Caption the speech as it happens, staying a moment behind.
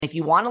If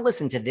you want to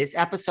listen to this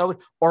episode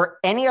or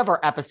any of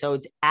our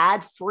episodes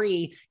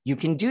ad-free, you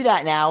can do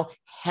that now.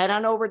 Head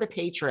on over to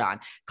Patreon.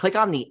 Click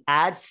on the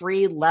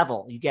ad-free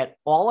level. You get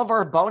all of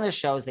our bonus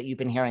shows that you've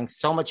been hearing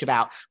so much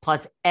about.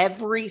 Plus,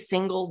 every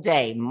single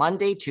day,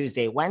 Monday,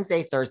 Tuesday,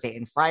 Wednesday, Thursday,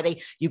 and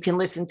Friday, you can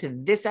listen to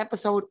this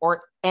episode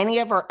or any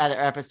of our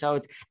other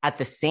episodes at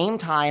the same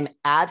time,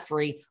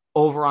 ad-free,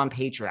 over on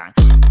Patreon.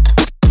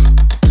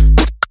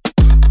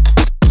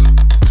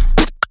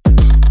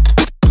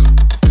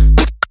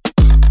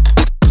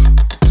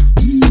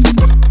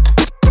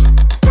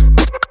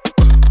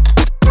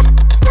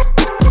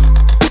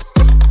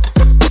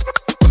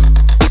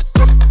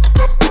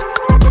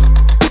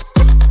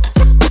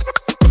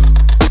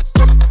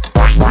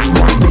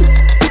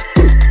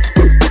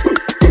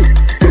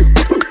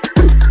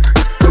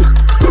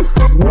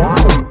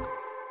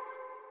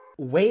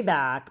 Way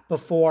back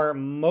before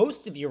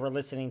most of you were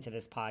listening to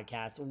this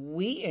podcast,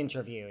 we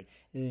interviewed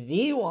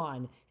the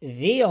one,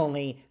 the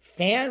only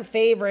fan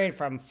favorite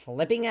from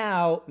Flipping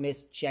Out,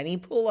 Miss Jenni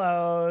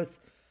Pulos.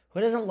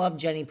 Who doesn't love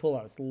Jenni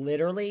Pulos?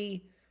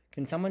 Literally,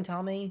 can someone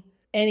tell me?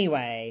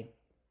 Anyway,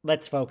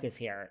 let's focus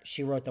here.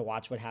 She wrote the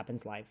Watch What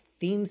Happens Live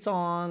theme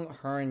song.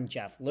 Her and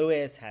Jeff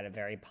Lewis had a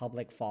very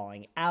public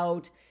falling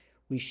out.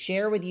 We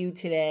share with you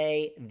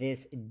today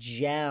this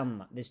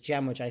gem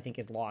which I think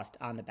is lost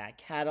on the back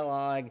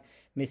catalog.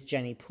 Miss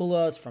Jenni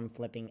Pulos from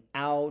Flipping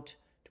Out.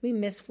 Do we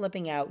miss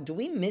Flipping Out? Do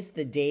we miss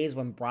the days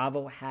when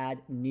Bravo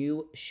had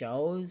new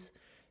shows?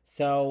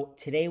 So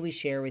today we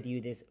share with you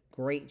this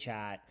great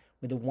chat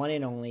with the one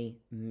and only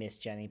Miss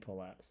Jenni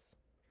Pulos.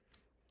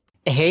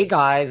 Hey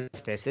guys,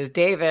 this is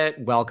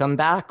David. Welcome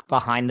back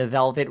behind the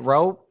velvet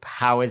rope.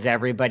 How is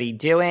everybody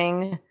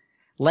doing?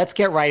 Let's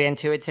get right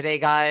into it today,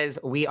 guys.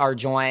 We are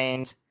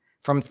joined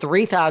from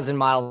 3,000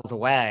 miles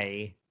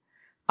away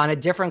on a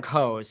different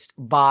coast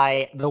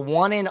by the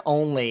one and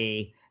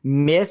only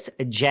Miss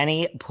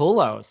Jenni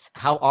Pulos.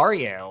 How are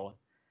you?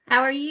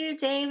 How are you,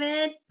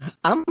 David?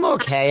 I'm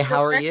okay.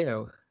 How are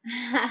you?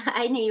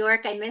 Hi, New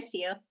York. I miss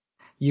you.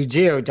 You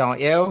do, don't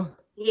you?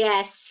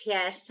 Yes.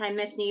 I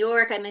miss New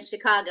York. I miss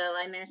Chicago.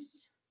 I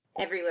miss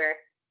everywhere.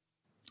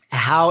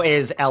 How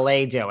is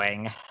LA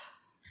doing?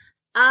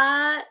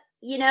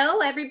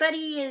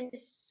 Everybody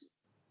is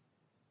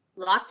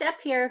locked up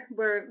here.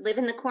 We're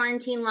living the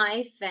quarantine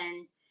life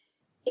and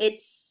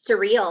it's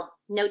surreal.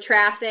 No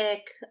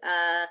traffic.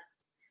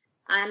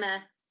 I'm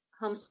a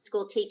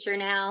homeschool teacher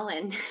now.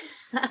 And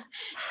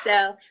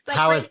so, but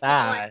how is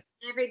that?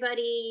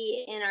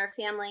 Everybody in our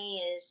family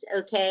is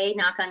okay,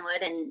 knock on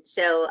wood. And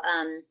so,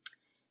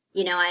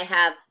 I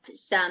have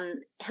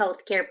some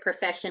healthcare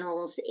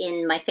professionals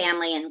in my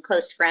family and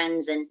close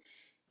friends. And,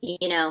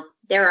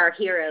 there are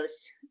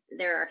heroes.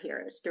 There are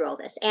heroes through all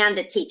this, and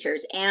the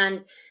teachers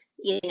and,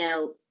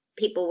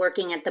 people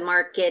working at the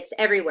markets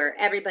everywhere,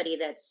 everybody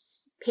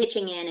that's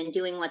pitching in and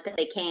doing what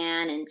they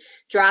can and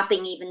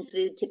dropping even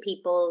food to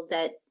people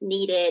that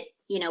need it.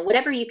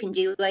 Whatever you can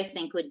do, I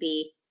think would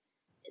be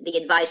the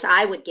advice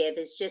I would give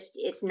is just,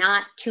 it's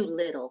not too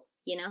little,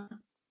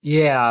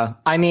 Yeah.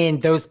 I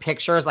mean, those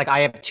pictures, like I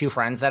have two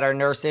friends that are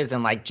nurses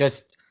and like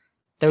just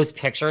those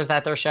pictures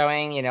that they're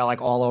showing,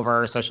 like all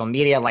over social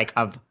media, like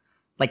of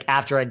like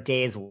after a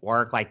day's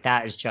work, like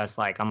that is just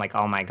like, I'm like,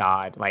 oh my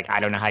God, like, I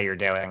don't know how you're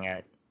doing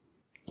it.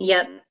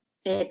 Yep.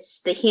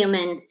 It's the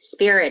human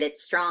spirit.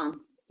 It's strong,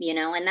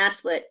 and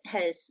that's what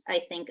has, I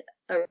think,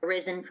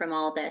 arisen from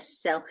all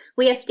this. So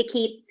we have to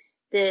keep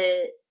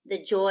the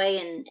joy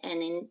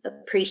and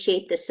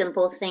appreciate the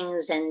simple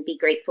things and be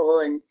grateful.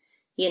 And,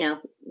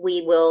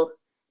 we will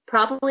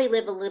probably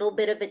live a little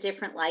bit of a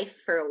different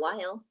life for a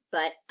while,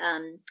 but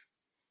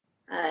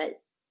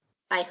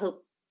I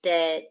hope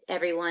that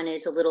everyone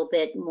is a little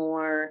bit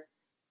more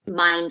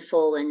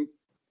mindful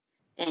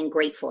and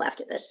grateful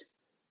after this.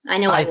 I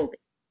know I will be.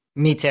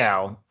 Me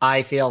too.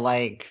 I feel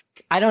like,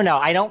 I don't know.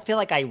 I don't feel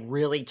like I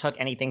really took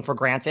anything for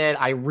granted.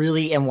 I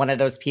really am one of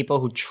those people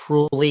who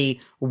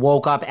truly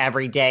woke up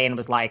every day and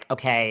was like,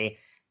 okay,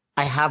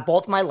 I have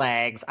both my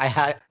legs.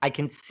 I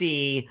can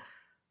see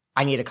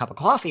I need a cup of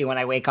coffee when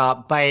I wake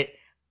up, but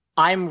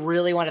I'm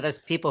really one of those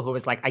people who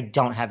was like, I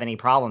don't have any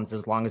problems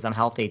as long as I'm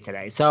healthy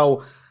today.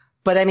 So,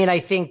 but I mean, I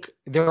think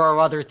there are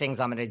other things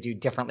I'm going to do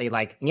differently,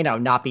 like,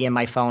 not be in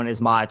my phone as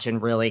much and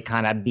really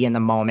kind of be in the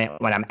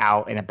moment when I'm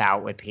out and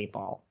about with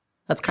people.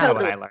 That's kind of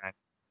what I learned.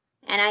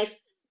 And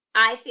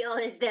I feel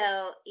as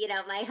though,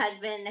 my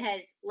husband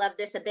has loved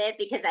this a bit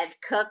because I've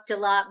cooked a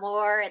lot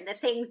more, and the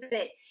things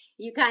that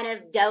you kind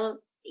of don't,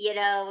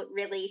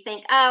 really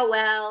think, oh,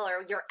 well,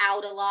 or you're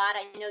out a lot.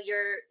 I know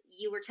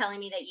you were telling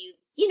me that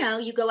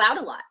you go out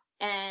a lot.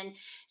 And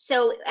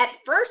so at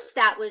first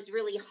that was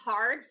really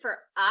hard for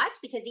us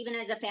because even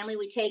as a family,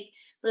 we take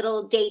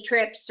little day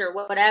trips or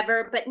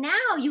whatever, but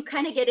now you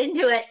kind of get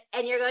into it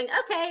and you're going,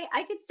 okay,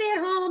 I could stay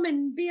at home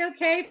and be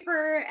okay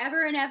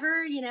forever and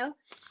ever,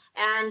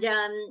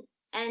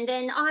 and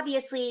then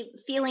obviously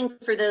feeling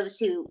for those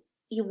who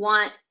you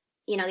want,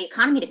 the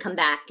economy to come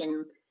back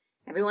and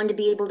everyone to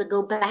be able to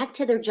go back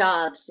to their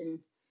jobs. And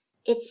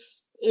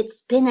it's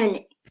been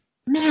an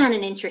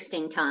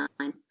interesting time.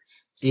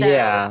 So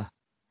Yeah.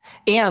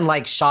 And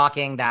like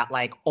shocking that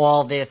like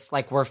all this,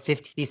 like we're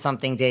 50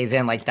 something days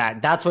in like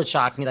that. That's what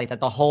shocks me, like that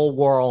the whole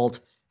world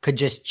could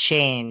just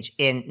change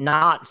in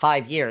not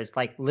 5 years,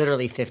 like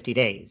literally 50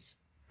 days.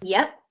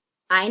 yep,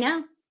 I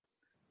know.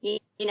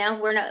 You know,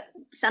 we're not,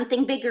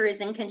 something bigger is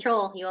in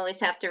control. You always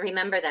have to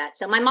remember that.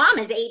 So my mom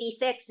is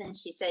 86 and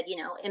she said, you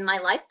know, in my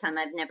lifetime,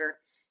 I've never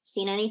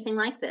seen anything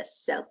like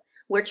this. So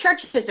where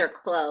churches are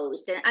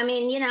closed. And I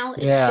mean, you know,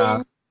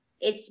 Yeah,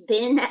 it's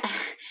been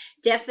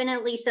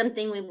definitely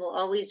something we will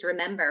always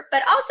remember,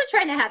 but also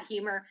trying to have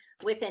humor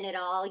within it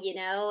all, you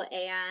know,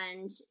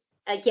 and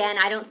again,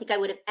 I don't think I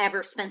would have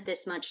ever spent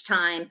this much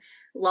time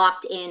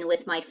locked in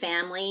with my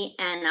family,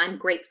 and I'm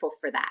grateful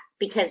for that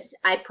because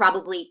I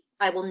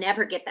will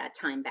never get that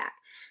time back.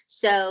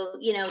 So,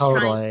 you know,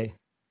 trying totally.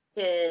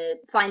 to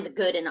find the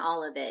good in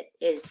all of it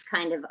is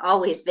kind of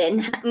always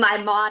been my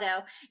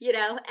motto, you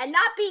know, and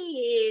not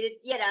be,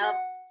 you know,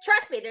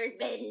 trust me, there's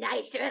been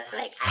nights where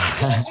like I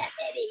can't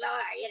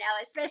anymore, you know,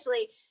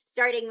 especially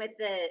starting with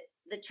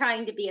the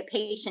trying to be a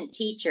patient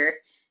teacher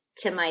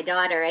to my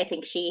daughter. I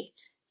think she,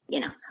 you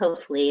know,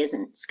 hopefully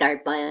isn't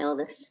scarred by all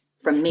this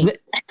from me.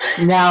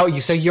 N- Now,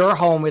 so you're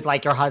home with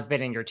like your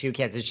husband and your two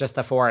kids. It's just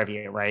the four of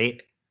you,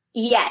 right?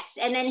 Yes,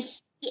 and then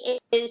he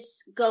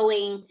is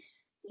going.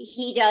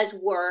 He does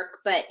work,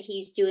 but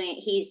he's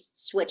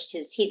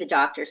a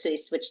doctor, so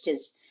he's switched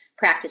his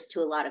practice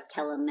to a lot of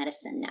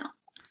telemedicine now.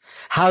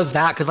 How's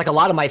that? Because like a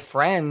lot of my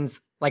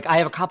friends, like I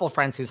have a couple of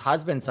friends whose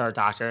husbands are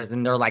doctors,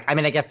 and they're like, I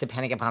mean, I guess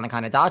depending upon the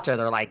kind of doctor,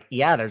 they're like,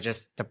 yeah, they're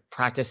just the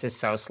practice is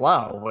so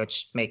slow,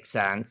 which makes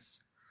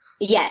sense.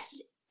 Yes,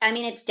 I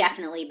mean it's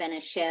definitely been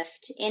a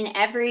shift in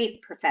every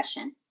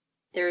profession.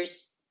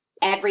 There's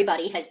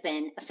everybody has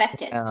been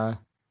affected, Yeah.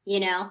 you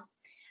know.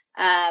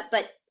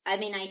 But I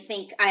mean, I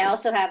think I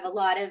also have a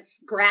lot of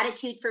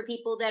gratitude for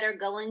people that are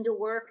going to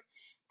work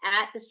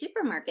at the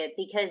supermarket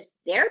because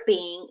they're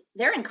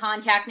in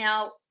contact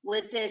now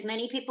with as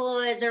many people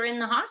as are in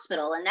the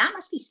hospital, and that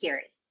must be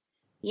scary.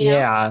 You know,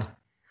 Yeah.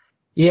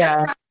 they're Yeah.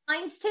 front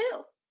lines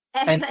too.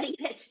 And Everybody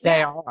that's they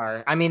yeah.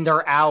 are. I mean,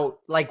 they're out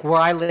like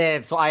where I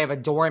live. So I have a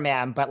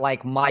doorman, but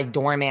like my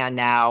doorman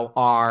now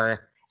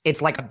are,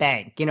 it's like a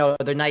bank. You know,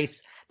 the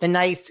nice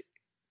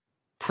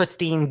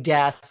pristine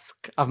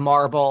desk of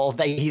marble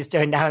that you used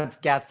to announce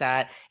guests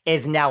at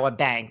is now a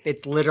bank.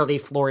 It's literally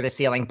floor to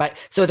ceiling. But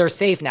so they're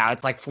safe now.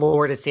 It's like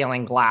floor to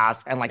ceiling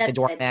glass and like the That's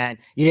good. doorman.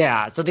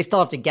 Yeah. So they still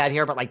have to get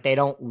here, but like they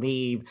don't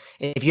leave.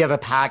 If you have a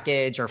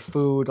package or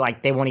food,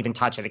 like they won't even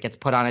touch it. It gets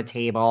put on a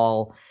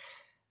table.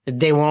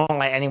 They won't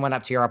let anyone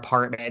up to your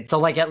apartment. So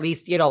like at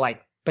least, you know,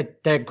 like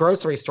but the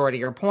grocery store to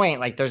your point,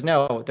 like there's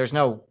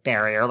no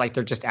barrier. Like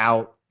they're just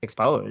out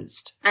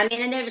exposed. I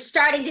mean, and they're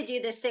starting to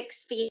do the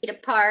 6 feet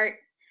apart.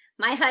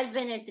 My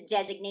husband is the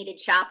designated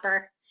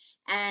shopper,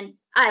 and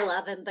I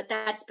love him, but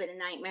that's been a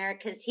nightmare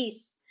because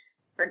he's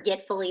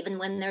forgetful even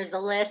when there's a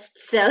list.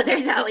 So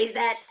there's always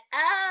that,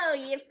 oh,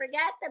 you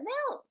forgot the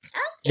milk.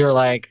 You're Okay,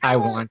 like, I I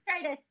will want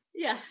try to,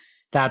 yeah.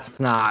 That's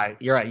not,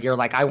 you're right. You're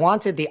like, I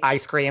wanted the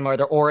ice cream or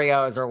the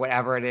Oreos or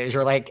whatever it is.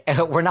 You're like,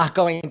 we're not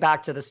going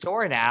back to the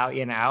store now,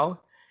 you know?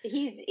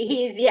 He's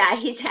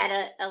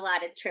had a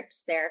lot of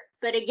trips there.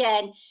 But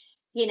again,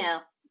 you know,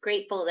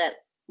 grateful that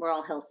we're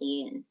all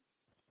healthy and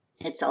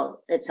it's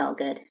all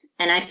good.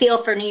 And I feel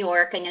for New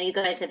York. I know you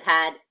guys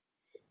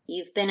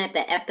you've been at the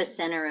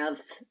epicenter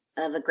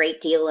of a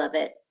great deal of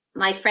it.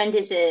 My friend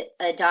is a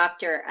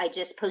doctor. I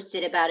just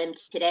posted about him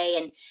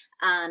today,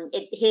 and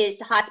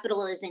his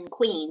hospital is in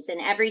Queens. And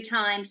every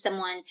time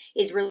someone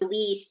is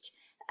released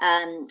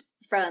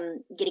from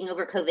getting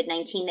over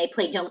COVID-19, they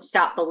play "Don't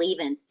Stop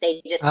Believing."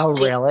 They just Oh,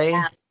 jam really?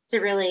 out to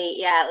really,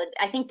 yeah.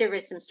 I think there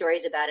was some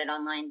stories about it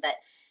online, but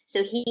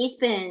so he's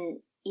been,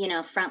 you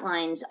know, front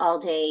lines all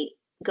day,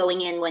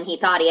 going in when he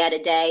thought he had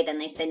a day. Then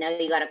they say, no,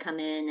 you got to come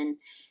in, and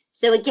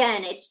so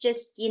again, it's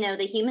just, you know,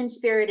 the human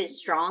spirit is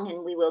strong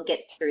and we will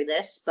get through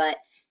this, but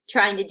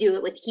trying to do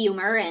it with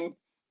humor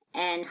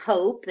and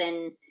hope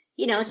and,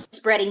 you know,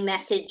 spreading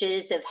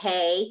messages of,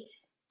 hey,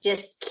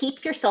 just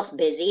keep yourself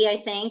busy, I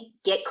think.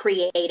 Get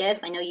creative.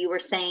 I know you were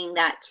saying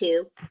that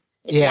too.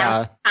 It's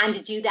now Yeah. time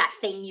to do that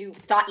thing you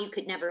thought you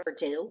could never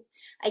do.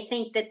 I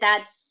think that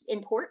that's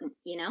important,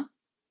 you know?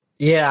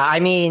 Yeah. I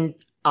mean,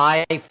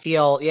 I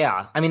feel,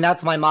 yeah. I mean,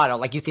 that's my motto.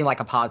 Like, you seem like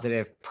a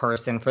positive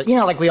person for, you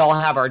know, like we all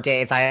have our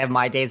days. I have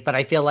my days, but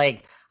I feel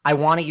like I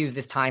want to use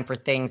this time for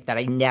things that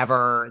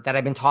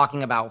I've been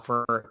talking about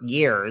for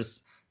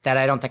years that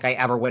I don't think I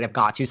ever would have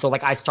got to. So,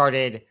 like, I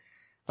started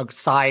a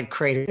side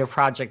creative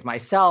project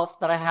myself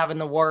that I have in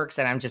the works.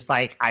 And I'm just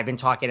like, I've been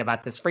talking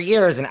about this for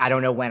years, and I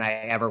don't know when I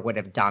ever would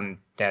have done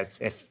this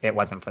if it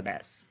wasn't for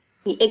this.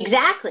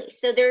 Exactly.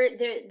 So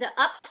the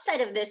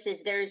upside of this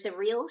is there's a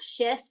real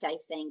shift, I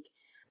think,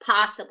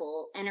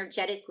 possible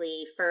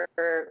energetically for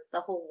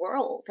the whole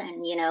world,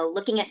 and you know,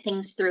 looking at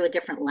things through a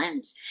different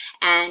lens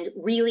and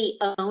really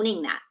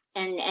owning that.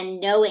 and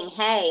knowing,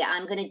 hey,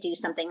 I'm going to do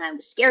something I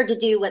was scared to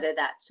do, whether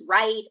that's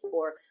right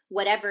or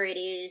whatever it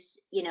is,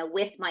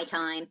 with my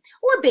time,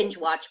 or binge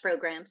watch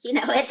programs,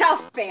 it's all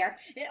fair,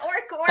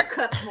 or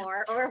cook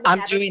more or whatever.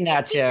 I'm doing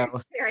that too.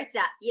 Spirits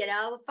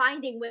up,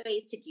 finding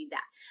ways to do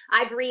that.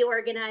 I've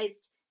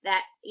reorganized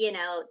that,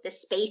 the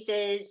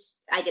spaces.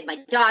 I did my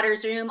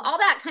daughter's room, all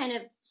that kind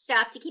of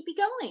stuff to keep you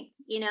going,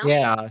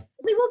 Yeah.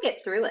 We will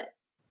get through it.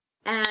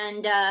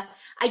 And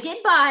I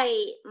did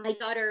buy my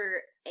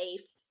daughter a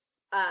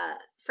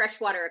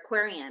freshwater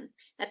aquarium.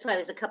 That's why I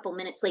was a couple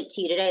minutes late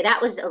to you today.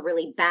 That was a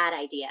really bad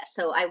idea.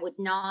 So I would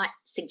not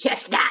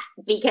suggest that,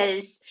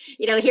 because,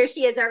 here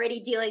she is already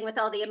dealing with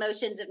all the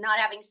emotions of not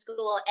having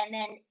school. And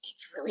then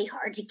it's really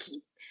hard to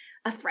keep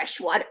a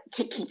freshwater,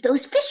 to keep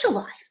those fish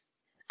alive.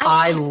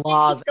 I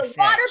love the fish.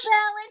 Water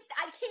balance.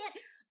 I can't.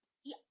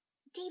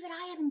 David,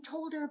 I haven't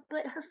told her,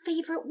 but her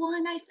favorite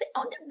one I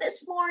found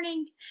this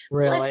morning.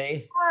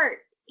 Really?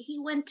 He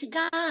went to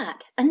God.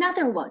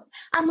 Another one.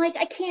 I'm like,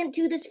 I can't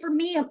do this for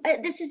me.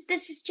 This is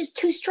just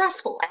too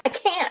stressful. I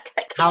can't.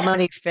 How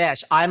many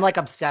fish? I'm like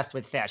obsessed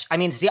with fish. I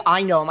mean, see,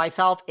 I know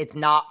myself. It's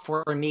not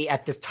for me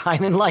at this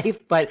time in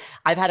life, but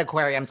I've had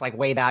aquariums like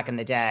way back in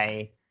the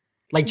day.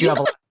 Like, do you have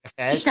a lot of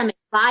fish? Some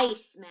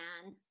advice,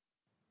 man.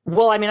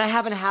 Well, I mean, I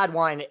haven't had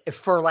one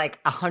for like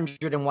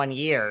 101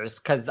 years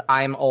because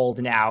I'm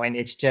old now, and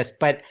it's just,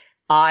 but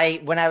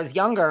when I was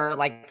younger,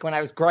 like when I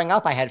was growing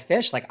up, I had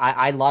fish. Like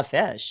I love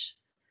fish.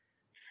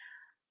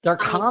 They're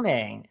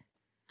calming.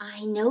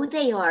 I know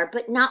they are,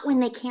 but not when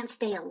they can't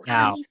stay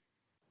alive.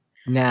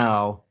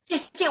 No.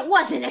 It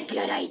wasn't a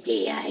good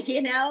idea,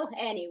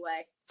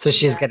 Anyway. So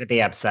she's going to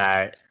be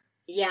upset.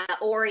 Yeah,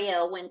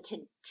 Oreo went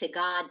to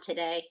God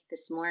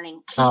this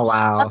morning. Oh,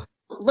 wow.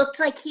 Looked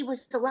like he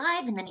was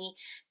alive, and then he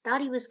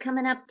thought he was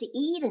coming up to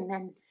eat, and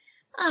then,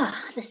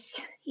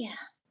 yeah.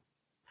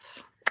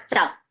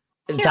 So.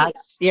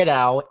 That's,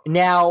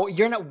 now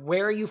you're not,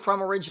 where are you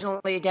from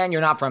originally again?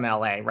 You're not from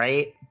LA,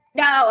 right?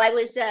 No, I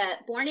was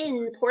born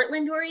in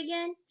Portland,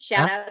 Oregon.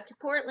 Shout out to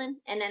Portland.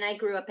 And then I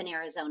grew up in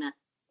Arizona.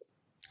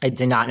 I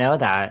did not know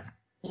that.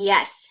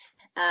 Yes.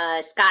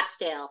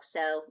 Scottsdale. So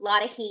a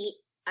lot of heat.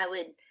 I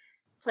would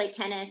play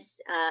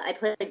tennis. I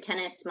played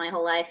tennis my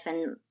whole life,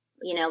 and,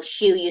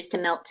 shoe used to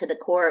melt to the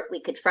court. We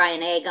could fry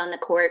an egg on the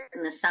court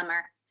in the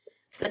summer.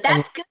 But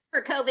that's good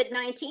for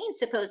COVID-19,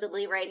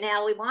 supposedly, right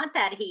now. We want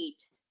that heat.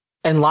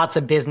 And lots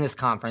of business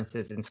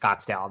conferences in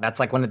Scottsdale. That's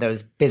like one of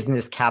those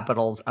business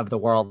capitals of the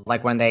world,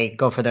 like when they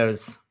go for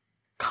those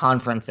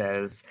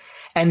conferences.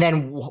 And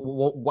then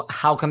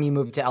how come you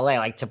moved to LA,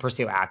 like to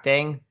pursue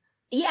acting?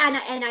 Yeah,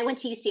 and I went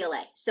to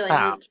UCLA. So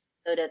I moved to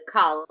go to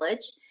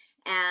college,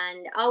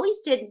 and always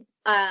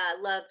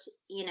loved,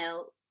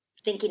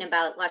 thinking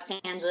about Los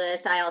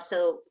Angeles. I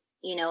also,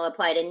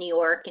 applied in New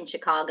York and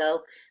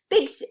Chicago.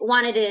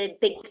 Wanted a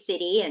big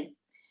city,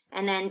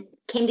 and then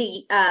came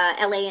to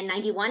LA in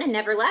 91 and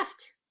never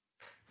left.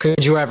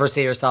 Could you ever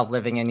see yourself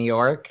living in New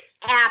York?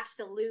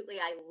 Absolutely.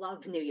 I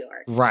love New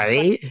York.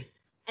 Right.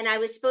 And I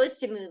was supposed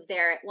to move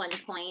there at one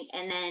point,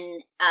 and then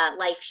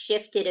life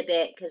shifted a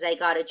bit because I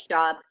got a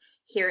job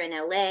here in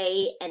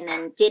LA and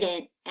then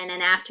didn't. And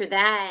then after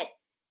that,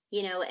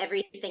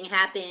 everything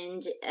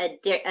happened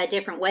a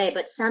different way.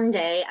 But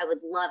someday I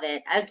would love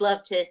it. I'd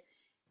love to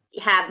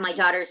have my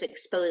daughters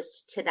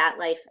exposed to that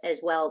life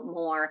as well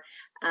more.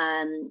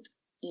 I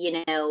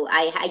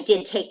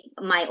did take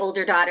my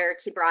older daughter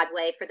to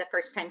Broadway for the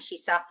first time she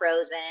saw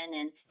Frozen,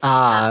 and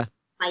my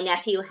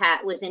nephew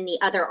was in the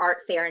other art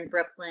fair in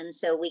Brooklyn,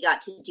 so we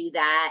got to do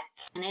that.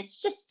 And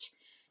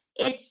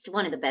it's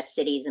one of the best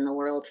cities in the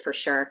world for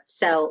sure.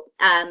 So,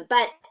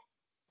 but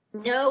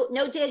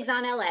no digs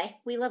on LA.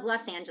 We love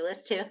Los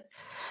Angeles too.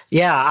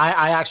 Yeah,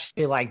 I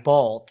actually like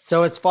both.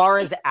 So as far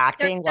as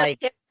acting, they're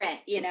so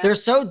different, they're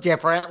so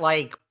different,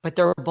 but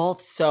they're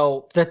both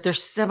they're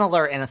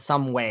similar in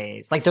some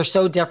ways. Like they're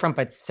so different,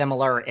 but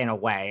similar in a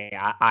way,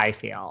 I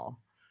feel.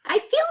 I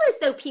feel as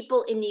though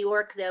people in New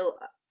York, though,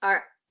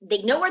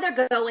 they know where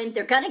they're going.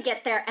 They're going to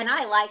get there. And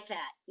I like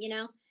that,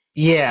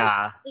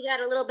 Yeah. We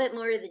got a little bit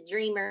more of the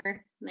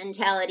dreamer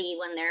mentality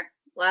when they're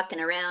walking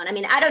around. I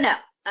mean, I don't know.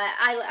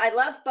 I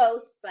love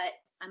both, but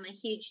I'm a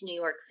huge New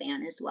York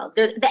fan as well.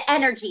 The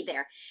energy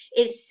there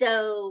is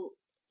so,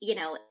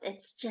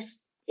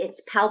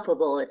 it's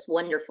palpable. It's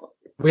wonderful.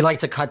 We like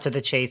to cut to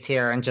the chase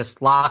here and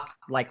just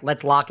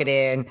let's lock it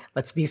in.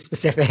 Let's be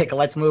specific.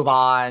 Let's move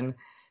on.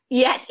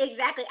 Yes,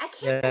 exactly. I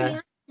can't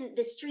imagine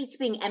the streets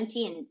being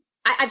empty. And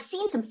I've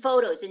seen some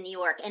photos in New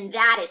York, and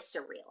that is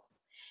surreal.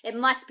 It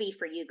must be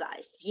for you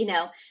guys,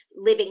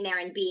 living there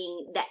and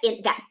being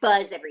that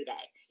buzz every day.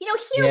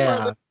 Here we're a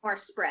little more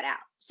spread out.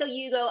 So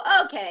you go,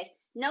 okay,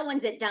 no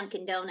one's at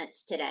Dunkin'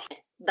 Donuts today,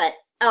 but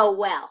oh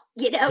well,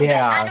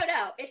 I don't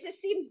know. It just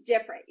seems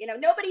different.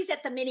 Nobody's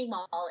at the mini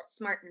mall at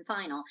Smart and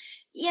Final.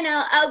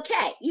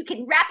 Okay, you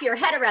can wrap your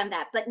head around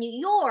that. But New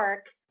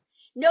York,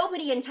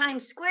 nobody in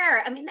Times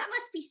Square. I mean, that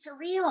must be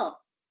surreal.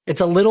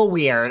 It's a little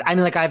weird. I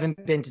mean, I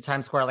haven't been to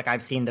Times Square.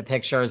 I've seen the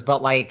pictures,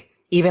 but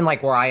even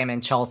where I am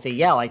in Chelsea,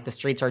 the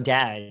streets are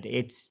dead.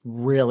 It's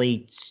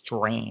really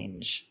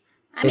strange.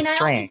 I mean, It's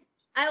strange.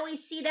 I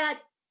always see that.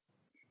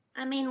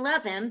 I mean,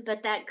 love him,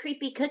 but that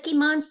creepy Cookie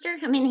Monster,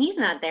 I mean, he's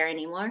not there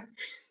anymore.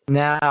 You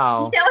No.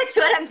 know, it's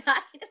what I'm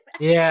talking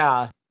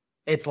Yeah.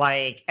 It's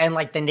like, and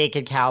like the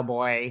naked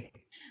cowboy.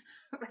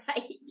 about.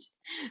 Right.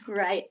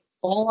 Right.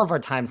 All of our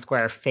Times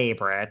Square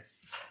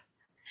favorites.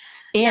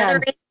 Another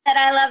And reason that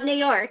I love New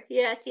York.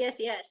 Yes, yes,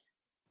 yes.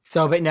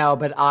 so,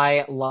 but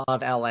I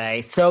love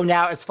LA. So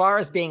now, as far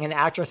as being an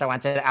actress, I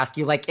wanted to ask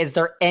you, like, is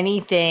there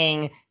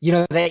anything,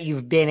 that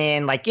you've been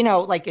in, like,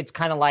 like it's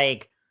kind of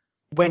like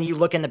when you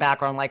look in the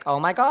background, like, oh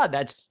my God,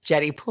 that's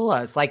Jenni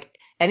Pulos. Like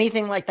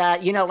anything like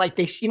that,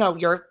 like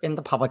you're in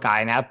the public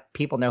eye now.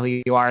 People know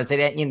who you are. Is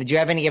it, do you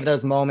have any of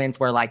those moments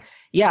where like,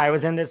 yeah, I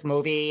was in this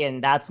movie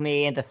and that's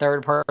me and the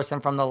third person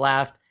from the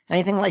left,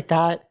 anything like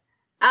that?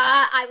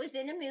 I was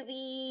in a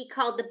movie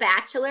called The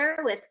Bachelor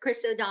with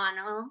Chris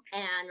O'Donnell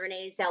and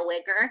Renee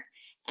Zellweger.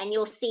 And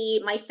you'll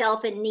see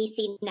myself and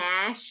Niecy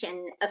Nash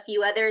and a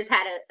few others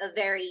had a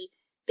very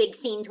big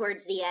scene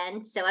towards the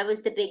end. So I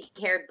was the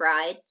big-haired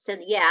bride. So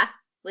yeah,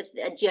 with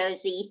a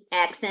Josie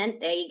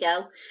accent. There you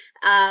go.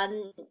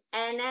 And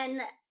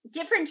then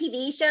different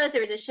TV shows.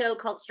 There was a show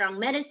called Strong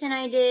Medicine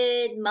I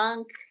did,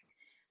 Monk,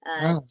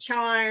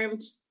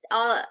 Charmed,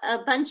 a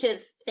bunch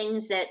of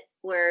things that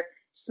were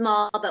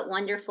small but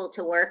wonderful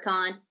to work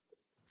on.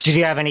 Did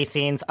you have any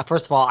scenes?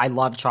 First of all, I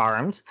love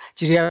Charmed.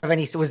 Did you have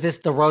any? Was this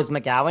the Rose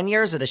McGowan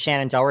years or the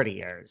Shannon Doherty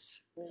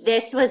years?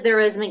 This was the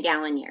Rose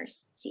McGowan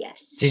years.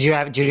 Yes. Did you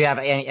have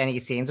any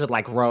scenes with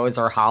like Rose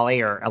or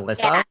Holly or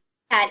Alyssa? Yeah,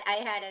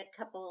 I had a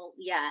couple.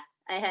 Yeah,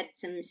 I had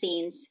some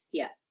scenes.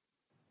 Yeah.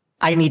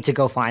 I need to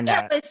go find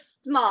that. It was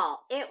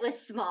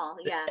small.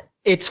 Yeah.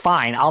 It's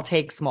fine. I'll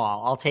take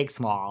small.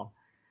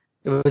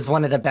 It was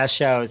one of the best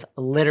shows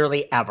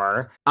literally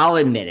ever. I'll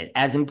admit it.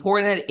 As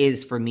important it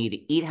is for me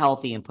to eat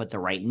healthy and put the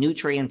right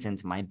nutrients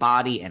into my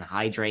body and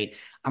hydrate,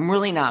 I'm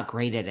really not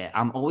great at it.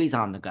 I'm always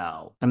on the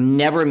go. I'm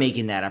never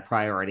making that a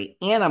priority,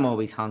 and I'm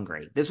always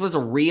hungry. This was a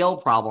real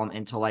problem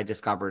until I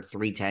discovered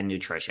 310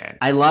 Nutrition.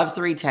 I love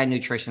 310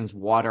 Nutrition's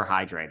water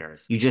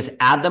hydrators. You just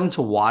add them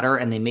to water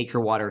and they make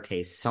your water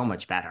taste so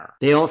much better.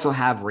 They also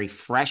have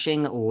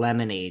refreshing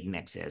lemonade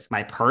mixes.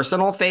 My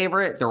personal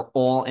favorite, they're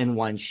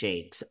all-in-one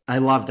shakes. I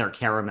love their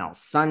caramel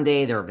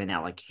sundae, their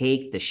vanilla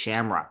cake, the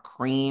shamrock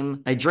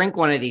cream. I drink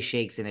one of these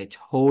shakes and it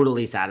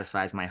totally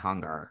satisfies my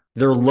hunger.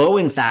 They're low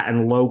in fat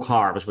and low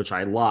carbs, which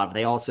I love.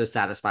 They also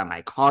satisfy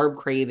my carb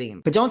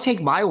craving. But don't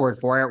take my word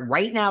for it.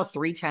 Right now,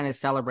 310 is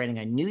celebrating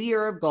a new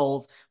year of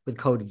goals with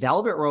code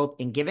Velvet Rope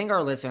and giving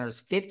our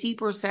listeners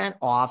 50%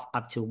 off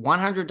up to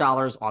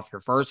 $100 off your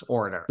first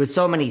order. With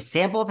so many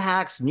sample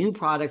packs, new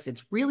products,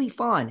 it's really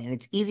fun and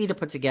it's easy to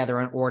put together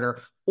an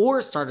order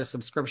or start a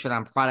subscription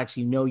on products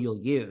you know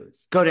you'll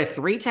use. Go to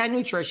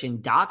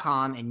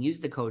 310nutrition.com and use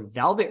the code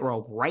Velvet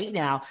Rope right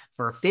now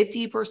for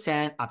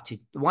 50% up to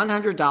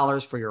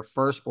 $100 for your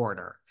first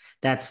order.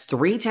 That's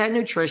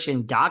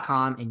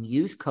 310nutrition.com and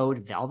use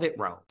code Velvet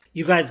Rope.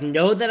 You guys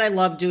know that I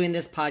love doing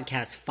this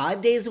podcast 5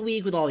 days a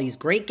week with all these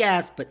great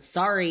guests, but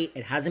sorry,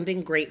 it hasn't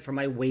been great for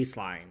my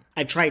waistline.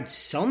 I've tried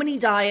so many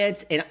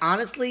diets, and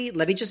honestly,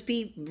 let me just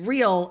be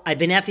real, I've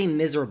been effing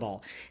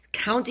miserable.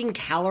 Counting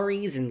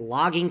calories and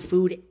logging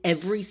food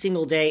every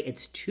single day,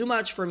 it's too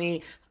much for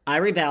me. I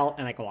rebel,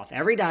 and I go off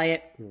every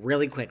diet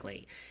really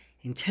quickly.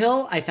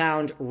 Until I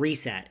found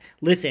Reset.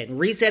 Listen,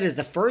 Reset is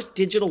the first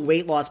digital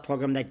weight loss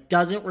program that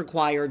doesn't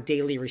require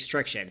daily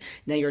restriction.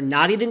 Now, you're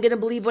not even going to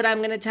believe what I'm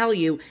going to tell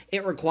you.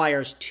 It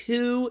requires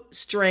 2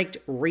 strict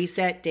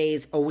reset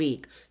days a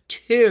week.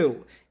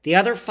 2. The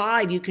other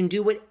 5, you can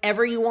do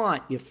whatever you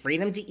want. You have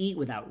freedom to eat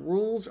without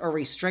rules or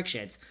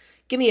restrictions.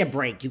 Give me a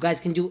break. You guys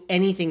can do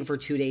anything for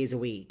 2 days a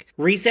week.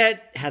 Reset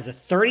has a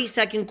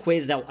 30-second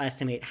quiz that will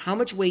estimate how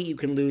much weight you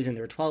can lose in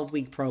their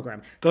 12-week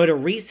program. Go to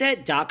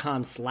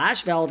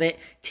reset.com/velvet,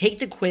 take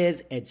the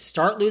quiz, and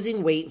start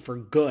losing weight for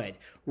good.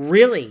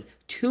 Really,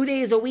 2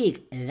 days a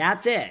week, and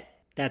that's it.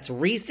 That's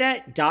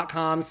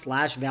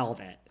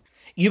reset.com/velvet.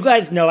 You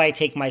guys know I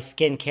take my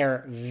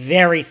skincare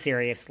very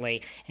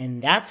seriously, and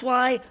that's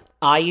why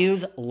I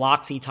use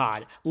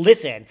L'Occitane.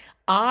 Listen,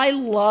 I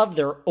love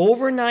their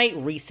Overnight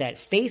Reset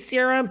Face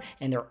Serum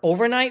and their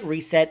Overnight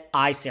Reset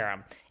Eye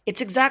Serum.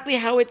 It's exactly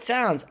how it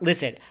sounds.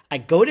 Listen, I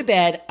go to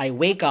bed, I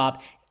wake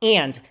up,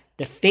 and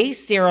the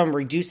face serum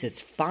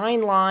reduces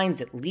fine lines.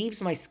 It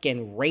leaves my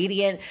skin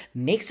radiant,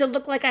 makes it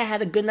look like I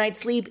had a good night's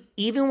sleep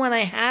even when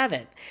I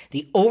haven't.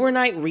 The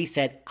Overnight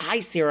Reset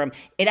Eye Serum,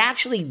 it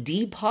actually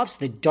depuffs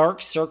the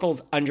dark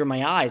circles under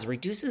my eyes,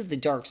 reduces the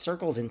dark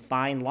circles and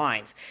fine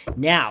lines.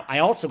 Now, I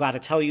also got to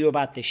tell you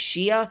about the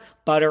Shea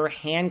Butter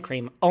Hand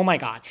Cream. Oh my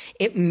God,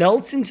 it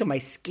melts into my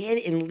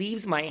skin and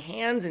leaves my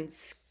hands and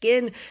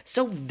skin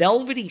so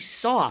velvety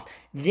soft.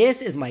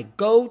 This is my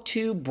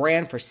go-to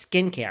brand for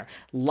skincare,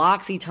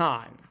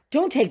 L'Occitane.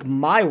 Don't take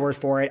my word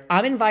for it.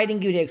 I'm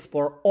inviting you to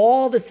explore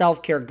all the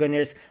self-care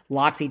goodness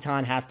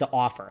L'Occitane has to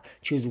offer.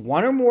 Choose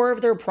one or more of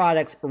their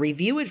products,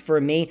 review it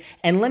for me,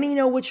 and let me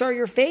know which are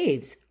your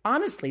faves.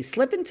 Honestly,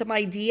 slip into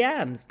my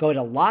DMs. Go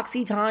to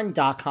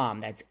L'Occitane.com.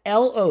 That's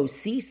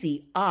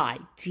L'Occitane.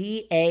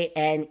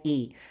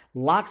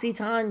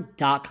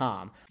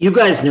 L'Occitane.com. You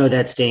guys know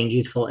that staying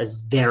youthful is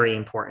very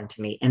important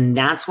to me. And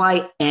that's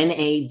why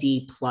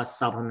NAD plus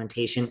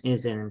supplementation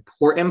is an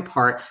important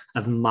part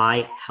of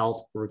my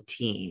health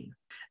routine.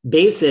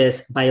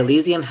 Basis by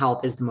Elysium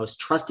Health is the most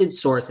trusted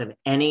source of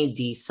NAD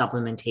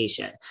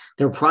supplementation.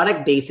 Their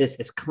product Basis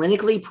is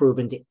clinically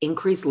proven to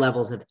increase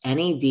levels of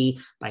NAD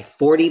by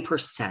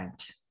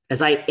 40%.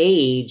 As I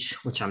age,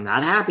 which I'm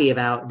not happy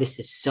about, this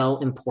is so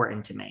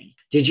important to me.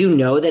 Did you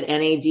know that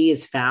NAD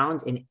is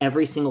found in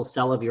every single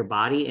cell of your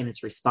body and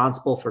it's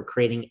responsible for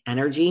creating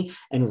energy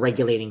and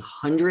regulating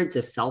hundreds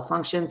of cell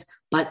functions,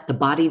 but the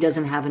body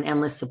doesn't have an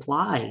endless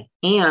supply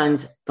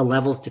and the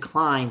levels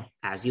decline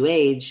as you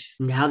age?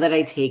 Now that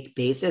I take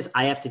Basis,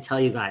 I have to tell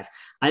you guys,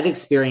 I've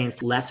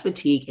experienced less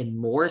fatigue and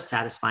more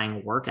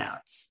satisfying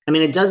workouts. I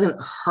mean, it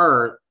doesn't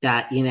hurt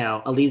that,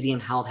 Elysium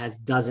Health has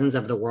dozens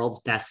of the world's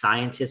best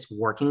scientists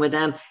working with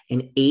them,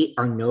 and 8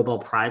 are Nobel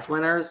Prize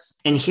winners.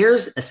 And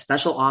here's a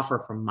special offer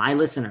for my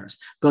listeners.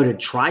 Go to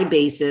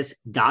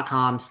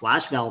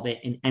trybasis.com/velvet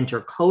and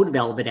enter code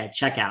velvet at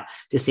checkout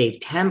to save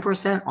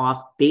 10%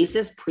 off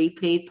Basis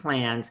prepaid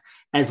plans,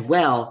 as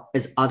well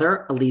as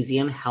other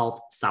Elysium Health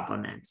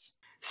supplements.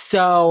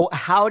 So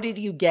how did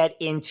you get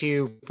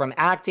into from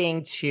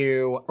acting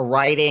to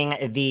writing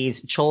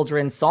these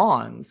children's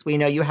songs? We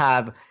know you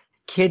have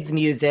kids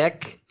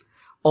music,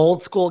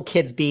 old school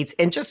kids beats,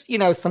 and just,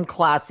 some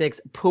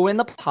classics, Poo in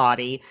the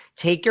Potty,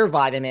 Take Your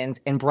Vitamins,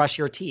 and Brush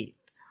Your Teeth.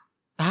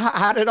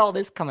 How did all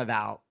this come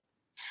about?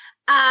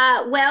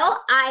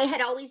 Well, I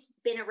had always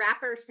been a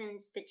rapper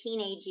since the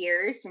teenage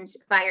years,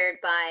 inspired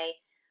by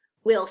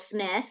Will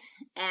Smith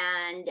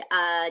and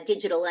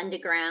Digital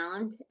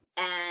Underground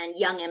and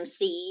Young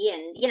MC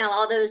and,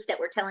 all those that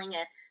were telling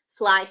a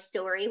fly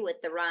story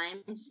with the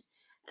rhymes.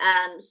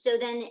 So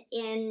then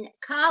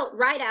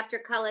right after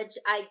college,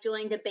 I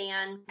joined a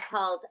band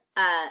called,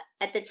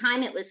 at the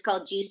time it was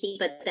called Juicy,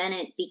 but then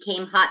it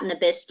became Hot in the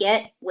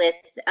Biscuit with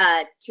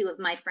 2 of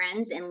my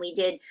friends. And we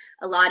did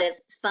a lot of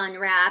fun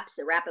raps,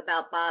 a rap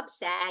about Bob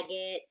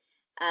Saget,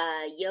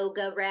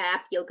 yoga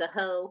rap, yoga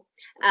ho,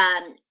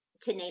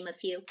 to name a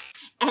few.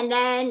 And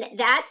then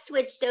that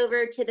switched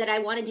over to that I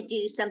wanted to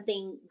do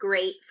something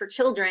great for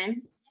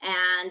children.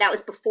 And that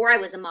was before I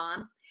was a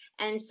mom.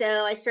 And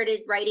so I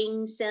started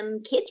writing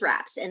some kids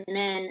raps. And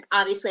then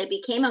obviously I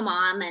became a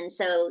mom. And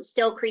so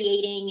still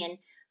creating and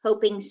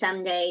hoping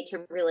someday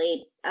to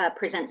really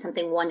present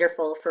something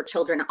wonderful for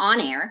children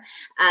on air.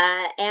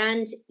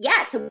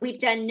 So we've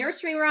done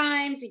nursery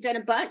rhymes, we've done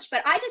a bunch,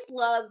 but I just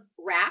love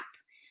rap.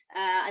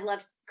 I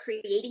love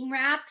creating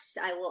raps.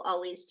 I will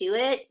always do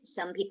it.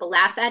 Some people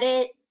laugh at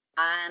it.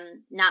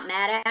 I'm not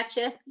mad at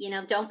you.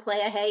 Don't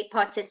play a hate,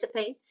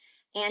 participate.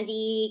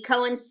 Andy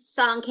Cohen's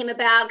song came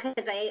about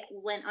because I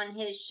went on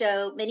his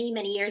show many,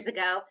 many years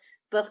ago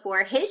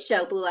before his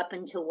show blew up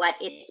into what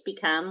it's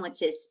become, which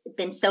has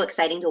been so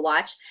exciting to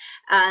watch.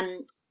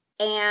 And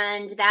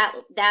that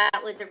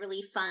was a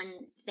really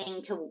fun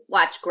thing to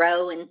watch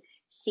grow and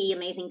see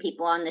amazing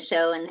people on the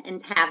show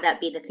and have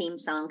that be the theme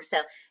song. So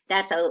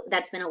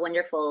that's been a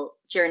wonderful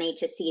journey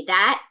to see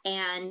that.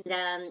 And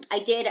I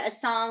did a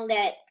song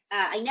that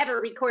I never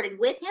recorded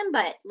with him,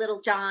 but Little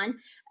John,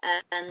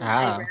 I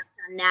rapped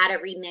on that, a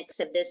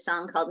remix of this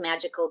song called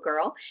Magical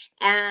Girl.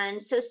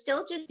 And so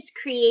still just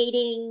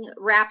creating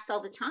raps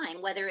all the time,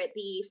 whether it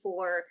be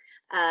for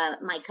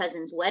my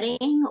cousin's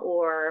wedding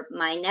or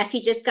my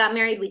nephew just got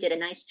married. We did a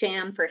nice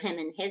jam for him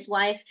and his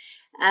wife.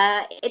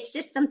 It's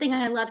just something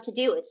I love to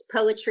do. It's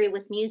poetry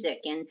with music.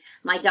 And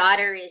my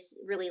daughter is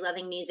really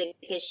loving music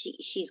because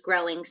she's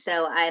growing.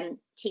 So I'm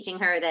teaching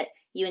her that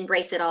you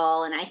embrace it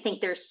all. And I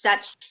think there's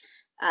such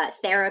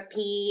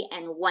therapy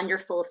and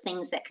wonderful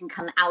things that can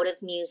come out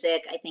of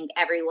music. I think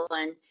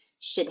everyone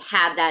should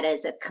have that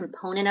as a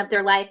component of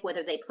their life,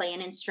 whether they play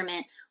an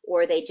instrument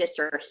or they just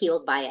are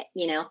healed by it.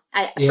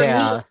 For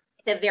me,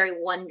 it's a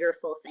very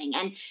wonderful thing.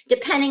 And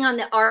depending on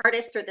the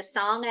artist or the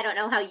song, I don't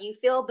know how you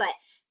feel, but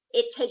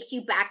it takes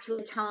you back to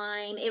a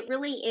time. It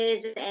really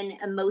is an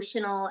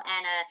emotional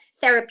and a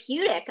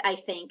therapeutic, I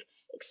think,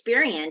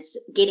 experience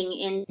getting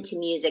into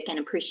music and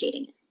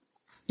appreciating it.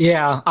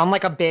 Yeah, I'm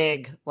like a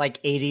big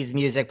 80s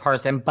music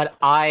person, but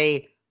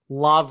I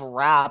love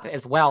rap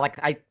as well. Like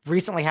I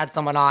recently had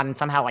someone on and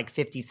somehow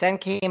 50 Cent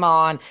came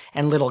on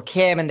and Little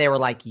Kim and they were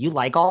like, "You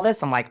like all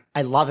this?" I'm like,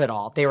 "I love it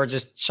all." They were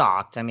just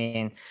shocked. I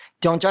mean,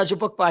 don't judge a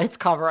book by its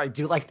cover. I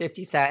do like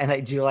 50 Cent and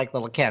I do like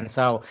Little Kim.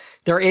 So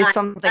there is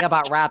something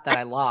about rap that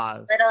I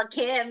love. Little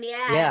Kim,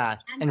 yeah. Yeah,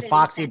 and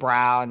Foxy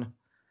Brown.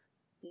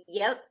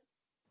 Yep.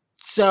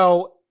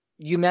 So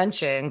you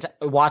mentioned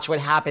Watch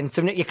What Happens.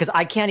 So, because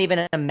I can't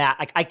even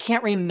imagine, I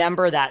can't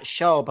remember that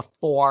show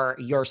before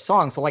your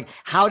song. So,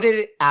 how did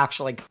it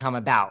actually come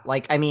about?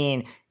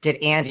 Did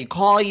Andy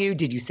call you?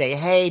 Did you say,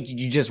 hey, did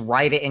you just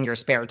write it in your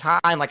spare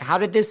time? How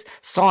did this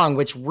song,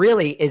 which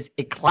really is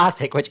a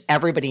classic, which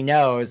everybody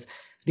knows,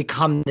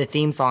 become the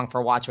theme song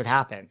for Watch What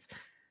Happens?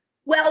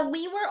 Well,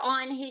 we were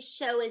on his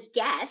show as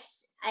guests.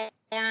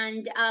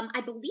 And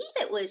I believe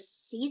it was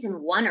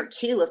season 1 or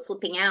 2 of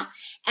Flipping Out.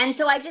 And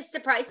so I just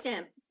surprised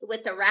him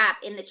with the rap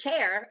in the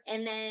chair.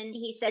 And then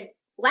he said,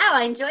 wow,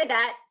 I enjoyed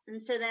that.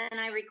 And so then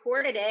I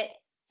recorded it,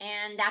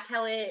 and that's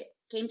how it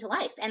came to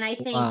life. And I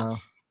think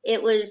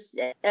it was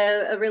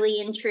a really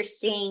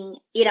interesting,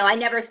 I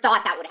never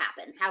thought that would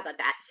happen. How about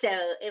that? So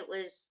it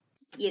was,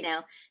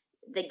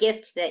 the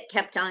gift that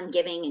kept on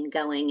giving and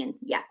going. And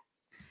yeah.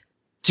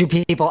 Do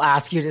people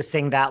ask you to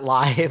sing that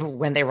live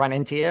when they run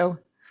into you?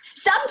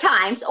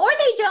 Sometimes, or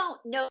they don't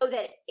know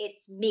that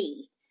it's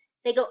me.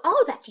 They go,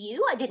 oh, that's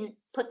you? I didn't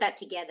put that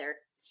together.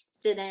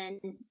 So then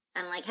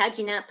I'm like, how'd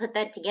you not put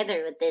that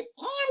together with this?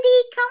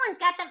 Andy Cohen's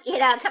got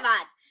them, come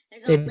on.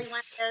 There's only one of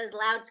those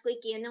loud,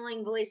 squeaky,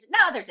 annoying voices.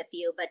 No, there's a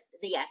few, but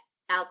yeah,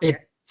 out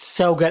there. It's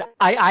so good.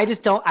 I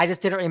just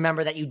didn't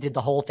remember that you did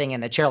the whole thing in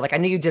the chair. Like, I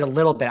knew you did a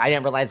little bit. I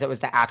didn't realize it was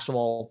the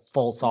actual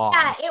full song.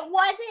 Yeah, it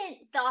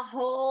wasn't the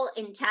whole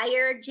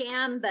entire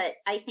jam, but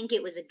I think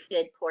it was a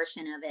good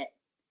portion of it.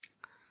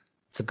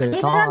 It's a good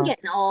song. I'm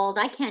getting old.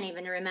 I can't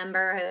even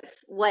remember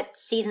what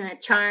season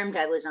of Charmed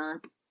I was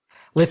on.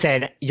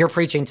 Listen, you're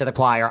preaching to the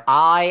choir.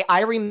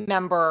 I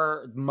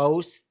remember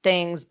most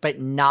things, but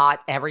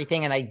not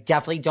everything. And I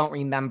definitely don't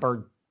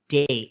remember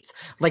dates.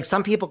 Like,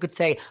 some people could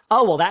say,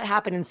 oh, well, that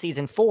happened in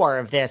season 4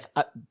 of this.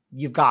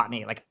 You've got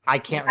me. Like, I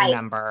can't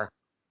remember.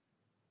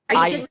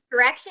 Are you good with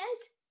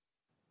directions?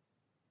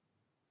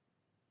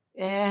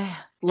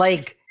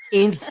 Like,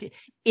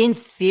 in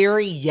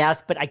theory,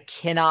 yes, but I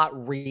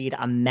cannot read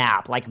a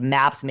map. Like,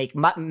 maps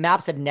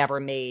have never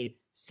made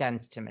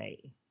sense to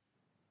me.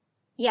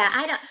 Yeah,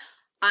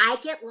 I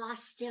get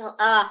lost still.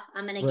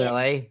 I'm gonna get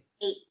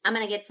hate. I'm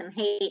gonna get some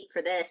hate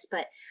for this,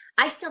 but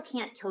I still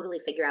can't totally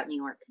figure out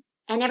New York.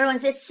 And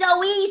everyone's, it's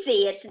so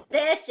easy. It's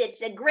this.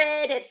 It's a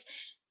grid. And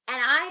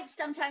I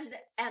sometimes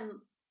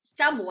am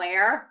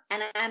somewhere,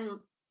 and I'm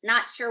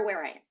not sure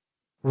where I am.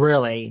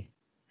 Really?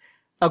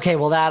 Okay,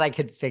 well, that I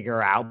could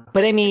figure out.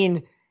 But I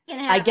mean,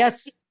 I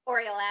guess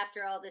tutorial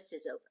after all this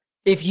is over.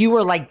 If you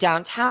were like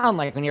downtown,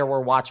 like when you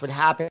were Watch What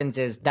Happens,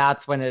 is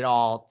that's when it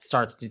all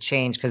starts to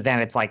change, because then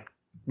it's like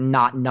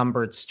not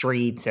numbered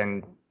streets,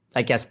 and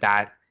I guess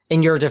that,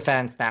 in your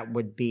defense, that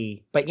would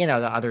be. But the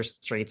other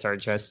streets are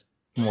just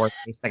more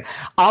basic.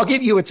 I'll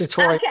give you a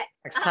tutorial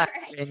next time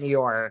in New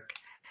York.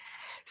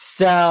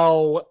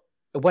 So,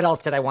 what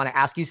else did I want to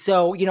ask you?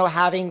 So,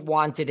 having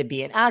wanted to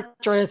be an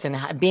actress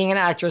and being an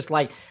actress,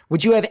 like,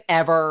 would you have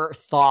ever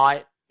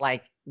thought,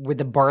 like, with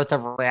the birth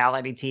of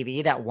reality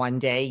TV, that one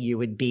day you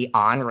would be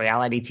on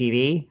reality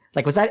TV?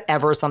 Like, was that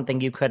ever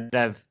something you could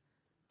have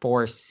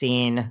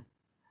foreseen?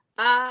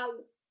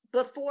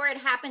 Before it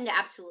happened,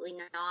 absolutely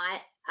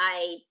not.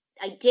 I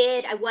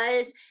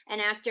was an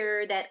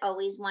actor that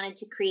always wanted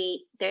to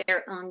create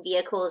their own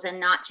vehicles and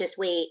not just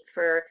wait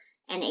for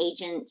an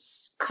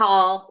agent's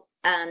call.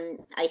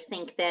 I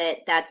think that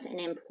that's an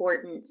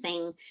important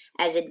thing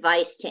as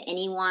advice to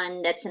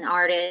anyone that's an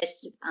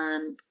artist,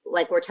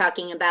 like we're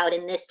talking about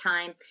in this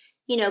time.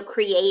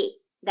 Create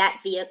that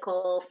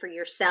vehicle for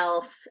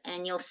yourself,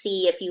 and you'll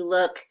see, if you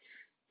look,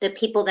 the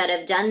people that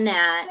have done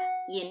that,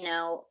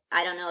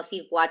 I don't know if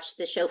you've watched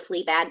the show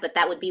Fleabag, but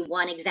that would be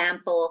one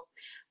example,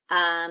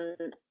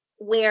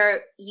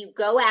 where you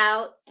go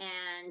out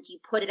and you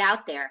put it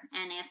out there.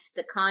 And if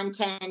the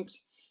content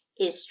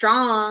is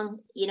strong,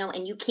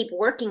 and you keep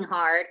working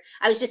hard.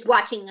 I was just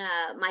watching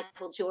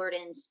Michael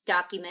Jordan's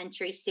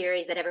documentary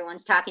series that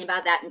everyone's talking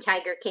about. That and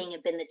Tiger King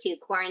have been the two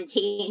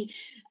quarantine.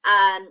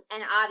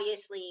 And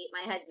obviously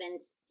my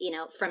husband's,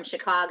 from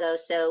Chicago,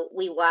 so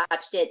we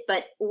watched it.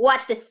 But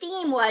what the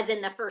theme was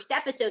in the first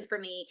episode, for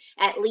me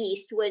at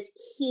least, was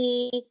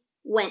he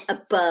went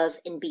above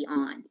and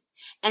beyond.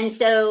 And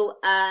so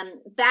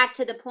back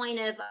to the point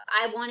of,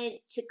 I wanted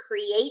to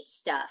create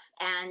stuff.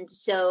 And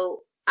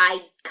so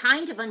I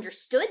kind of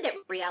understood that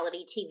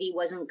reality TV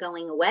wasn't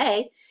going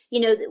away.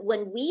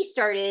 When we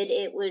started,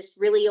 it was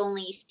really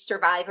only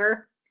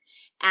Survivor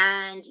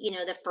and,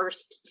 the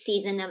first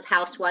season of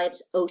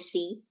Housewives,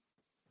 OC,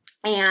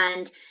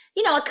 and,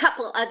 a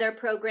couple other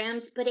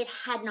programs, but it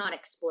had not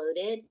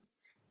exploded.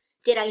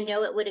 Did I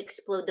know it would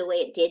explode the way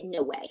it did?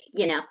 No way,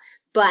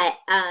 but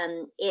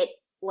it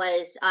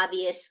was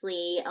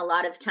obviously a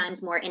lot of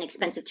times more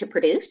inexpensive to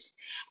produce.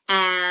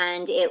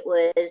 And it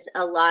was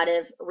a lot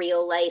of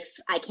real life.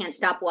 I can't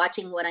stop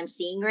watching what I'm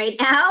seeing right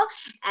now.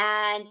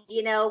 And,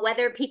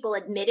 whether people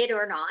admit it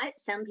or not,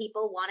 some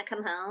people want to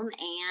come home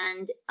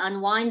and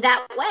unwind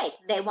that way.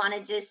 They want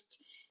to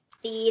just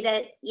see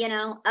that,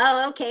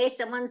 oh, okay,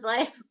 someone's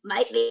life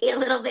might be a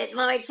little bit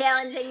more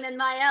challenging than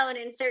my own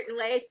in certain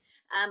ways.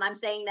 I'm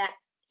saying that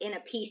in a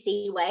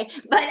PC way,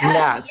 but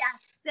yes. Yeah.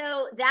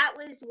 So that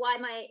was why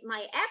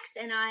my ex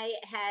and I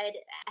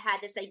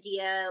had this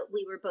idea.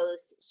 We were both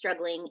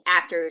struggling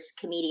actors,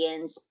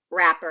 comedians,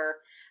 rapper,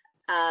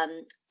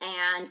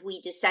 and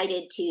we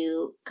decided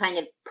to kind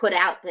of put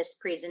out this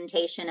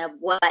presentation of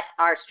what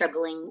our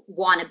struggling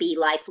wannabe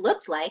life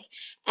looked like.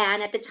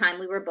 And at the time,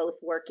 we were both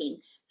working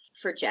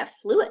for Jeff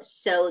Lewis.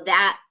 So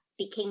that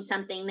became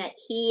something that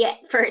he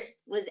at first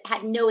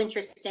had no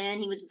interest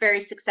in. He was very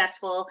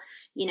successful,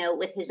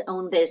 with his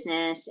own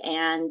business,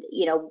 and,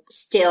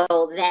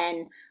 still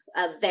then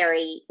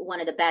one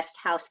of the best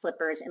house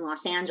flippers in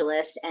Los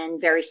Angeles,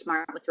 and very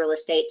smart with real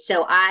estate.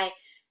 So I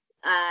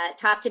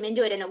talked him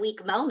into it in a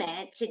weak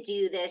moment to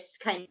do this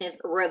kind of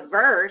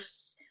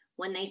reverse.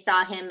 When they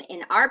saw him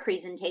in our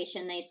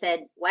presentation, they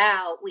said,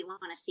 wow, we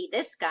want to see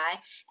this guy.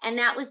 And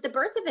that was the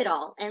birth of it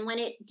all. And when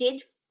it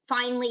did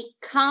finally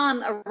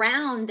come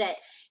around that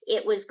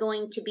it was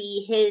going to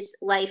be his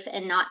life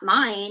and not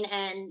mine,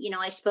 and,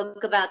 I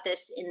spoke about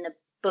this in the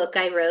book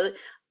I wrote,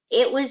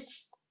 it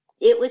was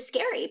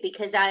scary,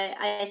 because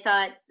I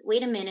thought,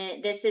 wait a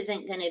minute, this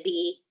isn't going to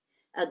be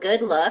a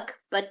good look.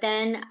 But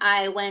then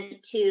I've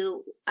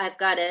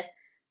got to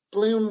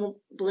bloom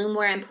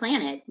where I'm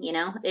planted.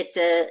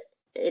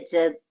 It's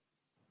a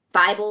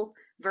Bible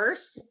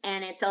verse,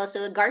 and it's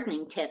also a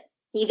gardening tip.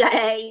 You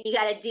gotta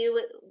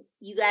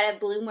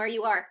bloom where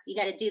you are. You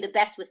gotta do the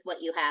best with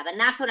what you have. And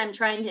that's what I'm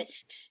trying to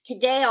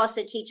today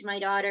also teach my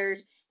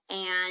daughters.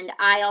 And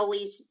I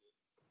always,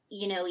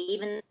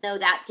 even though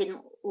that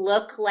didn't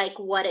look like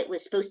what it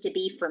was supposed to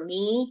be for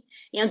me,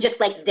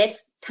 just like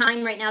this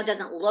time right now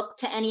doesn't look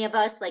to any of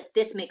us like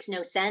this makes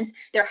no sense.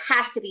 There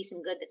has to be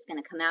some good that's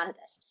going to come out of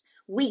this.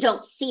 We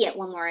don't see it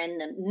when we're in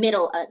the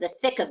middle of the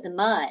thick of the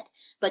mud,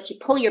 but you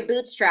pull your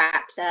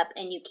bootstraps up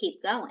and you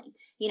keep going.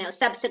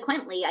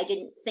 Subsequently, I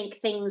didn't think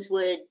things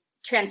would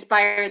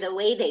transpire the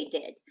way they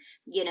did,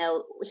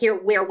 here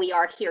where we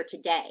are here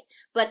today.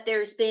 But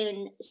there's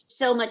been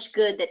so much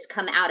good that's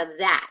come out of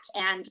that.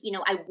 And,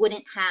 I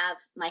wouldn't have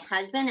my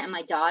husband and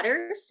my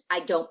daughters.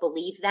 I don't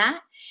believe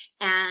that.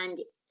 And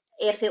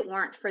if it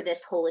weren't for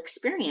this whole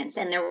experience,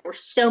 and there were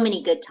so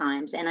many good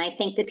times. And I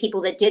think the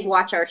people that did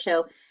watch our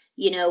show,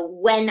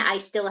 when I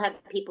still have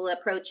people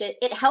approach it,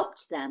 it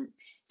helped them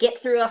get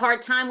through a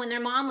hard time when their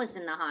mom was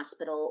in the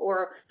hospital,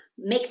 or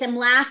make them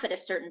laugh at a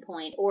certain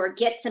point, or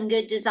get some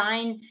good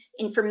design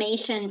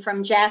information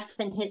from Jeff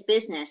and his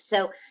business.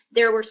 So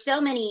there were so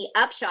many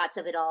upshots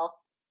of it all.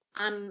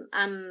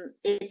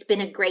 It's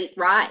been a great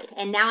ride.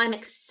 And now I'm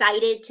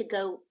excited to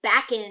go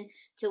back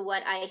into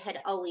what I had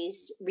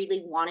always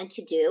really wanted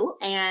to do,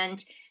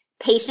 and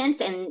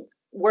patience and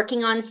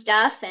working on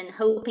stuff and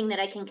hoping that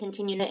I can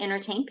continue to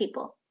entertain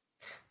people.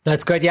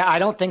 That's good. Yeah, I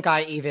don't think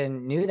I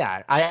even knew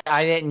that.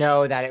 I didn't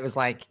know that it was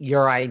like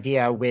your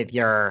idea with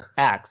your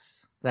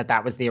ex,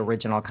 that was the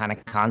original kind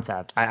of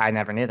concept. I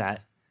never knew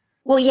that.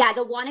 Well, yeah,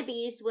 the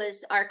wannabes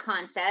was our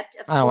concept.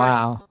 Of course,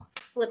 wow.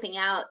 Flipping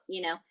out,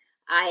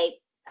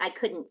 I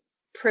couldn't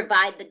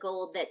provide the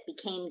gold that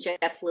became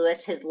Jeff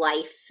Lewis, his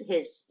life,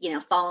 his,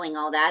 following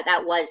all that.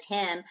 That was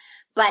him.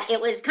 But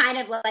it was kind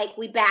of like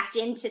we backed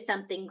into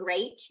something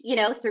great,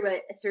 through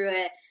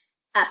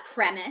a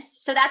premise.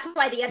 So that's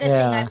why the other thing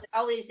I would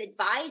always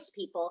advise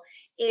people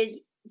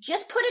is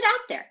just put it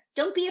out there.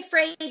 Don't be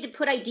afraid to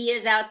put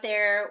ideas out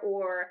there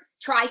or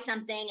try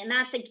something. And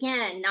that's,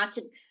 again, not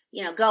to,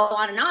 go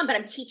on and on, but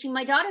I'm teaching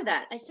my daughter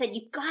that. I said,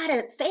 you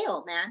gotta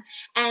fail, man.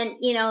 And,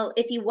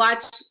 if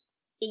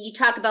you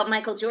talk about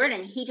Michael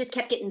Jordan, he just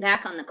kept getting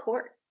back on the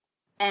court.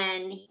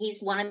 And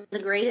he's one of the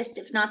greatest,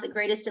 if not the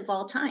greatest of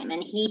all time.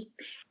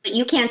 But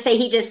you can't say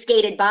he just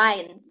skated by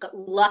and got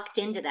lucked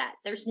into that.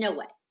 There's no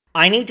way.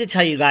 I need to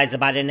tell you guys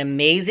about an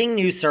amazing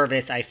new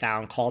service I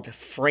found called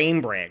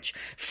FrameBridge.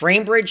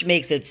 FrameBridge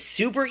makes it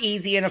super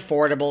easy and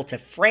affordable to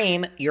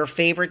frame your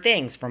favorite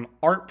things, from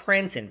art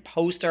prints and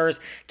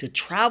posters to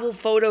travel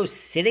photos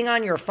sitting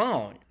on your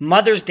phone.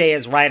 Mother's Day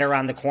is right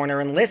around the corner,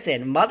 and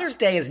listen, Mother's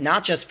Day is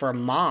not just for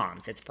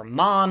moms. It's for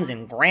moms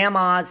and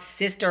grandmas,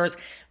 sisters,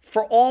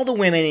 for all the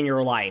women in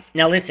your life.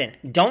 Now listen,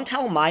 don't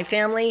tell my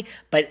family,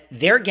 but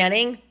they're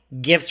getting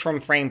gifts from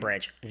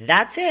FrameBridge.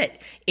 That's it.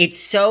 It's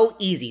so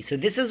easy. So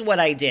this is what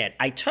I did.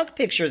 I took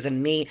pictures of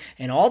me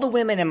and all the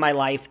women in my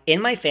life,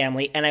 in my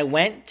family, and I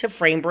went to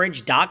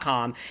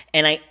framebridge.com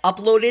and I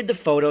uploaded the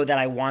photo that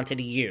I wanted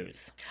to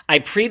use. I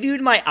previewed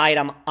my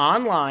item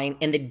online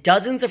in the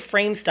dozens of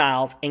frame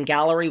styles and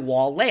gallery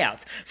wall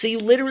layouts. So you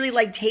literally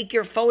take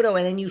your photo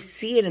and then you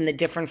see it in the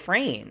different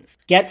frames.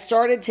 Get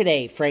started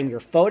today. Frame your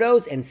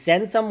photos and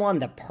send someone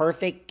the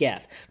perfect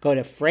gift. Go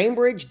to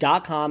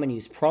framebridge.com and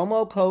use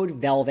promo code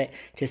VELVET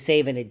to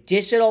save an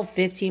additional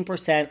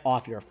 15%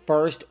 off your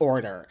first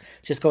order.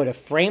 Just go to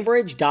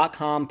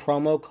framebridge.com,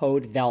 promo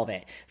code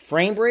VELVET.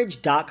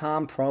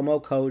 Framebridge.com,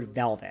 promo code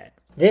VELVET.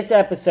 This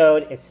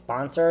episode is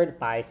sponsored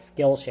by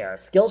Skillshare.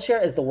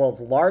 Skillshare is the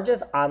world's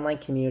largest online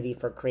community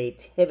for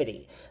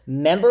creativity.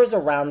 Members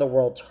around the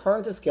world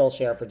turn to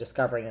Skillshare for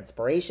discovering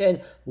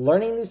inspiration,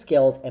 learning new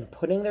skills, and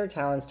putting their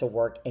talents to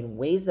work in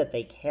ways that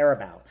they care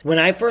about. When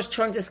I first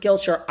turned to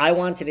Skillshare, I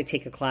wanted to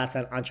take a class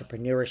on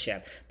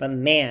entrepreneurship, but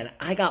man,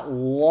 I got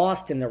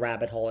lost in the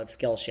rabbit hole of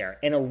Skillshare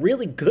in a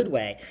really good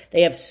way.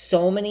 They have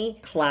so many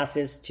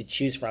classes to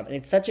choose from, and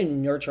it's such a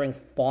nurturing,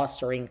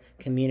 fostering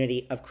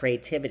community of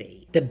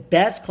creativity. The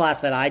best class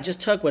that I just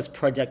took was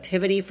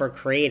Productivity for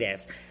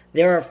Creatives.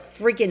 There are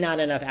freaking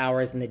not enough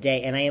hours in the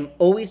day, and I am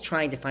always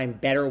trying to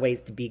find better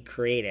ways to be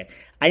creative.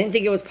 I didn't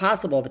think it was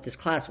possible, but this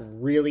class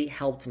really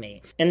helped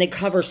me. And they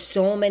cover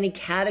so many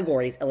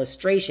categories: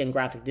 illustration,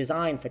 graphic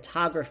design,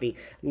 photography,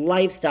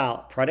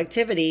 lifestyle,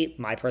 productivity,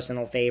 my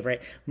personal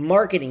favorite,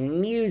 marketing,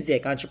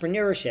 music,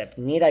 entrepreneurship.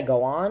 Need I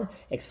go on?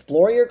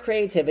 Explore your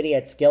creativity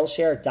at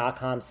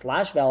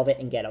Skillshare.com/velvet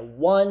and get a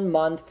 1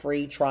 month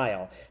free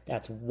trial.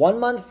 That's 1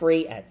 month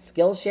free at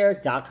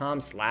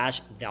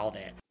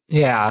Skillshare.com/velvet.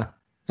 Yeah.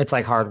 It's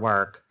like hard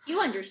work. You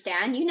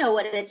understand. You know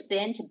what it's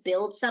been to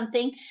build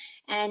something,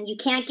 and you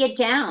can't get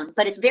down,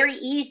 but it's very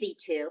easy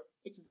to.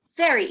 It's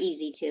very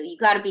easy to. You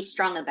got to be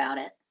strong about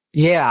it.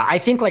 Yeah, I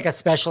think like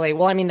especially,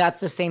 well, I mean, that's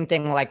the same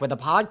thing like with a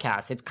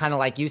podcast. It's kind of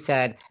like you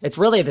said, it's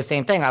really the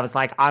same thing. I was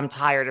like, I'm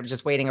tired of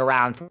just waiting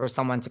around for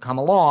someone to come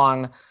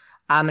along.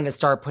 I'm going to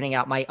start putting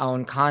out my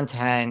own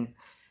content,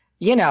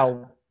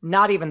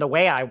 not even the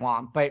way I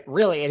want, but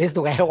really it is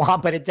the way I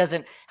want, but it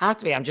doesn't have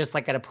to be. I'm just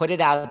like going to put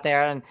it out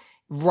there and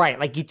right.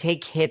 Like you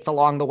take hits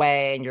along the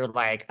way and you're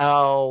like,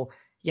 oh,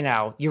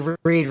 you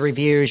read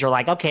reviews. You're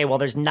like, okay, well,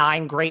 there's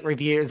 9 great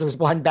reviews. There's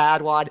 1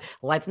 bad one.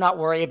 Let's not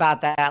worry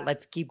about that.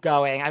 Let's keep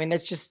going. I mean,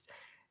 it's just,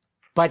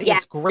 but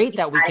it's great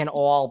that we can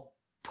all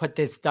put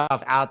this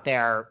stuff out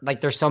there.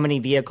 Like there's so many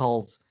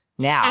vehicles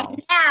now.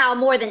 And now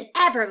more than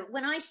ever,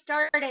 when I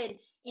started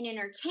in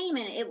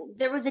entertainment,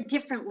 there was a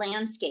different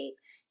landscape.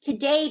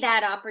 Today,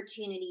 that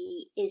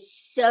opportunity is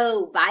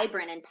so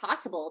vibrant and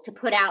possible to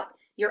put out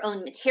your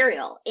own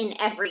material in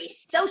every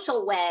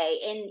social way,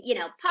 in,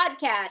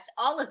 podcasts,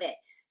 all of it.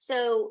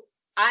 So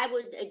I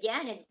would,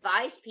 again,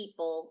 advise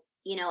people,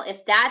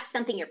 if that's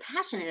something you're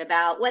passionate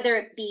about, whether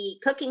it be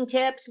cooking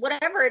tips,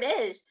 whatever it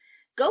is,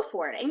 go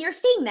for it. And you're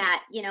seeing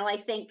that, I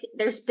think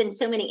there's been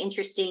so many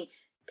interesting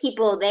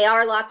people, they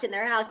are locked in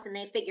their house and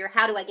they figure,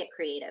 how do I get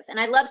creative? And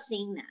I love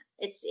seeing that.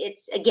 It's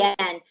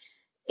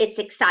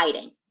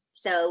exciting.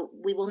 So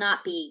we will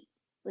not be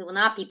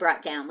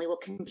brought down. We will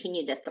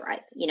continue to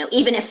thrive,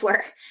 even if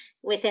we're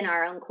within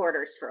our own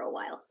quarters for a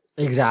while.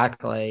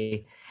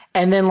 Exactly.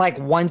 And then like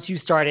once you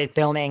started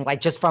filming,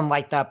 like just from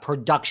like the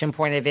production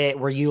point of it,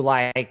 were you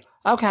like,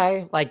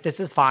 okay, like this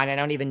is fine, I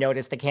don't even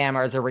notice the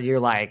cameras, or were you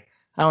like,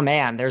 oh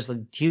man, there's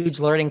a huge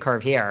learning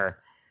curve here?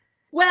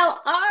 Well,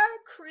 our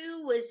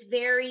crew was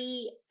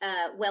very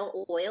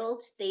well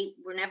oiled. They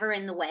were never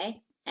in the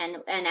way.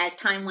 And as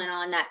time went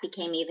on, that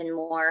became even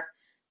more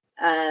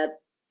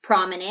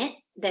prominent,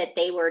 that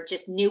they were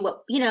just knew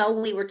what,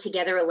 we were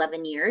together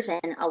 11 years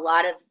and a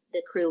lot of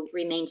the crew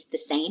remained the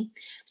same.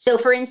 So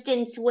for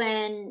instance,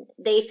 when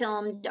they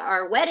filmed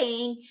our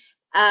wedding,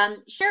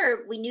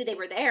 sure, we knew they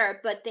were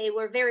there, but they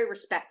were very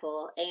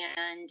respectful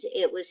and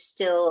it was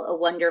still a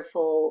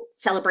wonderful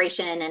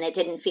celebration, and it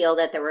didn't feel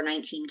that there were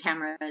 19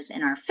 cameras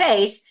in our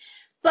face,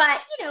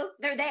 but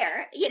they're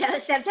there,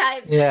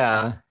 sometimes.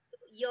 Yeah.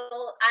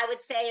 I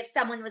would say if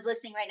someone was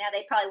listening right now,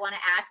 they probably want to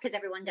ask, because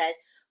everyone does,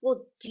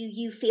 well, do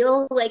you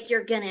feel like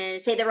you're going to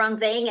say the wrong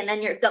thing? And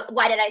then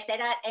why did I say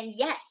that? And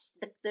yes,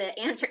 the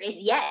answer is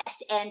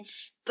yes.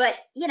 But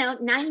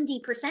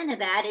 90% of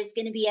that is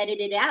going to be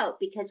edited out,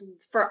 because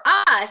for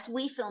us,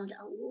 we filmed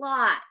a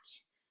lot,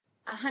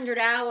 100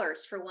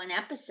 hours for one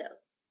episode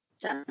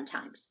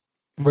sometimes.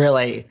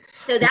 Really?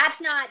 So that's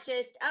not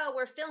just,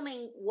 we're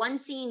filming one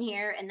scene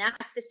here and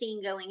that's the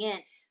scene going in.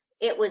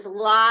 It was a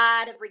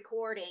lot of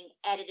recording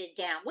edited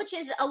down, which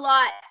is a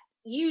lot.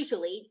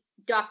 Usually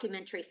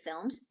documentary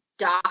films,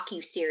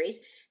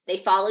 docu-series, they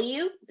follow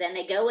you, then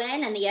they go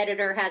in and the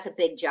editor has a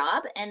big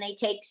job and they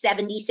take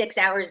 76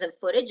 hours of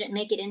footage and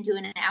make it into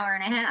an hour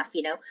and a half,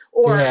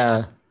 or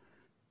yeah.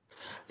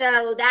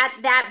 So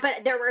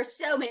but there were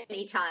so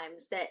many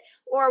times that,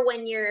 or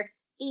when you're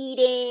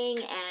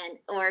eating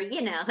or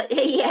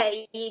yeah,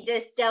 you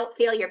just don't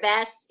feel your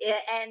best,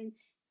 and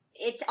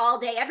it's all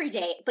day, every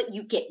day, but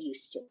you get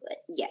used to it.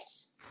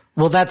 Yes.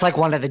 Well, that's like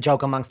one of the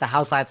joke amongst the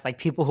housewives, like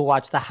people who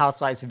watch the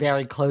housewives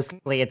very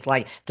closely. It's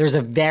like there's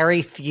a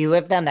very few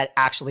of them that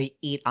actually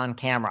eat on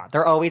camera.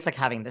 They're always like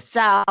having the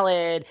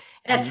salad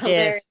and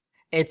this.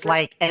 It's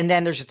like, and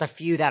then there's just a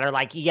few that are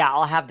like, yeah,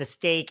 I'll have the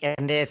steak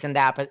and this and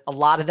that. But a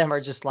lot of them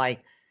are just like,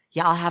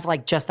 yeah, I'll have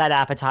like just that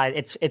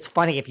appetizer. It's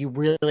funny if you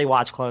really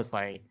watch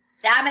closely.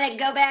 I'm going to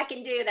go back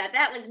and do that.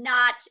 That was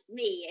not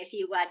me if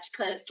you watch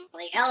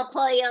closely. El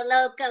Pollo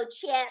Loco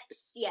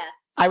chips. Yeah.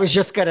 I was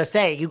just going to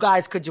say, you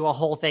guys could do a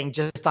whole thing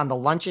just on the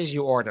lunches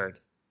you ordered.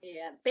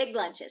 Yeah, big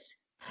lunches.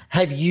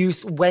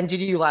 When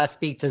did you last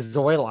speak to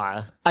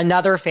Zoila?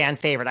 Another fan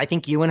favorite. I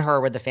think you and her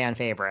were the fan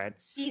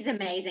favorites. She's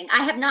amazing.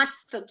 I have not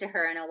spoke to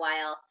her in a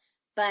while,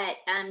 but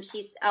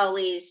she's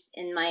always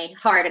in my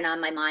heart and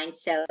on my mind.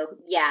 So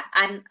yeah,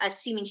 I'm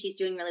assuming she's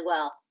doing really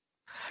well.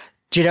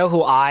 Do you know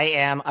who I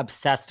am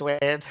obsessed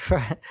with?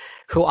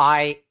 Who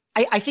I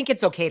think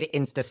it's okay to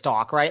Insta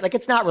stalk, right? Like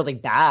it's not really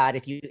bad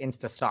if you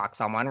Insta stalk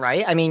someone,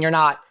 right? I mean, you're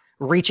not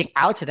reaching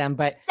out to them,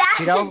 but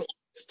does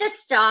Insta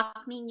stalk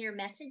mean you're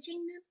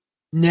messaging them?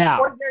 No.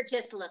 Or you're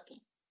just looking?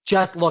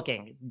 Just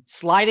looking,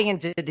 sliding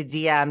into the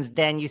DMs,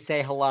 then you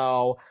say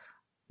hello.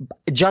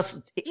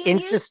 Just Do you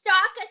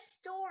stalk a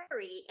story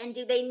story, and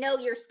do they know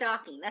you're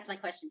stalking? That's my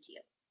question to you.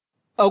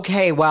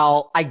 Okay,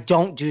 well, I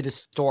don't do the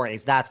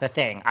stories. That's the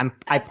thing.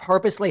 I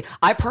purposely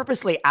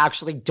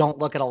actually don't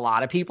look at a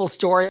lot of people's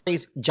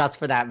stories just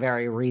for that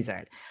very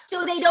reason.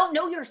 So they don't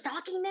know you're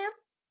stalking them?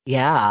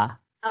 Yeah.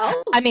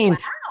 Oh, I mean,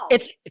 wow.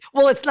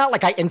 it's not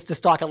like I insta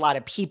stalk a lot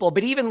of people,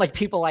 but even like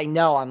people I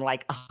know, I'm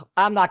like, "Ugh,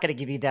 I'm not going to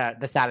give you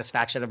the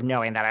satisfaction of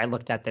knowing that I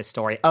looked at this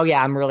story. Oh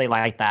yeah, I'm really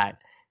like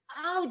that.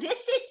 Oh,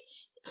 this is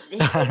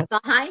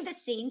behind the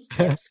scenes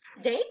tips,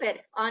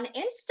 David, on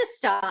Insta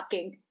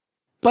stalking.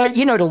 But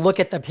to look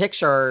at the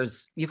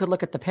pictures, you could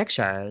look at the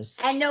pictures.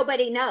 And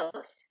nobody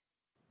knows.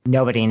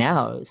 Nobody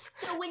knows.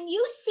 So when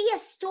you see a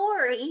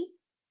story,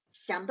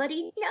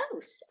 somebody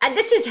knows. And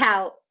this is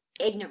how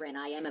ignorant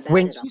I am about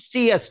When it all. you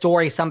see a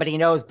story, somebody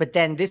knows. But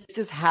then this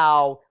is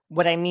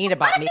what I mean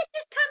about What if me. it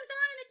just comes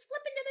on and it's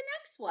flipping to the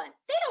next one?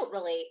 They don't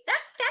really,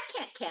 that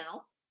can't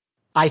count.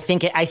 I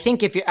think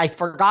I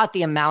forgot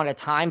the amount of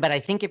time, but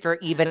I think if you're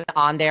even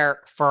on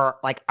there for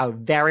like a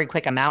very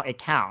quick amount, it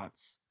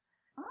counts.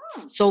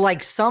 Oh. So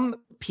like some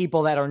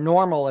people that are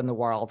normal in the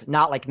world,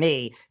 not like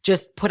me,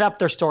 just put up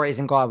their stories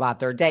and go about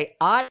their day.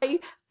 I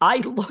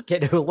look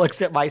at who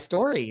looks at my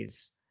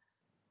stories.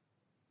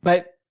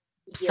 But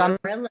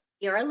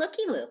You're a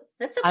looky-loo.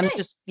 That's okay.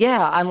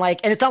 I'm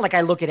like, and it's not like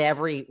I look at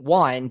every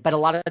one, but a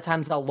lot of the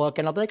times I'll look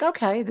and I'll be like,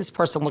 okay, this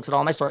person looks at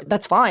all my stories.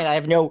 That's fine. I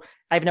have no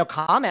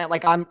comment.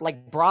 Like I'm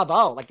like,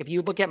 bravo. Like if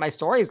you look at my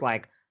stories,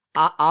 like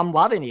I'm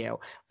loving you.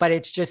 But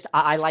it's just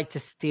I like to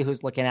see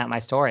who's looking at my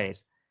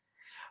stories.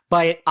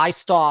 But I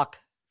stalk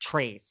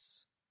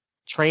Trace.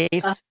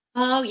 Trace.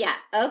 Oh yeah.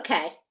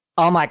 Okay.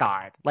 Oh my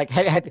God. Like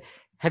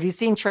have you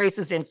seen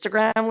Trace's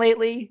Instagram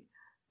lately?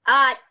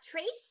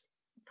 Trace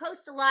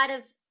posts a lot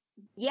of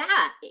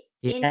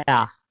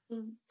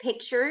interesting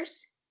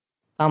pictures.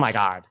 Oh my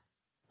God.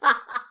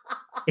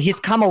 He's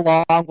come a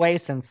long way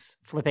since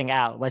flipping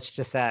out, let's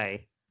just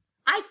say.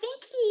 I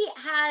think he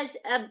has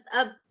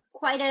a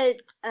quite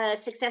a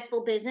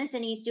successful business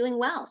and he's doing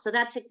well. So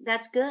that's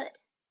good.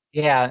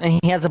 Yeah, and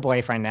he has a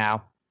boyfriend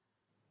now,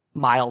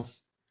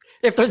 Miles.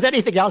 If there's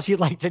anything else you'd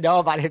like to know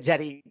about him,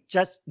 Jenny,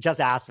 just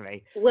ask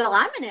me. Well,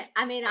 I'm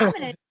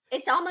gonna.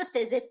 It's almost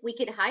as if we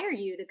could hire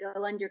you to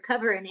go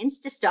undercover and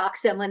Insta stalk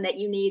someone that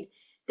you need.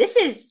 This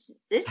is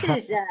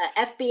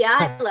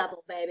FBI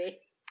level, baby.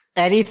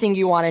 Anything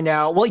you want to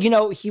know?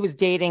 Well, he was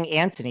dating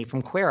Anthony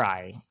from Queer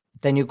Eye,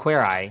 the new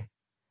Queer Eye.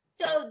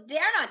 So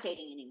they're not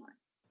dating anymore.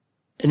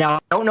 Now,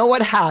 I don't know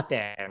what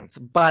happened,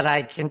 but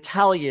I can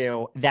tell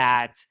you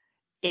that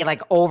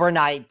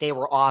overnight they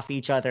were off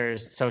each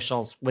other's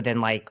socials within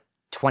like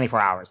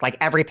 24 hours. Like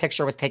every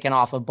picture was taken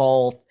off of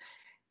both.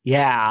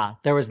 Yeah,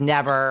 there was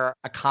never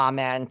a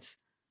comment.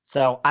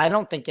 So I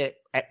don't think it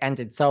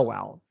ended so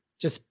well,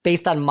 just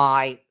based on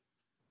my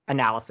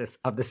analysis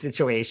of the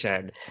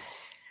situation.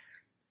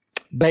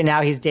 But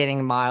now he's dating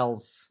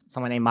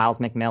someone named Miles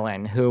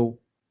McMillan, who,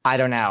 I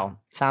don't know,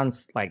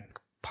 sounds like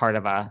part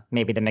of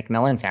maybe the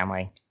McMillan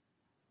family.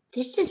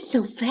 This is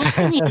so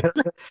fascinating.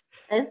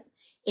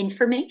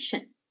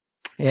 Information.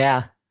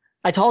 Yeah.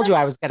 I told you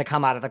I was going to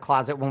come out of the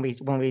closet when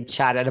we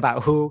chatted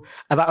about who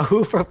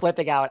for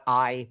flipping out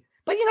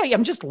but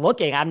I'm just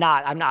looking. I'm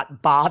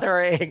not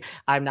bothering.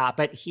 I'm not,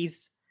 but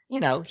he's, he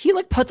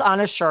puts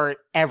on a shirt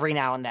every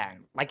now and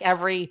then. Like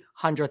every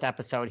 100th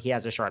episode he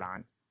has a shirt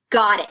on.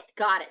 Got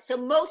it. So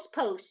most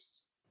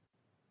posts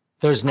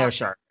there's no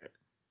shirt.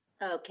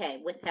 Okay,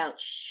 without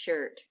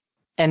shirt.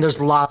 And there's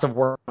lots of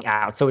working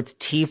out. So it's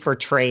T for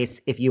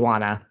Trace if you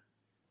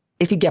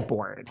get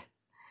bored.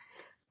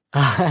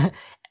 And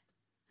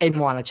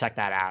want to check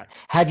that out.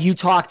 Have you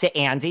talked to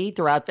Andy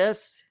throughout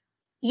this?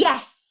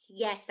 Yes,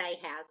 I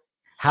have.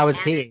 How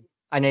is he?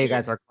 I know you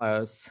guys are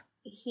close.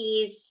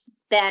 He's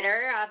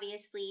better.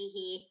 Obviously,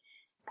 he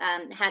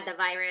had the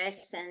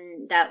virus,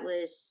 and that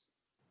was,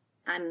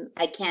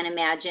 I can't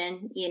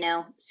imagine,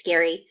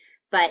 scary.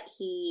 But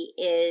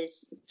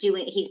he's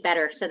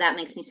better, so that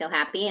makes me so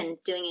happy. And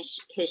doing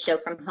his show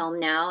from home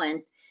now,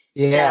 and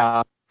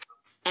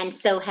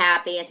so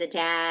happy as a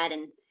dad,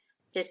 and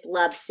just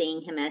love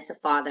seeing him as a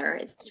father.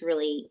 It's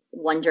really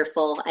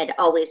wonderful. I'd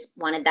always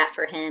wanted that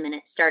for him, and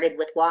it started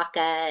with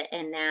Waka,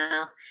 and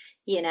now,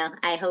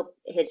 I hope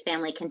his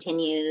family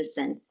continues.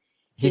 And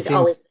he's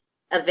always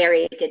a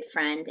very good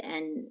friend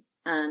and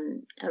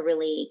a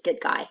really good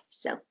guy.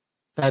 So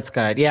that's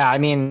good. Yeah, I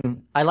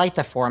mean, I like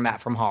the format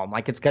from home.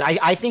 Like, it's good.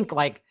 I think,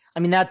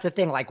 that's the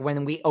thing. Like,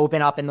 when we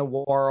open up in the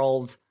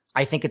world,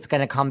 I think it's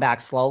going to come back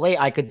slowly.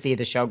 I could see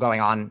the show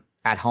going on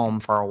at home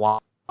for a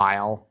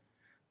while.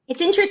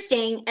 It's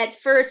interesting.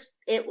 At first,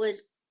 it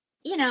was,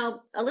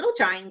 a little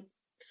jarring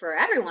for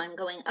everyone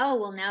going, oh,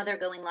 well, now they're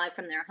going live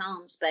from their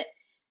homes. But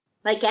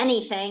like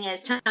anything,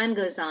 as time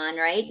goes on,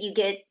 right, you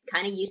get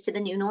kind of used to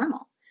the new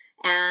normal.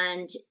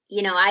 And,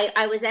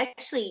 I was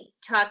actually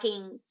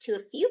talking to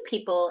a few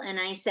people and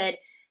I said,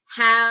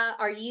 how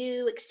are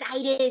you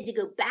excited to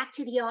go back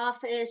to the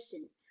office?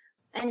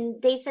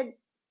 And they said,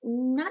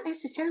 not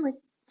necessarily.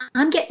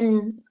 I'm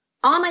getting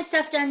all my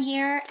stuff done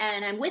here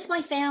and I'm with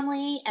my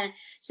family. And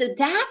so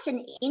that's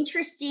an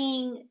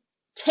interesting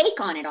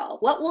take on it all?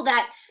 What will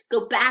that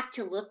go back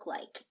to look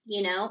like?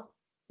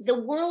 The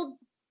world,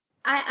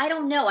 I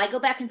don't know. I go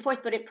back and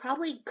forth, but it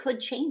probably could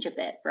change a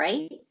bit,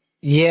 right?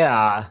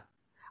 Yeah.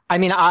 I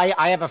mean,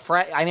 I have a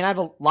friend. I mean, I have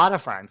a lot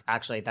of friends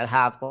actually that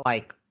have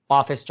like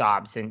office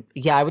jobs, and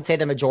yeah, I would say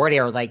the majority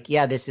are like,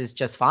 yeah, this is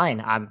just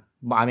fine.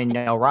 I'm in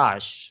no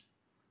rush.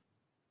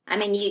 I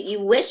mean,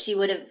 you wish you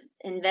would have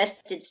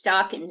invested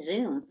stock in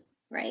Zoom,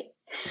 right?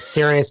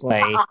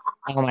 Seriously.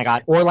 Oh my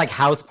God. Or like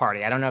House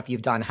Party. I don't know if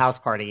you've done House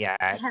Party I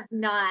yet. have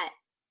not.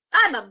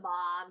 I'm a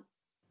mom,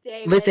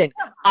 David. Listen,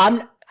 Come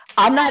on.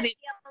 I'm not. I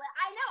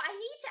know.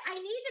 I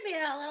need to be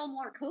a little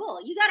more cool.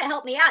 You got to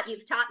help me out.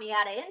 You've taught me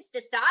how to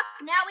Insta stock.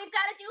 Now we've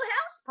got to do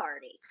House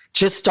Party.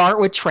 Just start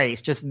with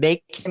Trace. Just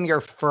make him your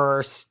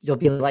first. You'll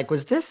be like,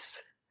 was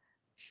this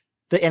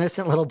the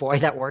innocent little boy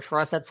that worked for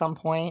us at some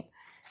point?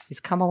 He's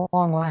come a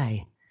long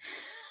way.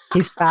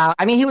 He's found.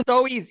 I mean, he was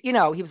always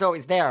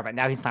there, but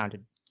now he's found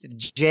a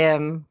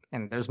gym,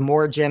 and there's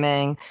more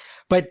gymming.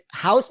 But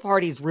House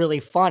Party is really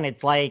fun.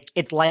 It's like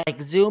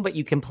Zoom, but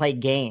you can play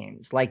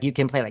games. Like you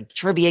can play like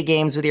trivia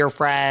games with your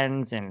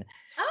friends, and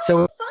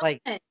so it's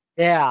like,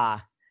 yeah.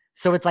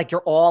 So it's like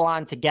you're all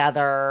on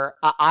together.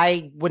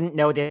 I wouldn't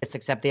know this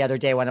except the other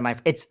day.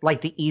 It's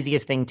like the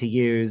easiest thing to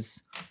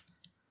use.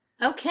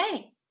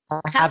 Okay.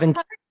 House Party.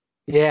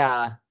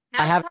 Yeah.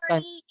 House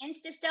Party,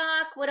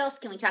 Instastock. What else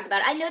can we talk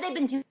about? I know they've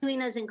been doing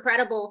those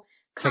incredible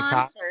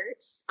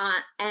concerts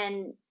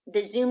and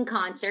the Zoom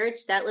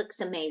concerts. That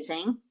looks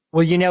amazing.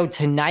 Well,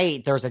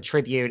 tonight there's a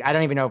tribute. I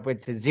don't even know if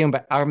it's the Zoom,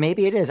 or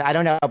maybe it is. I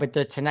don't know.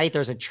 But tonight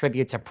there's a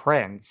tribute to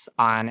Prince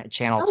on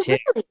Channel 2.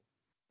 Really?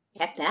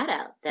 Check that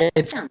out.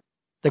 It's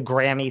the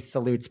Grammy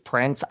salutes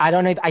Prince. I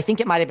don't know. I think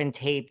it might have been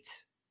taped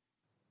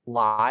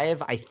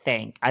live. I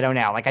think. I don't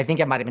know. Like, I think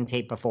it might have been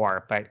taped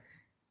before, but.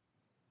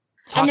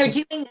 And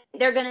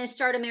they're going to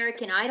start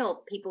American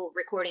Idol, people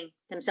recording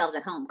themselves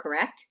at home,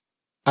 correct?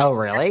 Oh,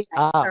 really?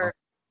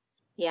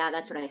 Yeah,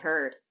 that's what I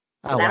heard.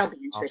 So that'll be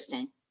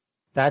interesting.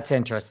 That's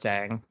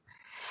interesting.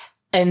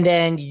 And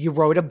then you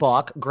wrote a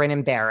book, Grin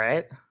and Bear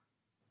It.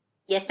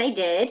 Yes, I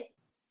did.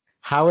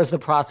 How was the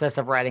process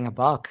of writing a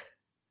book?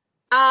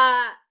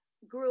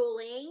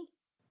 Grueling,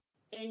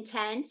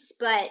 intense,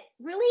 but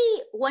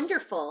really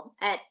wonderful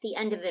at the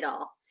end of it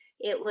all.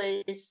 It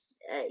was,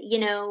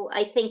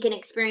 I think an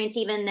experience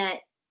even that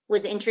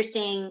was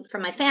interesting for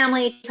my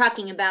family,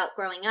 talking about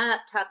growing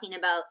up, talking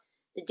about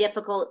the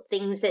difficult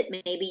things that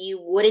maybe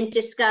you wouldn't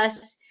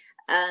discuss.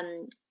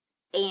 And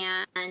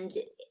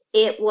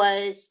it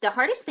was the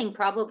hardest thing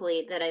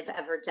probably that I've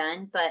ever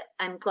done, but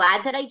I'm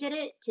glad that I did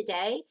it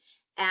today.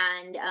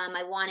 And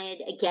I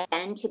wanted,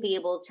 again, to be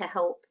able to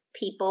help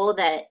people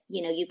that,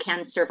 you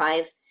can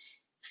survive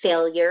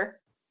failure.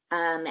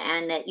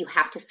 And that you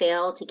have to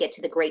fail to get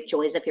to the great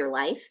joys of your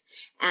life.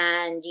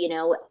 And,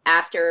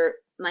 after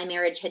my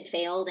marriage had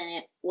failed and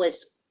it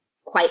was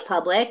quite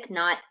public,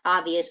 not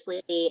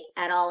obviously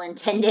at all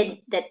intended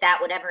that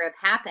would ever have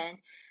happened,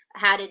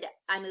 how did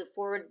I move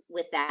forward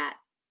with that?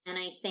 And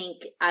I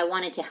think I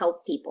wanted to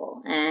help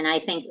people. And I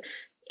think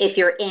if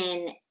you're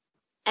in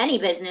any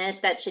business,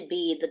 that should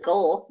be the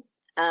goal.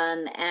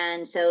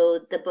 And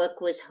so the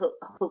book was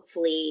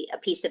hopefully a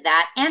piece of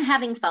that, and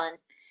having fun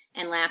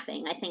and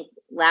laughing. I think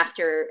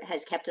laughter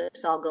has kept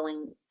us all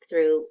going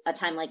through a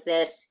time like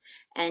this,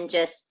 and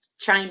just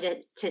trying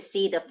to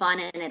see the fun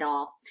in it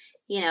all,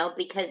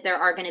 because there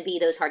are going to be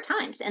those hard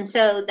times. And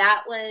so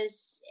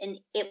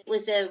it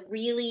was a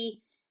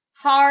really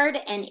hard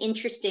and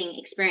interesting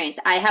experience.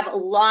 I have a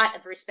lot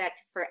of respect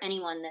for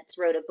anyone that's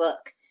wrote a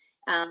book,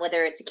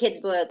 whether it's a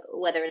kid's book,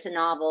 whether it's a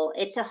novel.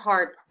 It's a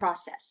hard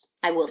process.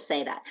 I will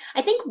say that.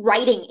 I think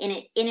writing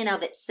in and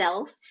of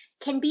itself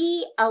can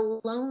be a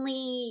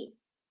lonely,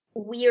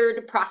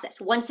 weird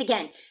process. Once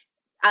again,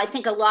 I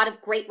think a lot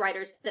of great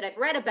writers that I've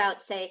read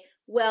about say,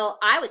 well,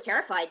 I was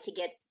terrified to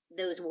get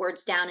those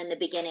words down in the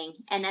beginning,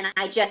 and then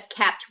I just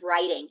kept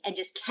writing and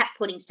just kept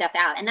putting stuff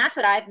out. And that's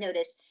what I've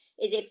noticed,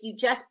 is if you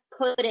just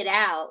put it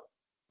out,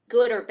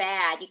 good or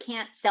bad, you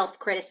can't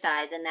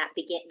self-criticize in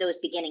those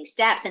beginning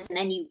steps, and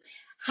then you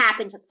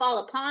happen to fall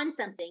upon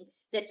something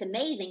that's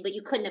amazing, but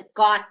you couldn't have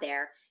got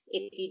there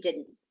if you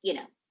didn't,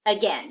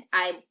 again,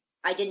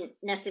 I didn't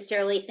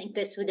necessarily think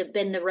this would have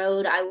been the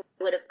road I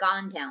would have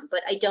gone down,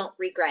 but I don't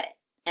regret it.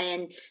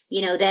 And,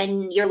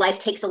 then your life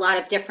takes a lot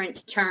of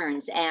different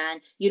turns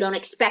and you don't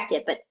expect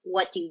it, but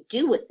what do you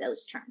do with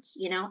those turns?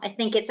 I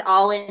think it's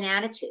all in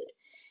attitude.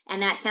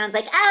 And that sounds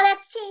like, oh,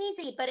 that's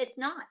cheesy, but it's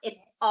not. It's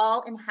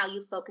all in how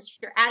you focus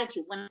your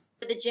attitude. When I'm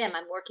at the gym,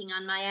 I'm working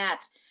on my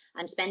abs.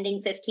 I'm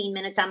spending 15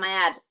 minutes on my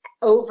abs.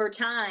 Over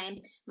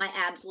time, my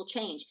abs will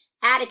change.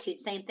 Attitude,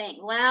 same thing.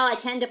 Well, I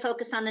tend to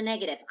focus on the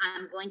negative.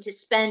 I'm going to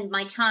spend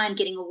my time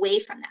getting away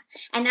from that.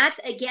 And that's,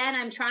 again,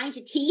 I'm trying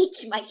to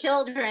teach my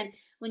children.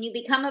 When you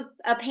become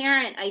a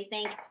parent, I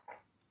think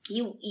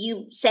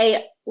you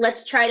say,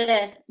 let's try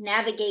to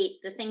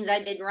navigate the things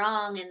I did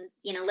wrong,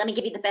 and let me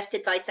give you the best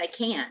advice I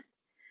can.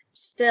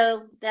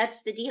 So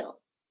that's the deal.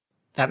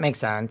 That makes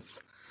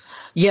sense.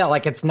 Yeah,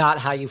 like it's not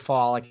how you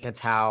fall, like it's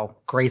how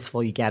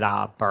graceful you get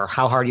up, or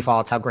how hard you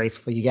fall, it's how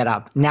graceful you get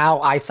up.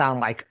 Now I sound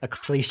like a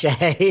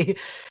cliche,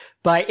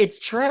 but it's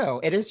true.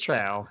 It is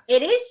true.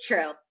 It is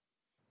true.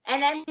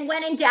 And then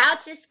when in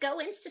doubt, just go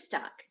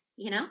Instastock,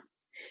 you know?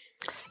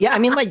 Yeah, I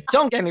mean, like,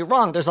 don't get me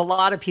wrong. There's a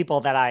lot of people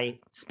that I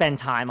spend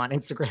time on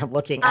Instagram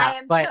looking I at,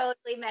 am but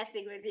totally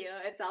messing with you.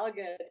 It's all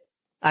good.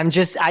 I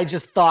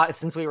just thought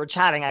since we were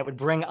chatting, I would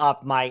bring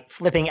up my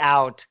flipping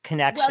out Well,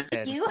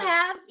 connection. you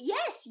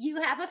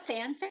have a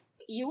fan face.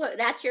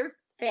 That's your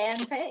fan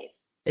face.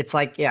 It's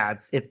like, yeah,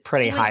 it's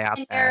pretty You high up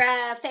and there.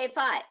 your Fave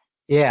 5.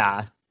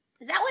 Yeah.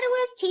 Is that what it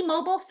was?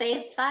 T-Mobile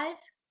Fave 5?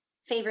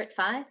 Favorite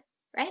 5,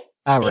 right?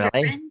 Oh, Favorite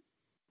really? friends?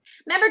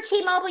 Remember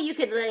T-Mobile, you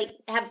could like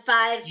have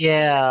 5.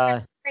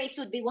 Yeah, Grace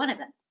would be one of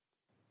them.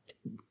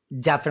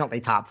 definitely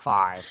top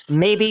 5.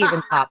 Maybe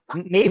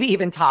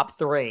even top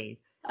 3.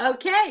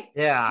 Okay.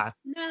 Yeah.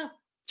 No.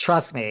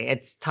 Trust me,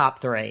 it's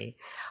top 3.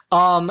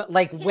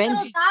 Like His when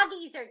little did,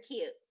 doggies are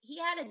cute. He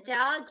had a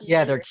doggie.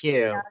 yeah, they're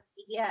cute.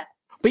 Yeah.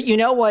 But you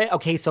know what?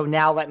 Okay, so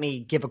now let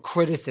me give a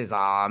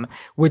criticism,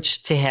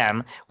 which to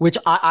him, which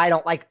I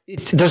don't like.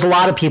 There's a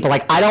lot of people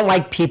like I don't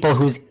like people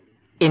whose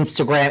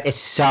Instagram is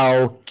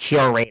so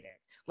curated.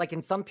 Like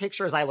in some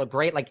pictures, I look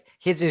great. Like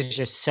his is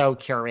just so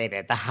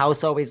curated. The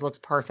house always looks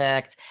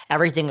perfect.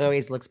 Everything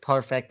always looks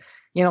perfect.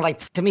 You know, like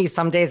to me,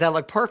 some days I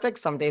look perfect.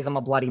 Some days I'm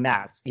a bloody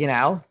mess. You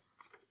know?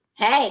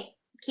 Hey,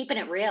 keeping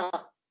it real.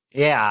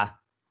 Yeah.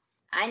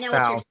 I know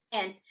what So, you're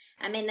saying.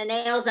 I mean, the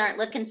nails aren't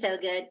looking so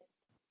good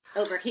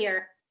over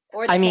here,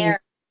 or the I mean,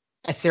 hair.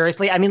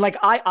 seriously, I mean, like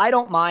I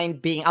don't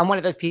mind being. I'm one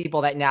of those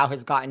people that now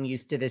has gotten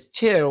used to this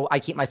too. I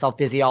keep myself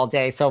busy all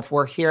day. So if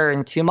we're here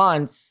in 2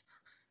 months,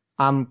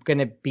 I'm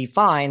gonna be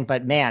fine.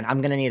 But man,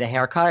 I'm gonna need a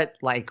haircut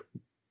like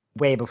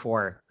way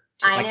before.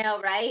 I Like know,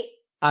 right?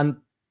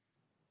 I'm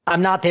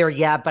I'm not there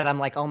yet, but I'm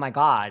like, oh my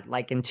God,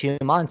 like in 2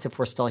 months, if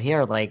we're still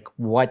here, like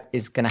what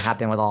is gonna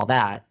happen with all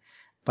that?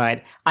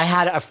 But I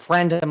had a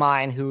friend of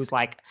mine who's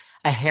like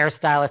a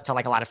hairstylist to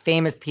like a lot of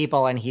famous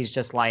people, and he's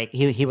just like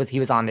he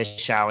was on this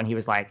show, and he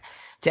was like,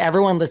 to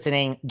everyone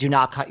listening, do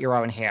not cut your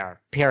own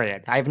hair.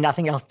 Period. I have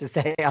nothing else to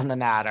say on the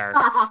matter.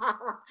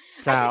 I think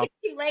So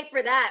it's too late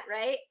for that,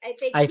 right? I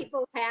think I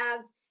people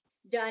have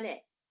done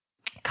it.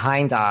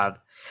 kind of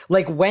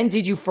like when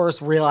did you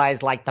first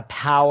realize like the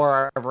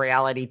power of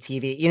reality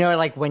TV? You know,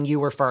 like when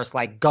you were first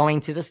like going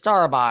to the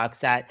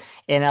Starbucks at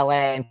in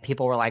LA and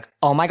people were like,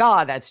 "Oh my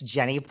God, that's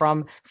Jenny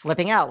from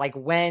Flipping Out." Like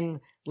when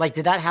like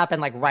did that happen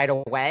like right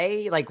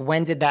away? Like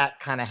when did that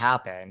kind of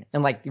happen?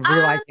 And like Um,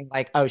 realizing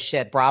like, "Oh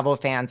shit, Bravo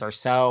fans are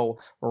so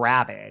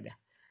rabid."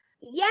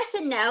 yes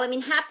and no. I mean,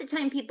 half the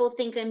time people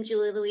think I'm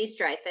Julie Louise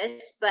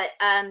Dreyfus, but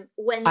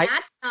when I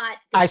that's not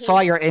the I case, saw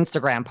your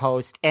Instagram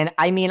post and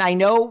I mean, I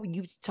know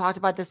you talked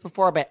about this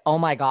before, but oh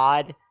my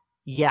God,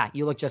 yeah,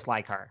 you look just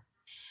like her.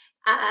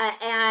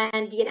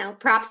 and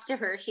props to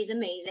her, she's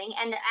amazing.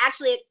 And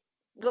actually,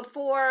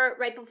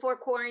 right before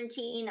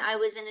quarantine, I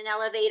was in an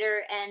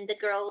elevator, and the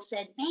girl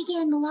said,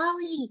 "Megan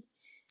Mullally,"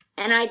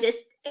 and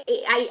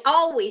I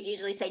always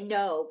usually say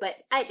no, but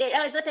I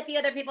was with a few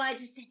other people, and I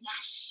just said,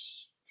 "Yeah, shh."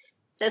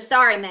 So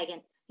sorry,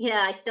 Megan.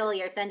 I stole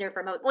your thunder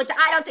from which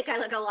I don't think I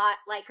look a lot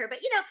like her, but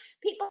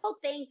people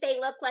think they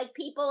look like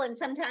people, and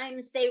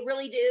sometimes they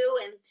really do.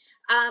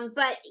 And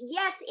but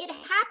yes, it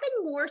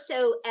happened more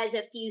so as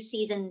a few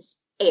seasons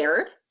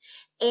aired,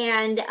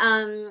 and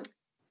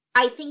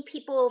I think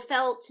people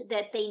felt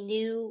that they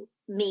knew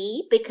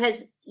me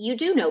because you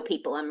do know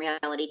people on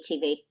reality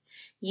TV.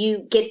 You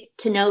get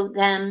to know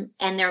them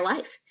and their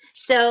life.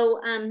 So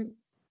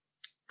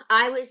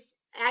I was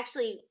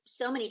actually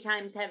so many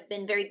times have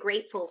been very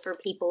grateful for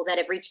people that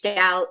have reached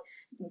out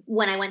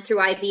when I went through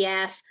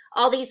IVF,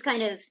 all these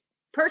kind of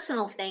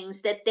personal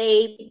things that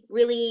they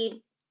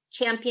really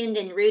championed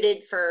and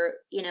rooted for,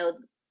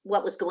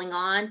 what was going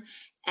on.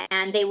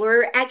 And they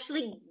were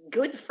actually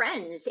good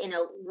friends in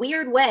a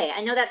weird way.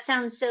 I know that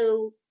sounds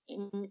so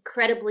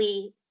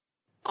incredibly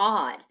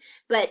odd,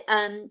 but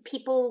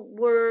people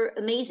were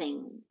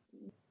amazing,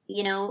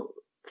 you know,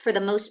 for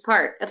the most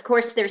part. Of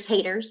course, there's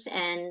haters,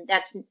 and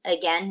that's,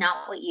 again,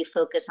 not what you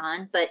focus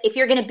on. But if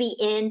you're going to be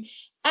in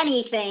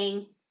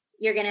anything,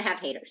 you're going to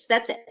have haters.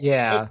 That's it.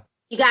 Yeah.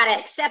 You got to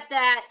accept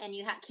that, and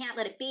you can't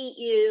let it beat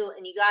you,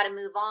 and you got to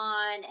move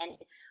on. And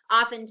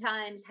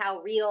oftentimes,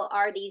 how real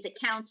are these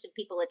accounts of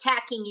people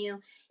attacking you?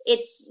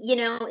 It's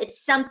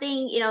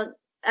something,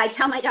 I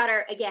tell my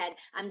daughter, again,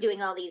 I'm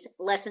doing all these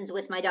lessons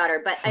with my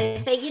daughter, but I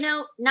say,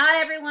 not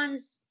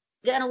everyone's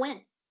going to win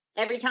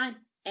every time.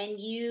 And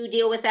you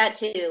deal with that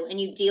too. And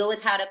you deal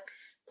with how to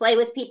play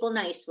with people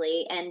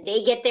nicely, and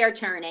they get their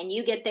turn and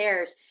you get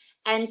theirs.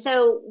 And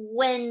so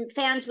when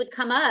fans would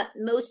come up,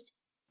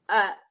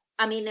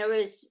 there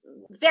was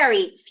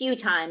very few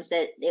times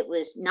that it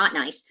was not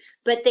nice,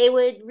 but they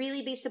would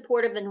really be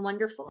supportive and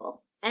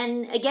wonderful.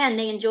 And again,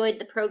 they enjoyed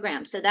the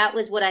program. So that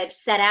was what I've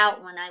set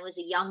out when I was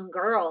a young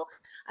girl.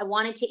 I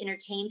wanted to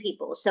entertain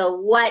people. So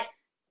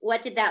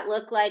what did that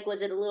look like?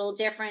 Was it a little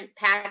different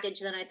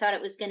package than I thought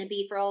it was going to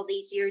be for all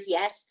these years?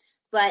 Yes,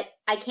 but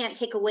I can't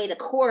take away the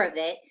core of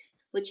it.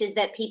 which is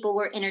that people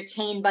were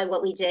entertained by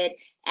what we did.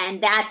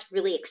 And that's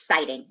really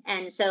exciting.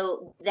 And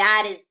so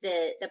that is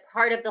the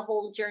part of the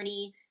whole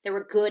journey. There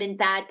were good and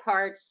bad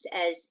parts,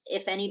 as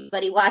if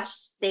anybody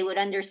watched, they would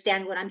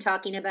understand what I'm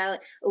talking about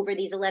over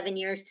these 11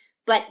 years.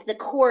 But the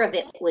core of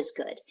it was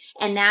good.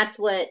 And that's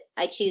what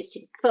I choose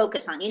to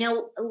focus on.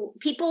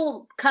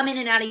 People come in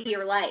and out of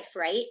your life,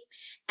 right?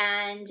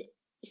 And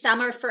some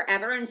are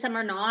forever and some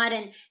are not.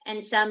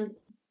 And some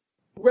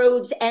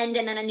roads end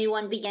and then a new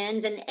one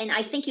begins. And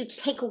I think you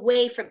take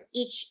away from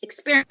each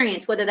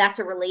experience, whether that's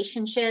a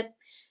relationship,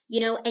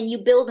 and you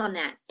build on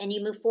that and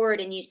you move forward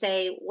and you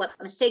say, what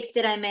mistakes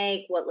did I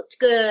make? What looked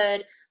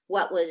good?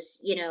 What was,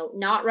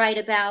 not right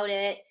about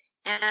it?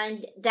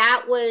 And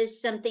that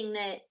was something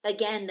that,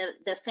 again,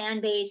 the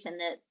fan base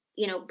and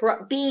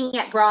being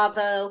at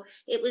Bravo,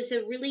 it was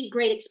a really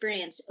great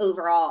experience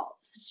overall,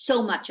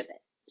 so much of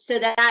it. So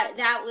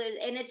that was,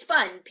 and it's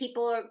fun.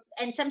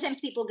 And sometimes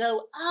people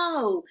go,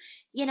 oh,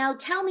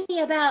 tell me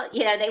about,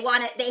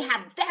 they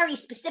have very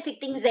specific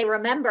things they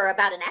remember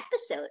about an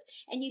episode.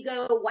 And you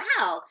go,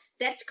 wow,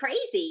 that's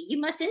crazy. You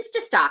must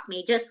Insta-stalk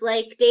me, just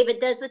like David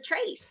does with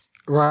Trace.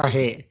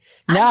 Right.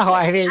 No,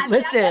 I mean,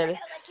 listen,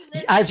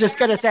 I was just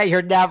going to say,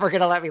 you're never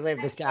going to let me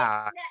live this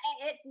down.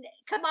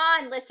 Come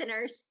on,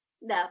 listeners.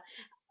 No,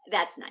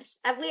 that's nice.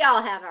 We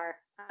all have our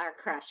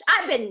crush.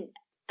 I've been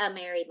a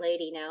married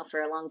lady now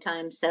for a long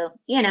time, so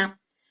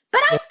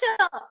but I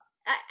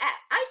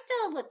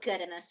still look good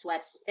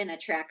in a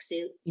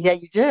tracksuit. Yeah,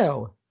 you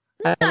do.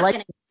 I'm not gonna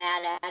be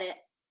mad at it.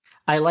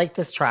 I like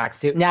this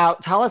tracksuit. Now,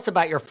 tell us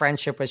about your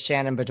friendship with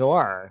Shannon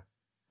Bedore.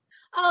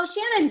 Oh,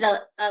 Shannon's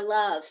a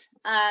love.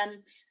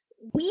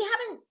 We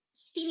haven't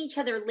seen each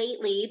other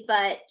lately,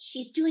 but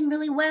she's doing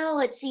really well,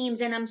 it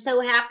seems, and I'm so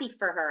happy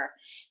for her.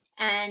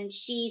 And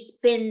she's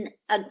been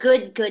a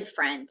good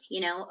friend,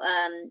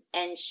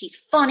 and she's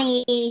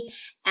funny.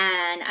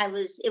 And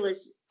it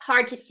was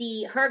hard to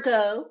see her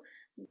go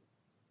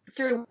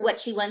through what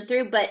she went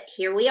through, but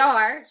here we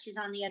are. She's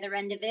on the other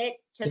end of it,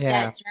 took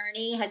that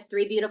journey, has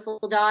 3 beautiful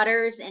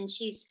daughters, and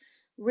she's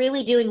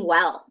really doing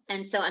well.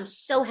 And so I'm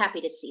so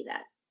happy to see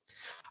that.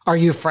 Are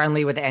you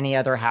friendly with any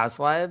other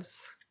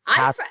housewives?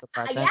 I'm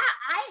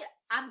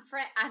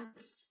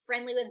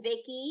friendly with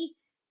Vicky,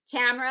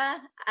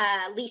 Tamara,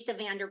 Lisa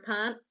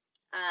Vanderpump.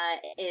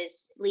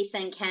 Lisa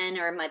and Ken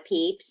are my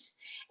peeps,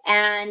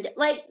 and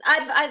like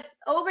I've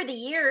over the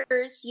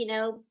years,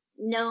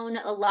 known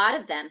a lot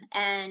of them,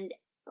 and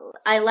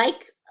I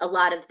like a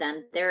lot of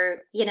them.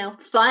 They're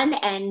fun,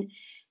 and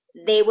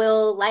they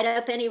will light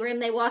up any room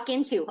they walk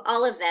into.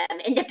 All of them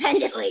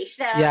independently.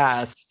 So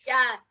yes,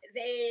 yeah,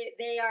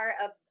 they are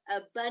a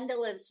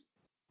bundle of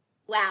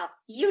wow.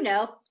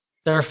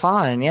 They're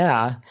fun.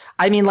 Yeah,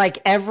 I mean, like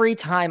every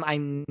time I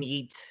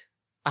meet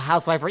a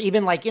housewife, or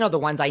even like, the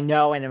ones I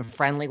know and am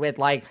friendly with,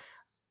 like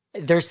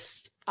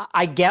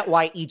I get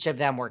why each of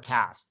them were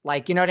cast.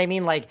 Like, you know what I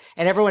mean? Like,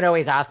 and everyone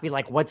always asks me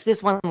like, what's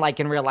this one like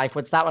in real life?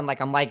 What's that one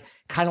like? I'm like,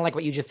 kind of like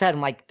what you just said.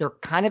 I'm like, they're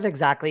kind of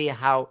exactly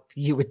how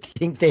you would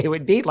think they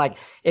would be. Like,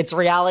 it's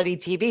reality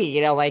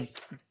TV, like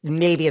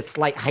maybe a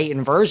slight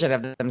heightened version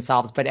of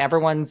themselves, but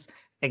everyone's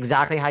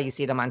exactly how you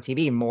see them on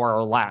TV, more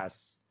or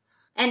less.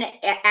 And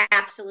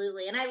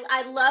absolutely. And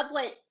I love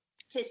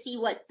to see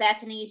what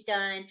Bethany's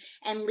done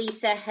and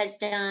Lisa has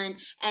done,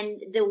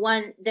 and the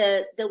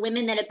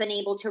women that have been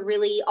able to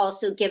really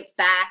also give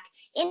back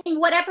in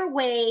whatever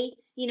way,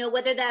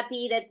 whether that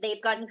be that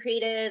they've gotten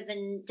creative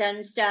and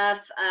done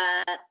stuff.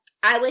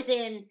 I was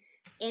in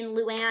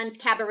Luann's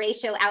cabaret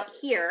show out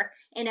here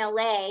in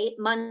LA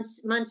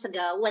months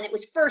ago when it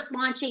was first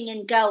launching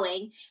and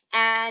going,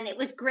 and it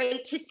was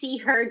great to see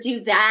her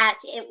do that.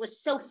 It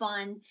was so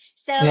fun.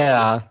 So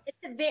yeah,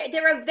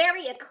 they're a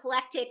very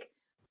eclectic,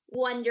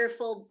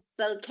 wonderful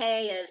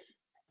bouquet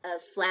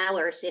of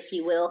flowers, if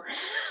you will.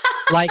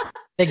 Like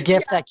the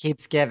gift that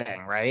keeps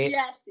giving, right?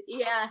 Yes.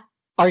 Yeah.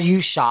 Are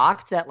you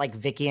shocked that like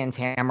Vicky and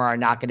Tamara are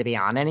not going to be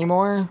on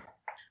anymore?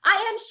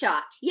 I am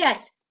shocked.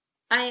 Yes,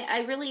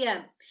 I really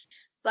am.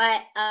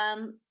 But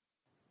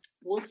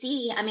we'll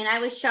see. I mean, I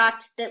was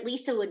shocked that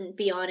Lisa wouldn't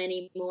be on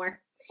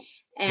anymore.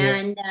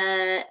 And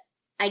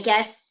I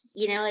guess,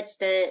 it's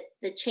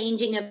the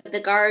changing of the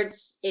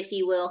guards, if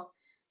you will.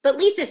 But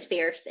Lisa's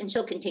fierce, and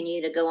she'll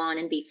continue to go on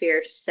and be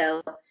fierce.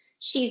 So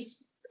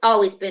she's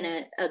always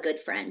been a good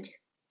friend.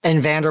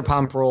 And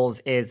Vanderpump Rules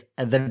is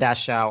the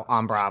best show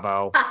on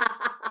Bravo.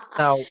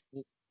 So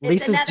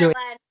Lisa's doing.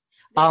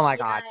 Oh my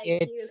God,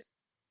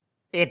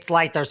 it's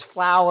like there's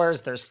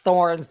flowers, there's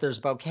thorns, there's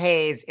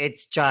bouquets.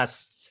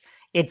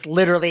 It's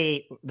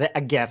literally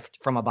a gift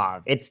from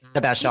above. It's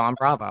the best show on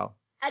Bravo.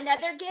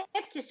 Another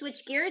gift, to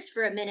switch gears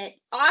for a minute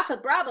off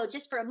of Bravo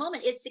just for a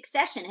moment, is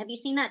Succession. Have you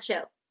seen that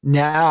show?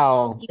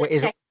 No. Check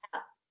it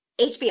out.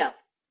 HBO.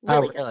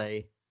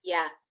 Really?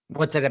 Yeah.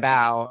 What's it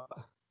about?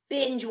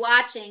 Binge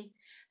watching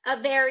a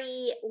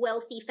very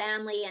wealthy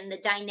family and the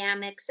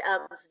dynamics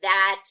of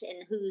that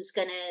and who's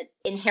going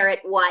to inherit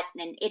what.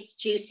 And it's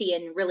juicy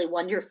and really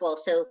wonderful.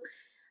 So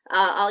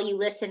all you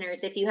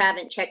listeners, if you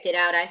haven't checked it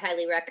out, I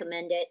highly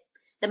recommend it.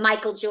 The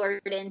Michael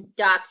Jordan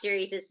doc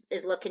series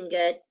is looking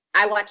good.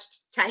 I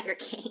watched Tiger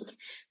King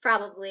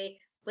probably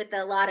with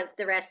a lot of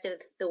the rest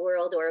of the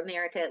world, or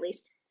America at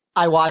least.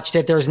 I watched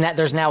it. There's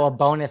now a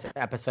bonus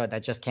episode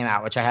that just came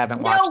out, which I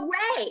haven't watched. No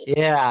way.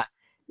 Yeah.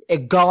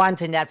 Go on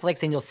to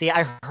Netflix and you'll see.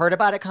 I heard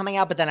about it coming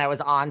out, but then I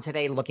was on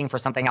today looking for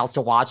something else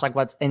to watch. Like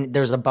and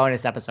there's a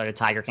bonus episode of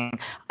Tiger King.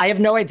 I have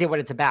no idea what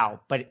it's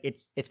about, but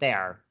it's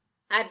there.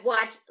 I've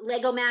watched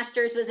Lego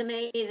Masters was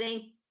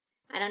amazing.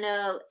 I don't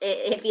know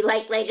if you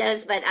like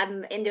Legos, but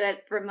I'm into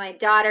it for my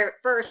daughter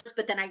first,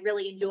 but then I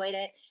really enjoyed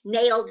it.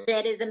 Nailed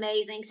It is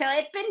amazing. So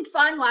it's been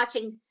fun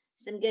watching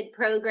some good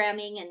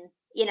programming. And,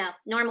 you know,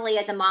 normally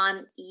as a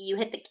mom, you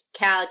hit the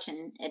couch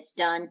and it's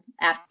done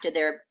after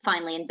they're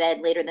finally in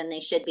bed later than they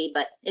should be.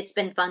 But it's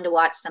been fun to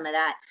watch some of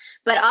that.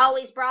 But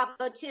always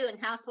Bravo too, and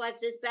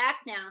Housewives is back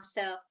now.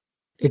 So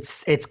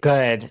it's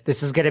good.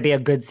 This is going to be a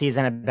good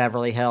season of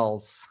Beverly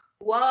Hills.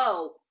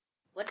 Whoa,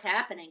 what's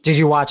happening? Did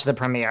you watch the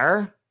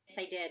premiere?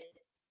 I did.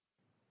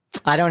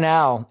 I don't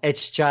know.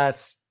 It's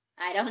just...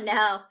 I don't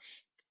know.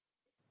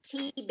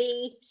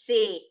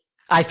 TBC.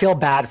 I feel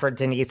bad for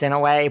Denise in a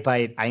way,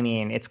 but I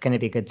mean, it's going to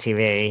be good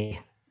TV.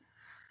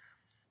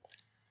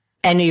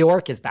 And New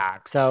York is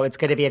back, so it's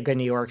going to be a good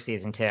New York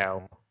season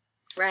too.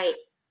 Right.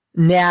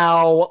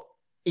 Now,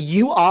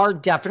 you are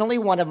definitely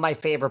one of my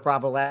favorite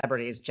Bravo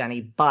celebrities,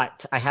 Jenni,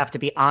 but I have to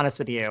be honest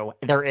with you.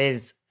 There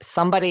is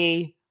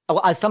somebody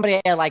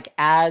I like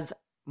as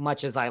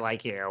much as I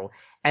like you.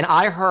 And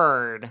I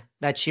heard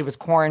that she was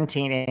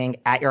quarantining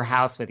at your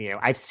house with you.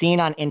 I've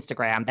seen on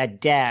Instagram that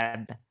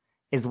Deb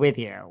is with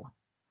you.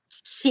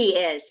 She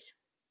is.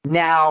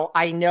 Now,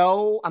 I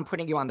know I'm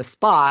putting you on the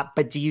spot,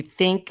 but do you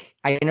think,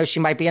 I know she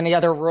might be in the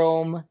other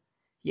room,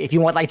 if you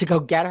would like to go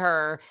get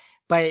her,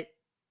 but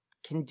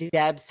can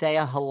Deb say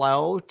a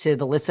hello to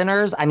the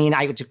listeners? I mean,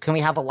 can we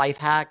have a life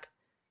hack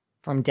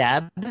from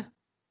Deb?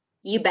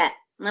 You bet.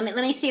 Let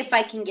me see if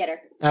I can get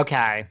her.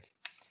 Okay.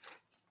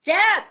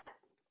 Deb!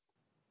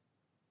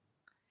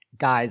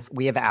 Guys,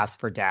 we have asked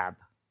for Deb.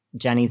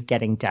 Jenni's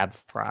getting Deb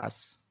for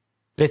us.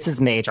 This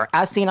is major,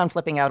 as seen on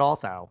Flipping Out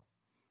also.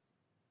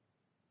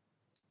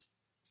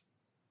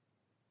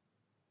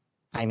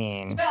 I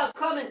mean... Yeah,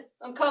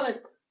 I'm coming.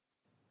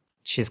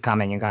 She's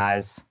coming, you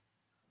guys.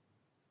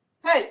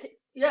 Hey,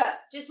 yeah,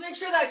 just make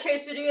sure that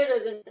quesadilla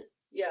doesn't...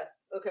 Yeah,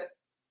 okay.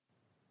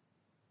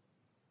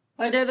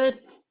 Hi, David.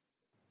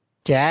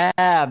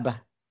 Deb.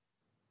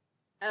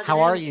 How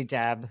are you,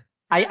 Deb?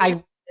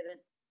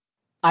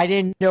 I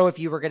didn't know if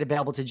you were going to be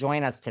able to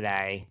join us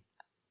today.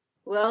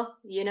 Well,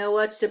 you know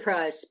what?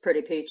 Surprise,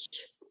 pretty peach.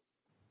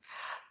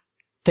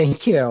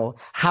 Thank you.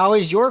 How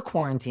is your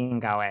quarantine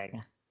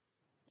going?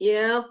 You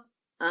know,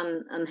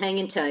 I'm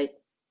hanging tight.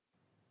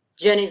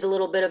 Jenni's a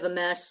little bit of a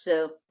mess,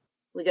 so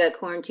we got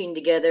quarantined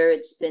together.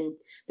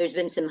 There's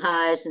been some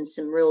highs and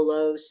some real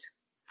lows.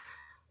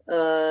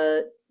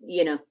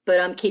 You know, but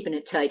I'm keeping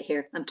it tight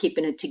here. I'm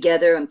keeping it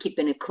together. I'm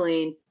keeping it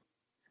clean,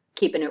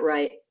 keeping it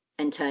right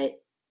and tight.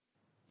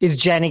 Is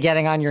Jenni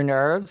getting on your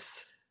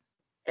nerves?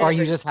 Or are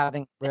you just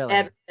having really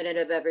every minute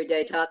of every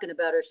day talking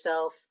about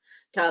herself,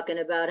 talking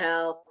about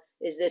how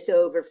is this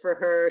over for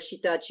her? She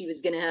thought she was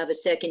going to have a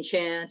second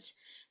chance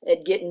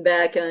at getting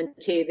back on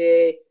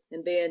TV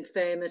and being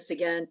famous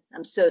again.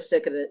 I'm so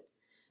sick of it.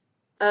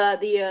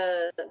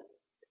 The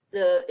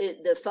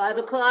 5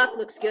 o'clock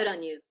looks good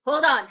on you.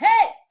 Hold on.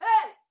 Hey,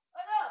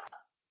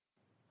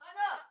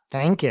 enough.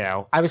 Thank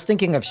you. I was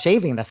thinking of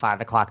shaving the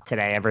 5 o'clock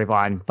today,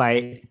 everyone,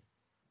 but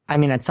I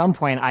mean, at some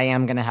point I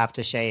am going to have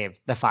to shave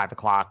the 5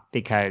 o'clock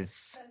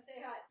because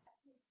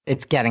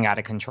it's getting out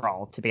of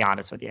control, to be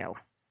honest with you.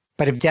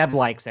 But if Deb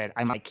likes it,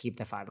 I might keep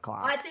the 5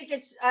 o'clock. I think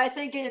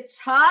it's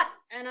hot,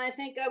 and I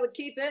think I would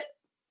keep it.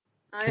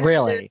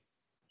 Really?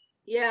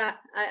 Yeah,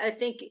 I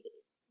think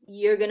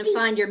you're going to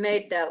find your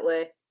mate that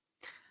way.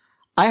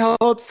 I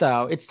hope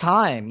so. It's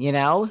time, you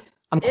know?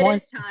 It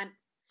is time.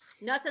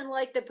 Nothing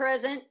like the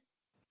present.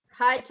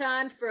 High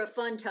time for a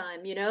fun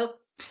time, you know?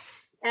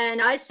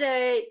 And I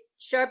say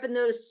sharpen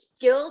those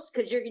skills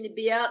because you're going to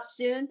be out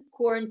soon.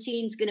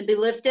 Quarantine's going to be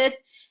lifted,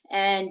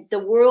 and the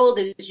world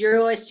is your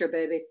oyster,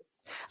 baby.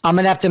 I'm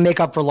going to have to make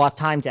up for lost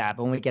time, Deb,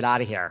 when we get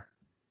out of here.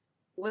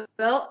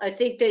 Well, I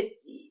think that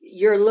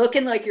you're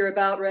looking like you're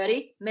about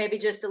ready. Maybe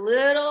just a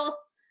little.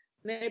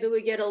 Maybe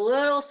we get a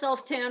little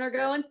self-tanner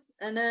going,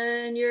 and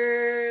then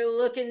you're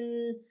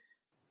looking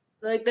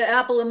like the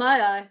apple of my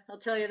eye. I'll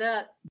tell you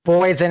that.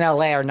 Boys in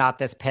LA are not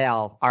this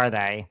pale, are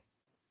they?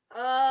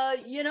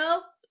 You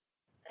know,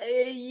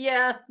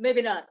 yeah,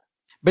 maybe not.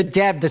 But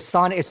Deb, the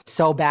sun is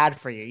so bad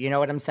for you. You know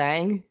what I'm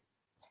saying?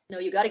 No,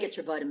 you got to get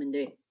your vitamin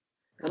D.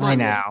 Come on, I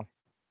know. man.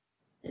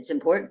 It's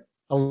important.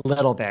 A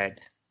little bit.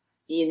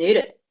 You need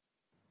it.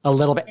 A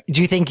little bit.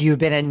 Do you think you've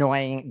been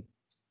annoying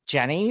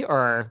Jenni,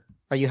 or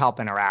are you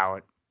helping her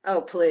out?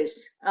 Oh,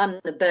 please. I'm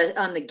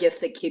the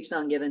gift that keeps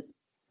on giving.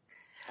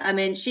 I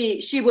mean,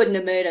 she wouldn't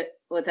have made it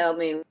without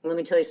me. Let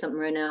me tell you something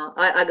right now.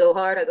 I go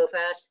hard. I go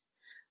fast.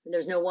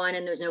 There's no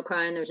whining. There's no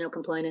crying. There's no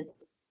complaining.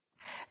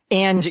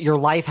 And your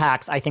life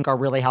hacks, I think, are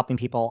really helping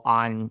people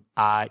on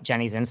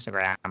Jenni's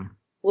Instagram.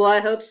 Well,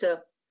 I hope so.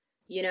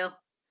 You know,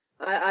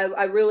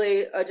 I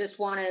really, I just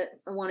want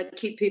to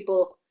keep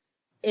people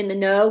in the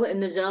know, in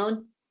the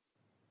zone,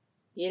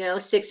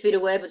 6 feet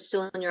away, but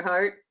still in your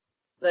heart.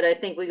 But I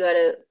think we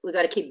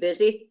gotta keep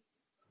busy.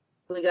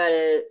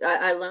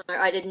 I learned,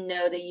 I didn't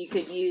know that you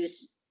could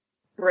use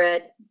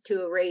bread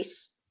to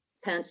erase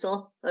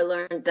pencil. I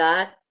learned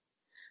that.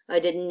 I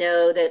didn't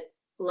know that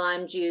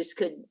lime juice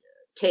could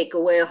take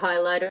away a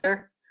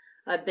highlighter.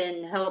 I've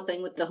been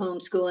helping with the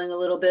homeschooling a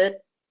little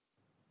bit.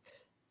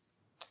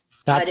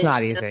 That's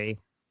not easy.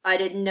 I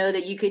didn't know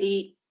that you could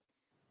eat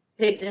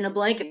pigs in a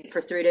blanket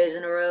for 3 days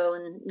in a row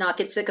and not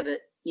get sick of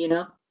it,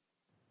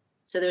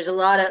 So there's a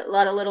lot of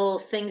little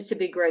things to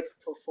be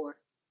grateful for.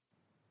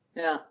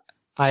 Yeah.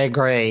 I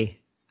agree.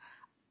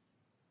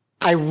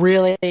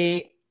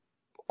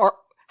 Or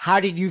how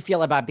did you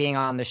feel about being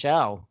on the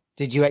show?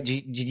 Did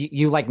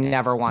you like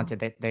never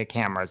wanted the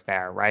cameras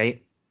there,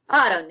 right?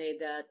 I don't need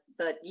that,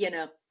 but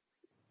Jenni.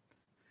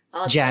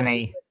 I'll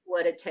do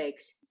what it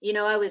takes.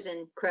 I was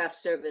in craft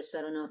service.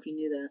 I don't know if you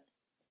knew that.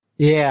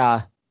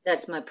 Yeah.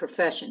 That's my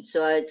profession.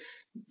 So I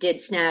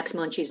did snacks,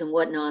 munchies, and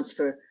whatnots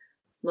for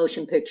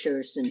motion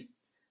pictures and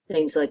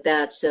things like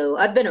that. So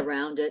I've been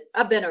around it.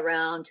 I've been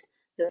around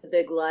the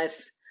big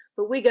life.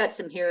 But we got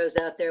some heroes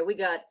out there. We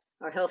got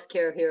our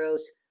healthcare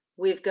heroes.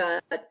 We've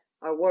got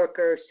our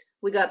workers.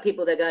 We got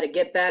people that got to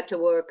get back to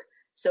work.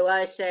 So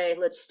I say,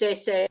 let's stay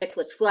safe.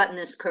 Let's flatten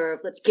this curve.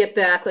 Let's get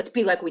back. Let's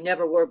be like we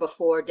never were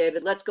before,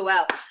 David. Let's go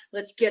out.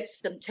 Let's get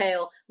some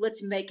tail.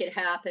 Let's make it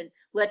happen.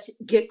 Let's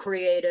get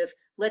creative.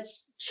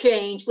 Let's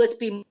change. Let's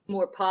be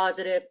more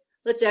positive.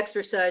 Let's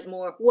exercise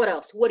more. What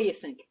else? What do you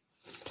think?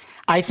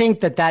 I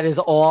think that is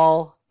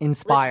all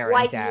inspiring,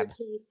 Let's Deb. whiten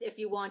your teeth if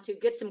you want to.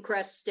 Get some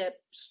crest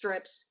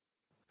strips.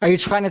 Are you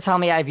trying to tell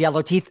me I have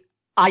yellow teeth?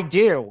 I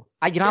do.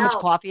 You know how much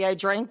coffee I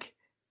drink?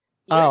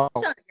 Yours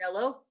aren't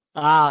yellow.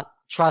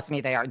 Trust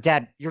me, they are.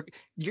 Deb,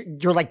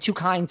 you're like too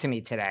kind to me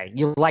today.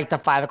 You like the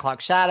 5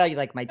 o'clock shadow. You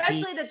like my teeth.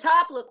 Especially the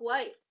top look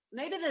white.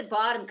 Maybe the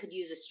bottom could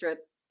use a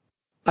strip.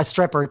 A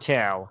strip or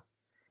two.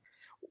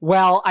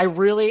 Well, I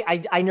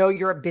know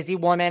you're a busy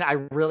woman.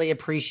 I really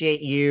appreciate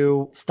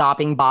you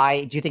stopping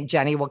by. Do you think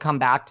Jenni will come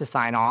back to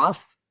sign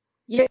off?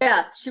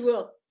 Yeah, she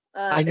will.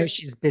 I know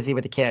she's busy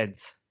with the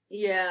kids.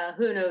 Yeah,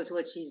 who knows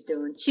what she's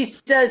doing. She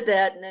says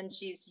that, and then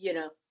she's,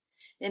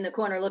 in the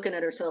corner looking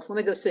at herself. Let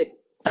me go see.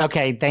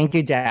 Okay, thank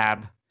you,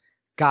 Deb.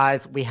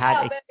 Guys, we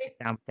had a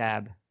sit-down with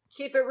Deb.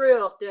 Keep it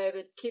real,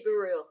 David. Keep it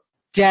real.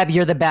 Deb,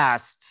 you're the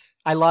best.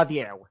 I love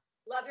you.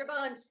 Love your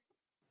buns.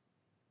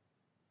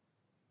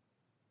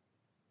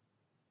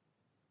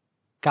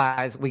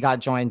 Guys, we got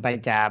joined by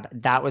Deb.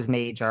 That was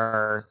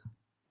major.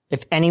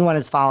 If anyone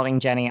is following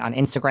Jenni on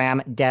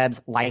Instagram,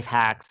 Deb's life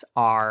hacks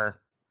they're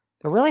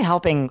really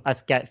helping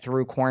us get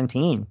through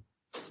quarantine.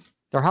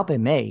 They're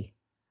helping me.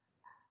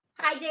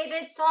 Hi,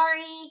 David.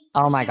 Sorry.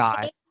 Oh my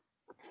God.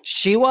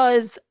 She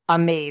was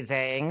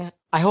amazing.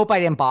 I hope I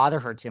didn't bother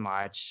her too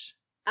much.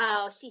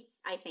 Oh,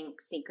 I think,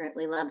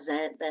 secretly loves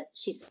it, but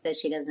she says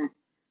she doesn't.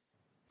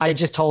 I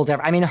just told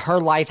her. I mean, her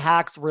life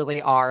hacks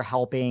really are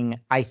helping,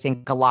 I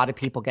think, a lot of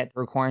people get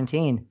through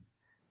quarantine.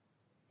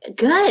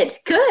 Good.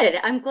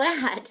 I'm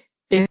glad.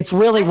 It's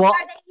really well.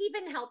 Are they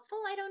even helpful?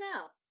 I don't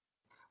know.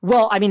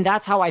 Well, I mean,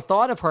 that's how I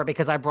thought of her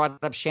because I brought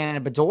up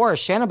Shannon Bedore.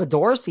 Shannon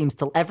Bedore seems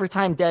to, every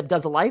time Deb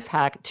does a life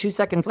hack, 2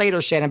 seconds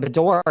later, Shannon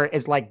Bedore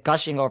is like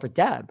gushing over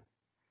Deb.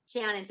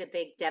 Shannon's a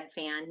big Deb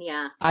fan,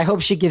 yeah. I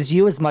hope she gives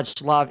you as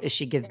much love as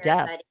she gives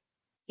Deb.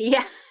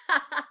 Yeah.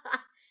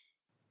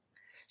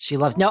 She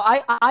loves. No,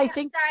 I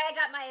think. Sorry, I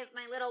got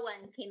my little one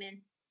came in.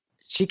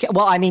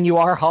 Well, I mean, you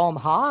are home.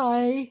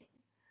 Hi.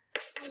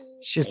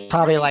 She's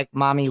probably like,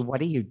 Mommy, what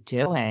are you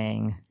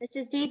doing? This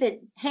is David.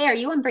 Hey, are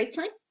you on break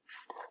time?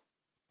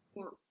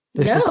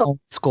 This is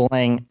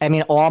homeschooling. I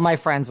mean, all my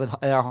friends with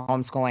their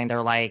homeschooling,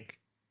 they're like,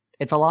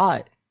 it's a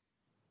lot.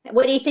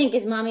 What do you think?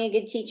 Is Mommy a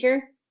good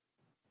teacher?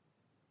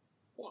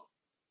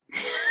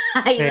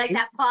 Yeah. You like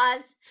that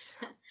pause?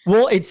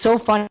 Well, it's so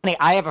funny.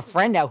 I have a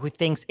friend now who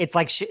thinks it's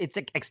like it's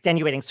like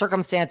extenuating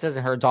circumstances,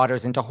 and her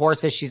daughter's into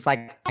horses. She's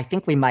like, I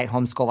think we might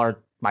homeschool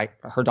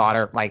her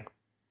daughter like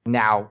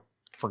now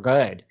for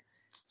good,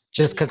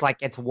 just because like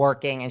it's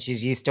working and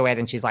she's used to it.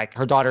 And she's like,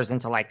 her daughter's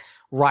into like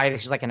riding.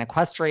 She's like an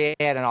equestrian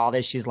and all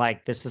this. She's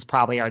like, this is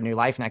probably our new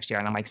life next year.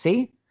 And I'm like,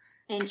 see,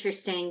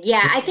 interesting.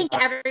 Yeah, I think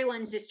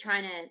everyone's just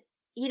trying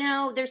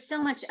to, there's so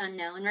much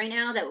unknown right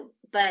now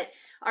but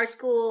our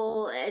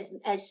school,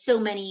 as so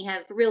many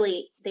have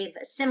really, they've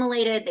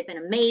assimilated, they've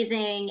been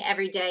amazing.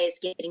 Every day is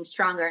getting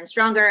stronger and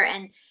stronger.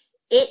 And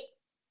it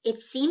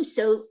seems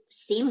so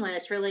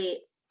seamless,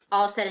 really,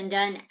 all said and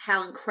done,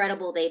 how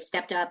incredible they've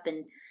stepped up.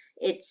 And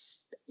it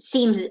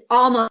seems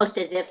almost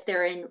as if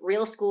they're in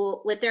real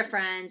school with their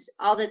friends,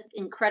 all the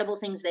incredible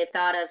things they've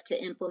thought of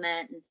to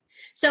implement.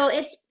 So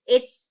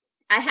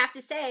I have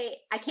to say,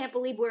 I can't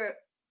believe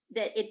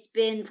that it's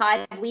been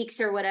 5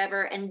 weeks or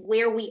whatever, and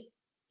where we,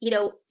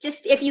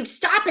 just if you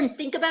stop and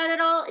think about it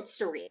all, it's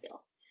surreal.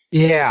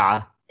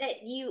 Yeah. That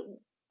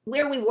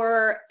where we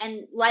were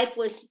and life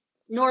was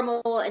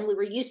normal and we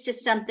were used to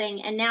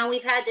something, and now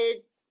we've had to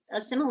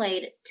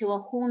assimilate to a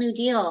whole new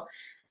deal.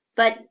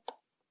 But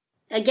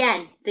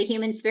again, the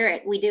human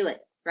spirit, we do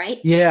it, right?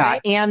 Yeah,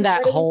 right? and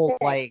that whole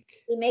like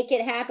we make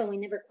it happen. We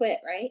never quit,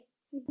 right?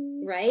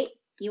 Right?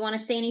 You want to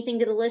say anything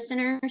to the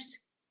listeners?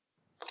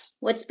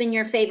 What's been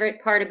your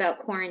favorite part about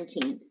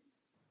quarantine?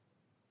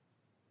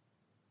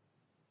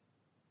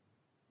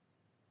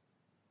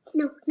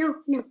 No.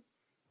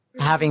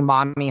 having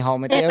mommy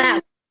home with you.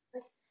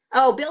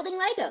 Oh, building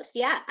Legos.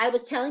 Yeah, I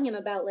was telling him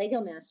about Lego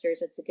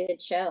Masters. It's a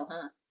good show,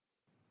 huh?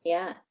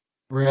 Yeah.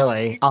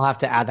 Really? I'll have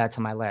to add that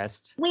to my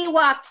list. We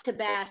walked to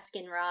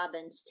Baskin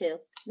Robbins too.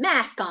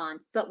 Mask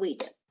on, but we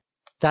do.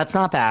 That's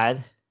not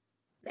bad.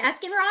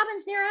 Baskin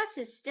Robbins near us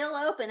is still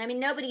open. I mean,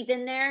 nobody's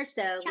in there,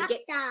 so Chop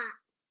Stop.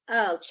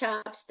 Oh,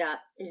 Chop Stop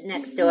is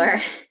next door.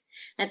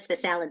 That's the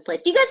salad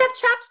place. Do you guys have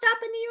Chop Stop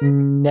in New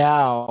York?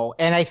 No.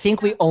 And I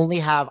think we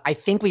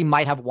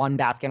might have one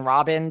Baskin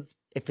Robbins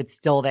if it's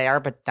still there,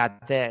 but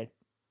that's it.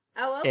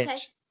 Oh, okay.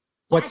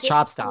 What's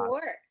Chop Stop? New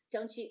York.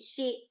 Don't you?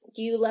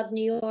 Do you love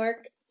New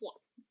York? Yeah.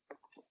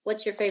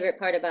 What's your favorite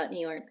part about New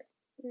York?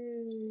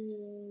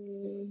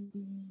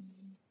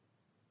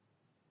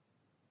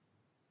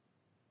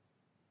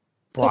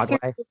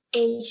 Broadway.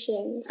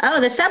 Stations.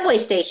 Oh, the subway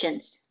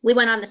stations. We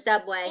went on the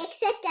subway.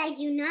 Except I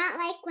do not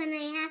like when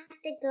I have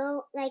to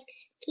go,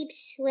 keep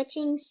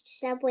switching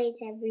subways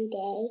every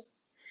day.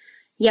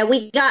 Yeah,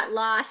 we got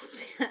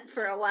lost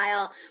for a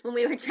while when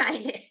we were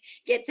trying to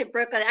get to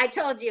Brooklyn. I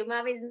told you,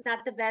 Mommy's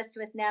not the best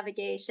with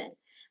navigation.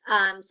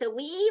 So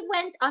we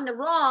went the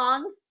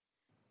wrong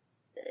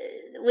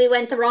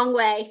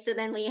way. So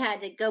then we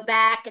had to go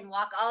back and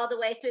walk all the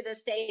way through the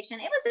station.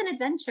 It was an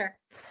adventure.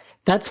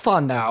 That's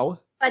fun, though.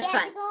 That's You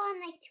fun. have to go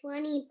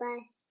on 20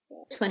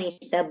 buses. 20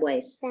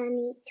 subways.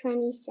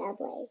 20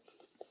 subways.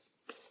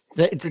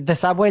 The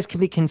subways can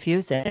be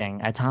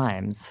confusing at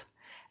times.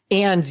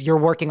 And you're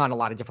working on a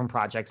lot of different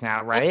projects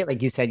now, right?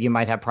 Like you said, you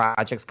might have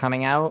projects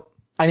coming out.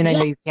 I mean, I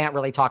know you can't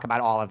really talk about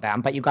all of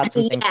them, but you got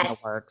some things in the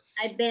works.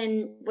 I've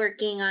been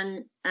working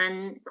on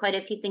quite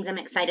a few things I'm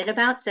excited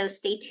about, so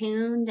stay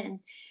tuned. And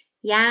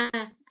yeah,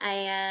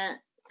 I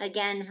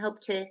again hope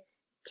to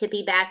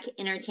be back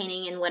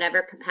entertaining in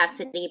whatever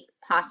capacity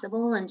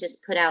possible, and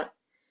just put out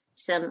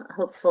some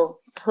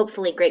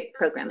hopefully great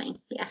programming.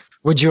 Yeah.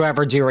 Would you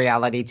ever do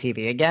reality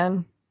TV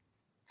again?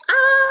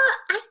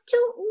 I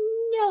don't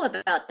know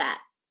about that.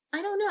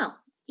 I don't know.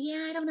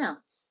 Yeah, I don't know.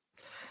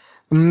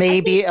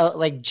 Maybe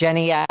like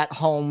Jenni at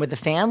home with the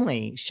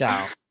family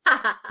show.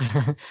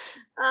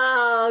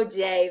 Oh,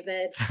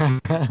 David.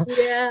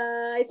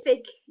 Yeah, I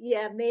think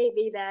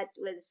maybe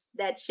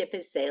that ship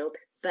has sailed.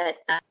 But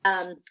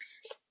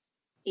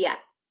yeah,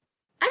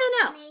 I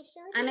don't know.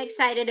 I'm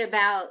excited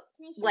about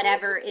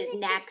whatever is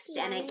next,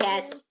 and I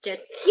guess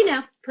just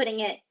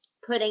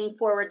putting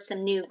forward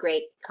some new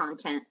great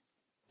content.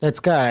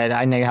 That's good.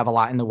 I know you have a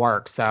lot in the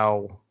works,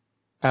 so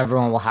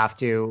everyone will have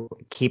to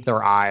keep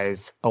their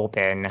eyes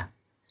open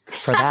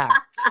for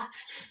that.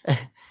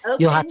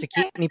 You'll have to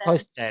keep me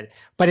posted.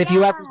 But if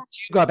you ever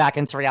do go back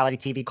into reality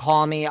TV,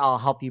 call me. I'll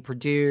help you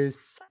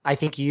produce. I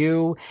think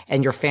you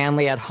and your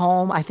family at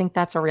home, I think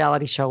that's a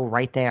reality show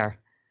right there.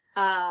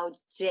 Oh,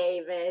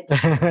 David.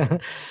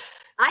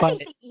 I think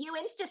that you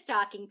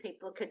Insta-stalking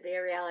people could be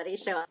a reality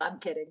show. I'm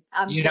kidding.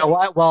 You know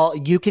what? Well,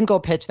 you can go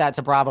pitch that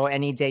to Bravo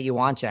any day you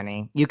want,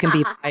 Jenni. You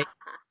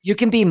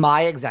can be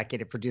my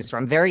executive producer.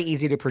 I'm very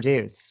easy to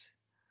produce.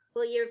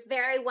 Well, you're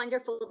very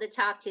wonderful to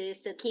talk to.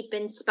 So keep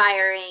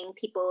inspiring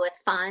people with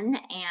fun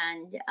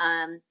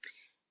and,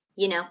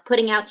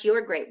 putting out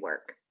your great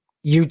work.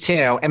 You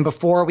too. And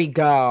before we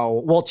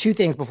go, well, two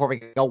things before we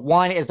go.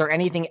 One, is there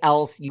anything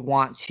else you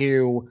want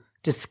to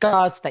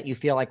discuss that you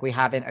feel like we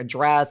haven't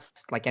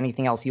addressed, like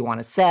anything else you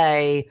want to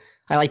say?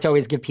 I like to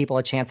always give people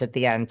a chance at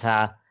the end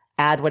to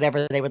add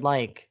whatever they would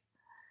like.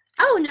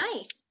 Oh,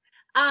 nice.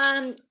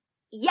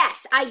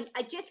 Yes, I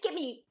just give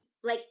me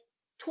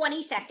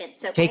 20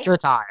 seconds. Okay? Take your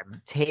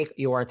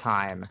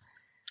time.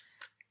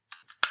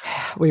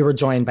 We were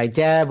joined by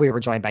Deb. We were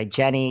joined by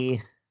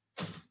Jenni.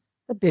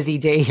 A busy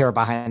day here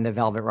behind the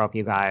velvet rope,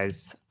 you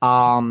guys.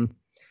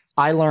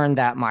 I learned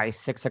that my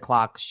 6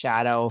 o'clock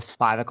shadow,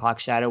 5 o'clock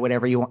shadow,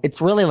 whatever you want, it's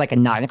really like a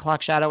 9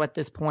 o'clock shadow at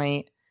this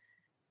point.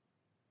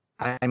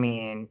 I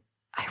mean,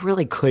 I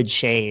really could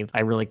shave. I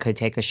really could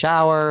take a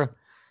shower.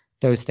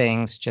 Those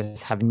things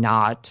just have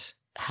not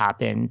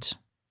happened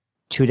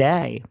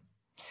today.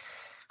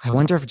 I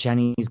wonder if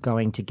Jenni's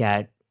going to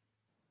get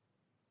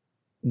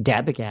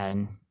Deb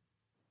again.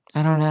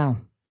 I don't know.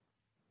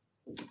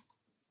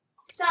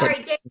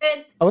 Sorry,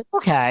 David. Oh, it's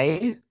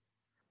okay.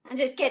 I'm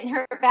just getting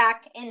her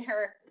back in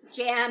her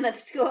jam of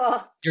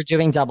school. You're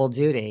doing double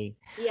duty.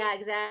 Yeah,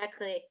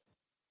 exactly.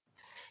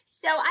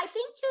 So I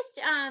think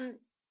just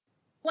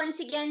once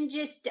again,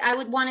 I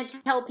would want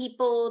to tell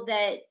people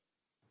that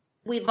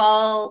we've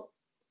all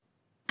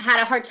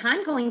had a hard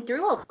time going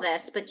through all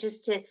this, but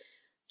just to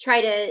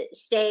try to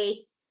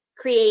stay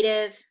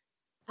creative,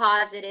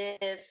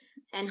 positive,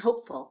 and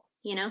hopeful.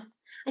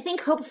 I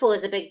think hopeful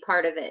is a big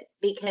part of it,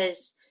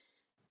 because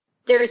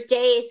there's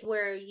days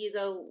where you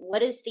go,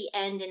 what is the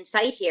end in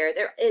sight here?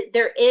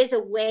 There is a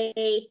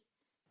way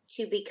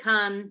to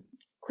become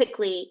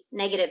quickly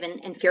negative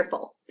and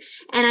fearful.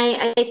 And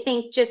I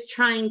think just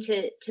trying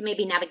to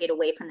maybe navigate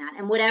away from that,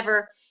 and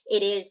whatever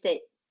it is that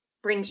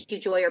brings you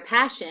joy or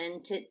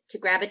passion, to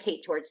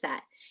gravitate towards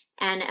that.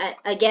 And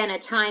again, a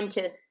time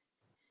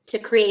to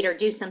create or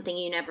do something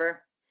you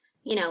never,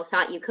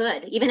 thought you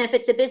could, even if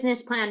it's a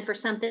business plan for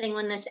something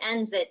when this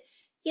ends, that,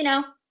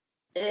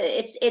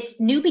 it's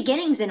new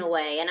beginnings in a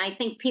way. And I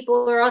think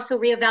people are also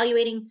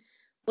reevaluating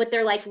what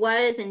their life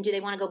was, and do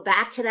they want to go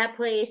back to that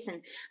place.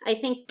 And I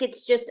think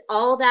it's just,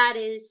 all that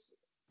is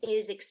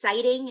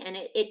exciting, and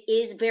it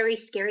is very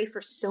scary for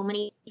so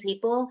many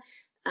people.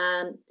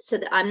 So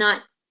that I'm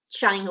not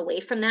shying away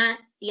from that,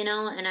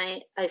 and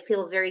I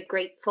feel very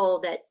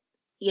grateful that,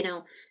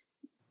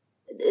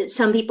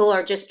 some people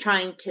are just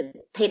trying to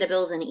pay the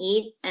bills and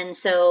eat. And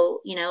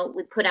so,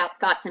 we put out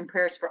thoughts and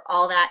prayers for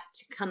all that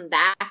to come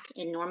back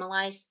and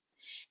normalize.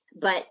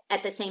 But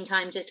at the same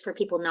time, just for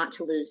people not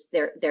to lose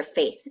their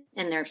faith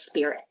and their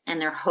spirit and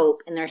their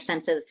hope and their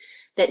sense of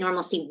that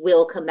normalcy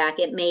will come back.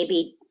 It may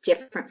be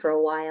different for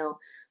a while,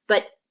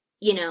 but,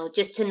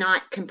 just to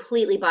not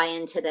completely buy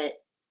into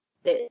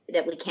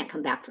that we can't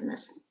come back from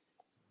this.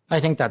 I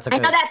think that's I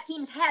know that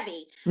seems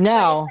heavy.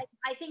 No.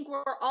 I think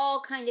we're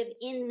all kind of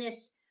in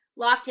this,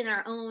 locked in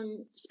our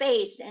own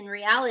space and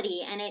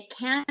reality, and it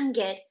can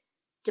get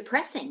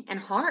depressing and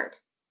hard.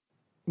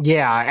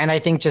 Yeah, and I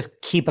think just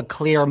keep a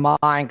clear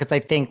mind, because I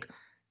think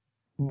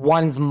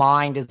one's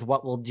mind is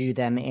what will do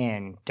them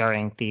in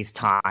during these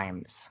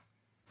times.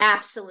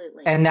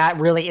 Absolutely. And that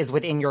really is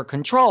within your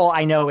control.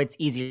 I know it's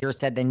easier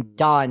said than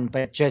done,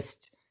 but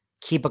just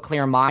keep a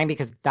clear mind,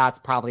 because that's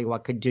probably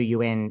what could do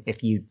you in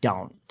if you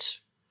don't.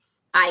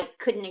 I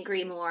couldn't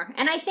agree more.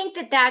 And I think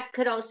that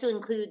could also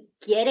include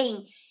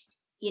getting,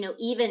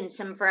 even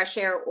some fresh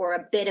air or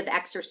a bit of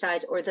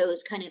exercise or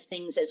those kind of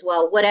things as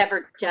well.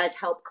 Whatever does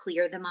help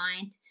clear the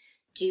mind,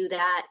 do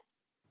that.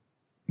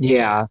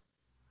 Yeah.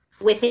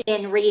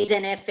 Within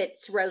reason, if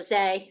it's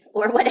rosé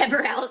or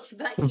whatever else.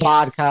 But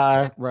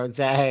vodka,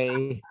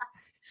 rosé.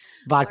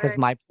 Vodka's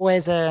my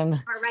poison.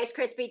 Or Rice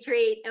Krispie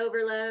treat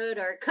overload,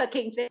 or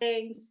cooking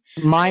things.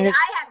 Mine is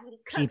I have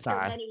cooked pizza.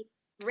 so many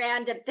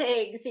random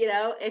things,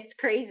 it's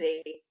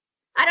crazy.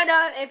 I don't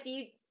know if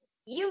you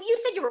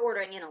said you were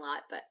ordering in a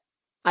lot, but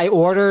I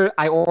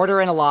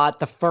order in a lot.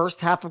 The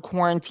first half of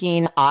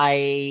quarantine,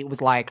 I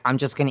was like, I'm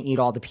just going to eat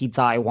all the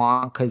pizza I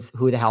want, because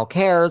who the hell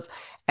cares?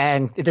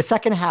 And the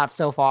second half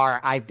so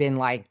far, I've been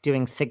like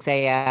doing 6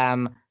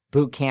 a.m.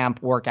 boot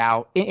camp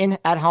workout in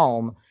at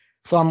home.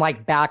 So I'm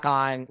like back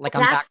on, like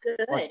I'm back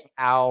working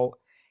out.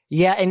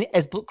 Yeah, and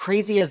as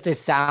crazy as this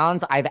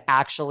sounds, I've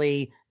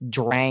actually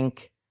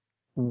drank.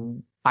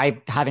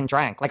 I haven't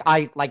drank. Like,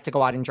 I like to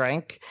go out and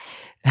drink.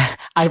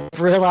 I've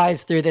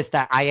realized through this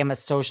that I am a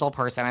social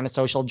person. I'm a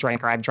social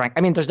drinker.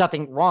 There's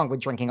nothing wrong with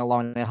drinking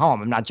alone at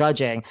home. I'm not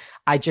judging.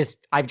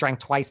 I've drank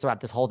twice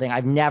throughout this whole thing.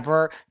 I've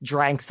never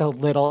drank so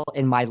little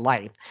in my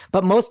life.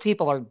 But most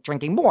people are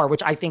drinking more,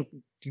 which I think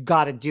you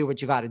got to do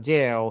what you got to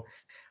do.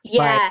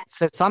 Yeah. But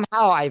so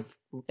somehow I've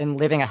been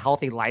living a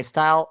healthy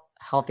lifestyle,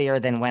 healthier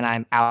than when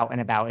I'm out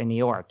and about in New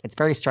York. It's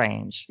very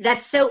strange.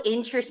 That's so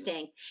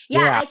interesting.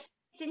 Yeah.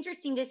 It's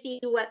interesting to see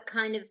what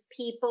kind of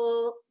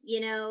people,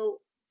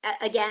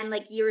 again,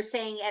 like you were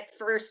saying at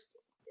first,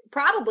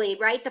 probably,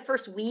 right? The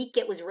first week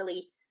it was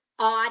really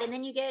odd, and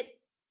then you get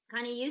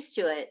kind of used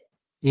to it.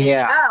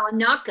 Yeah. And, I'm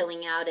not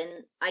going out, and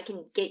I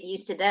can get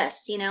used to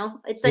this,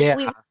 It's like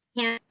we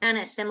can't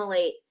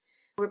assimilate.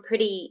 We're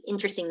pretty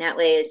interesting that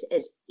way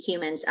as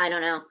humans. I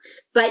don't know.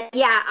 But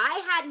yeah,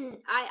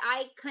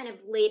 I kind of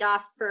laid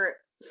off for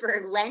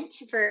Lent,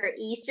 for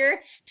Easter.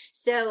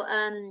 So,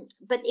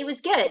 but it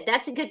was good.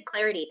 That's a good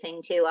clarity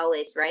thing too,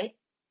 always, right?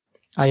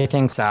 I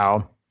think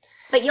so.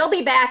 But you'll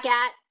be back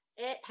at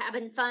it,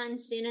 having fun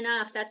soon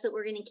enough. That's what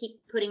we're going to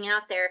keep putting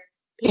out there.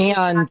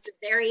 And are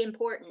very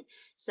important.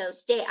 So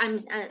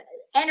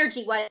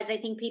energy wise, I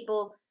think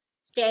people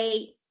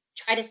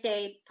try to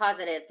stay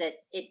positive that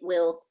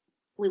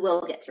we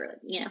will get through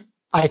it,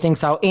 I think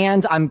so.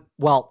 And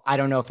I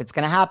don't know if it's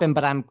going to happen,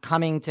 but I'm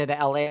coming to the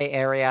LA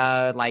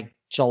area like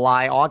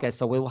July, August.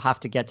 So we will have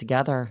to get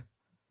together.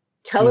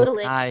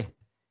 Totally.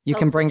 You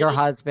can bring your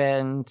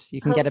husband. You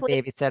can get a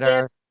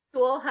babysitter.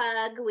 We'll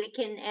hug. We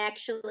can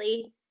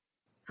actually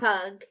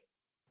hug.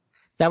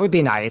 That would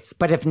be nice.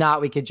 But if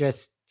not, we could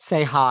just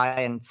say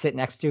hi and sit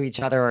next to each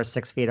other or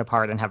 6 feet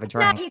apart and have a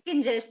drink. No, you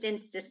can just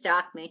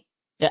Insta-stalk me.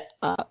 Yeah.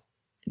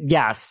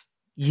 Yes.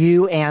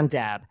 You and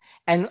Deb.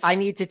 And I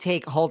need to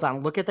hold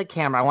on, look at the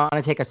camera. I want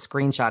to take a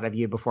screenshot of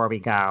you before we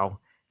go.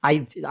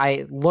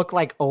 I look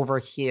like over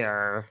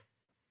here.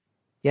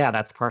 Yeah,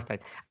 that's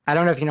perfect. I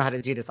don't know if you know how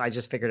to do this. I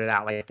just figured it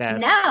out like this.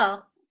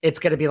 No. It's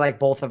going to be like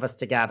both of us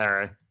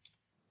together.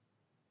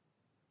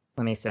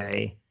 Let me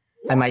see.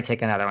 I might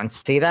take another one.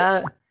 See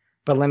that?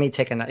 But let me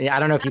take another. I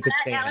don't know if you could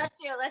see. Yeah,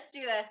 let's do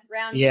a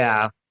round.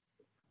 Yeah.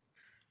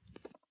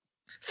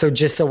 So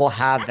just so we'll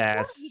have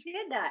That's this. cool.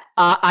 You did that.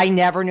 I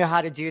never knew how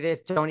to do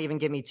this. Don't even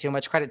give me too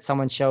much credit.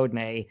 Someone showed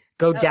me.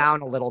 Go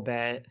down a little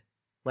bit.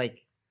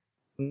 Like,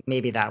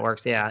 maybe that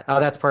works. Yeah.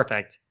 Oh, that's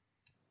perfect.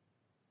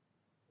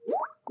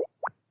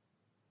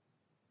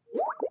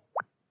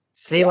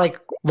 See,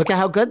 like, look at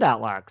how good that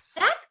looks.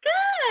 That's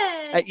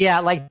good. Yeah,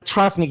 like,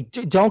 trust me.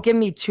 Don't give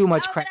me too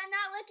much But credit. I'm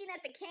not looking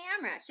at the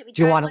camera. Should we?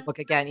 Do you try want to one look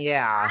more? again?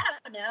 Yeah. I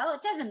don't know.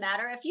 It doesn't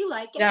matter if you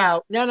like it.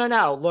 No.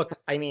 Look,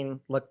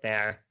 look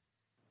there.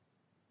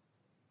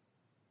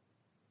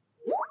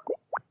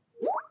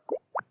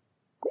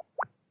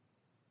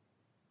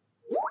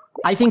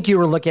 I think you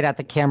were looking at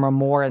the camera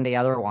more in the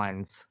other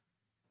ones.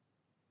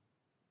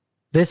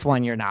 This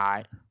one, you're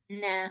not.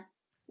 No.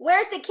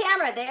 Where's the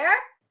camera? There?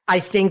 I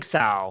think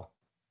so.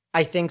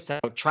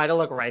 Try to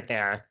look right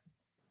there.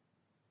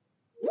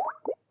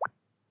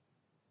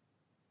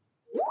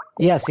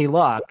 Yeah, see,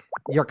 look.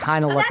 You're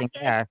kind of looking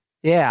good. there.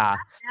 Yeah.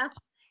 Yeah.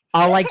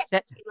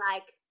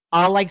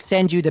 I'll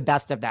send you the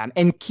best of them.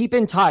 And keep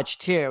in touch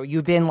too.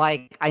 You've been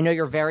I know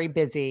you're very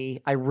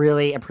busy. I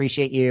really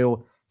appreciate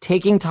you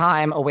taking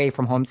time away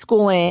from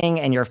homeschooling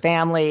and your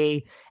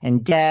family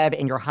and Deb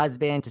and your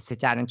husband to sit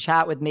down and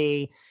chat with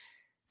me.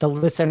 The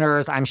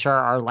listeners, I'm sure,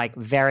 are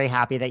very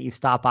happy that you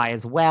stopped by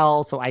as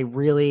well. So I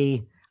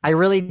really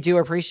do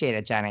appreciate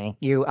it, Jenni.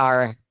 You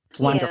are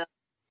wonderful.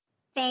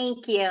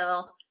 Thank you.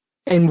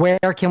 And where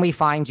can we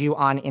find you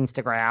on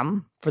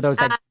Instagram for those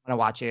that want to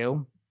watch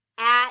you?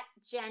 At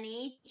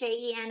Jenni,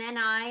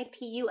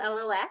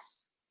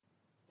 JenniPulos.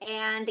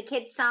 And the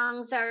kids'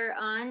 songs are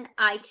on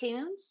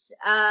iTunes.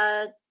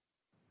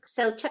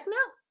 So check them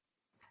out.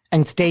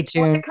 And stay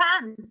tuned.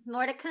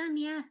 More to come,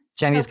 yeah.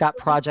 Jenni's got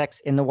projects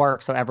in the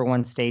works, so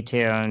everyone stay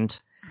tuned.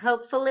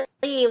 Hopefully.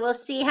 We'll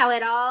see how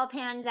it all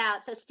pans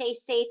out. So stay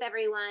safe,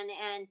 everyone.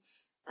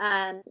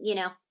 And,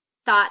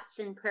 thoughts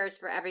and prayers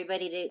for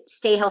everybody to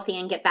stay healthy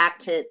and get back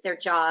to their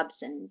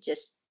jobs and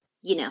just,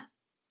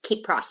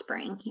 keep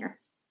prospering here.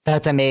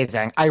 That's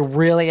amazing. I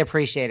really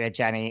appreciate it,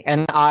 Jenni.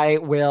 And I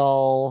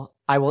will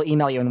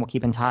email you and we'll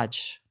keep in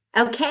touch.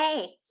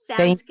 Okay.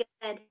 Sounds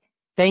good.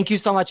 Thank you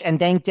so much. And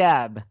thank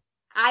Deb.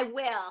 I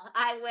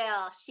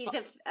will. She's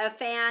a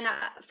fan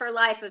for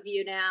life of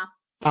you now.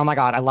 Oh my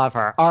God. I love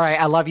her. All right.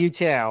 I love you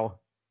too.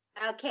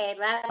 Okay.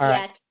 Love you.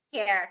 Right.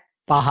 Take care.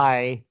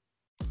 Bye.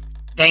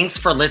 Thanks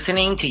for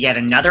listening to yet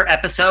another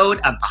episode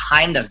of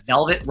Behind the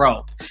Velvet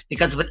Rope.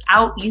 Because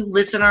without you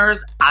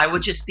listeners, I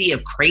would just be a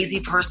crazy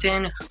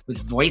person with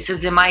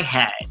voices in my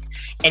head.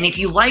 And if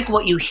you like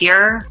what you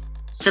hear,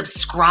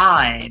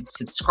 subscribe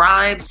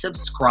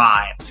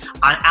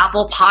on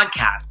Apple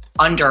Podcasts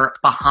under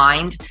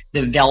Behind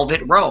the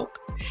Velvet Rope.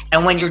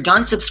 And when you're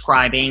done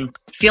subscribing,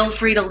 feel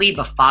free to leave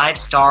a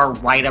 5-star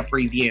write-up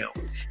review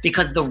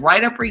because the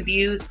write-up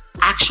reviews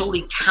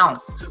actually count.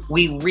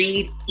 We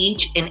read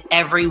each and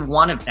every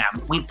one of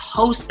them. We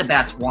post the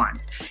best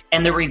ones,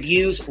 and the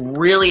reviews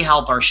really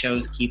help our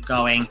shows keep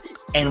going.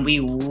 And we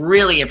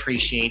really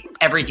appreciate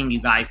everything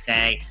you guys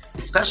say,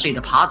 especially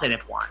the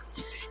positive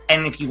ones.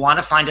 And if you want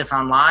to find us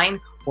online,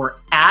 we're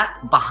at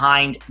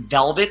Behind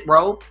Velvet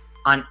Rope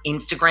on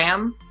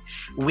Instagram.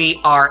 We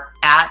are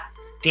at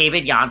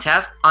David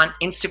Yontef on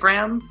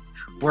Instagram.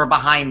 We're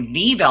Behind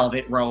the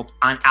Velvet Rope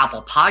on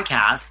Apple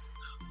Podcasts.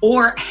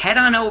 Or head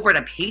on over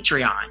to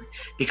Patreon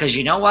because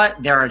you know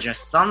what? There are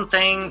just some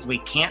things we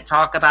can't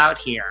talk about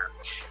here.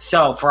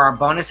 So for our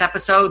bonus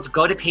episodes,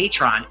 go to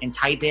Patreon and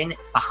type in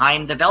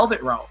Behind the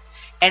Velvet Rope.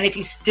 And if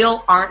you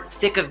still aren't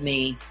sick of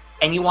me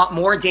and you want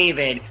more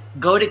David,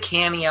 go to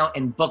Cameo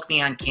and book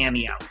me on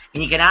Cameo.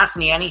 And you can ask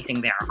me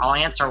anything there. I'll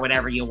answer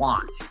whatever you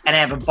want. And I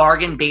have a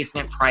bargain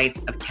basement price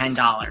of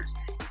 $10.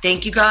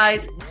 Thank you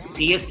guys.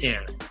 See you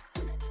soon.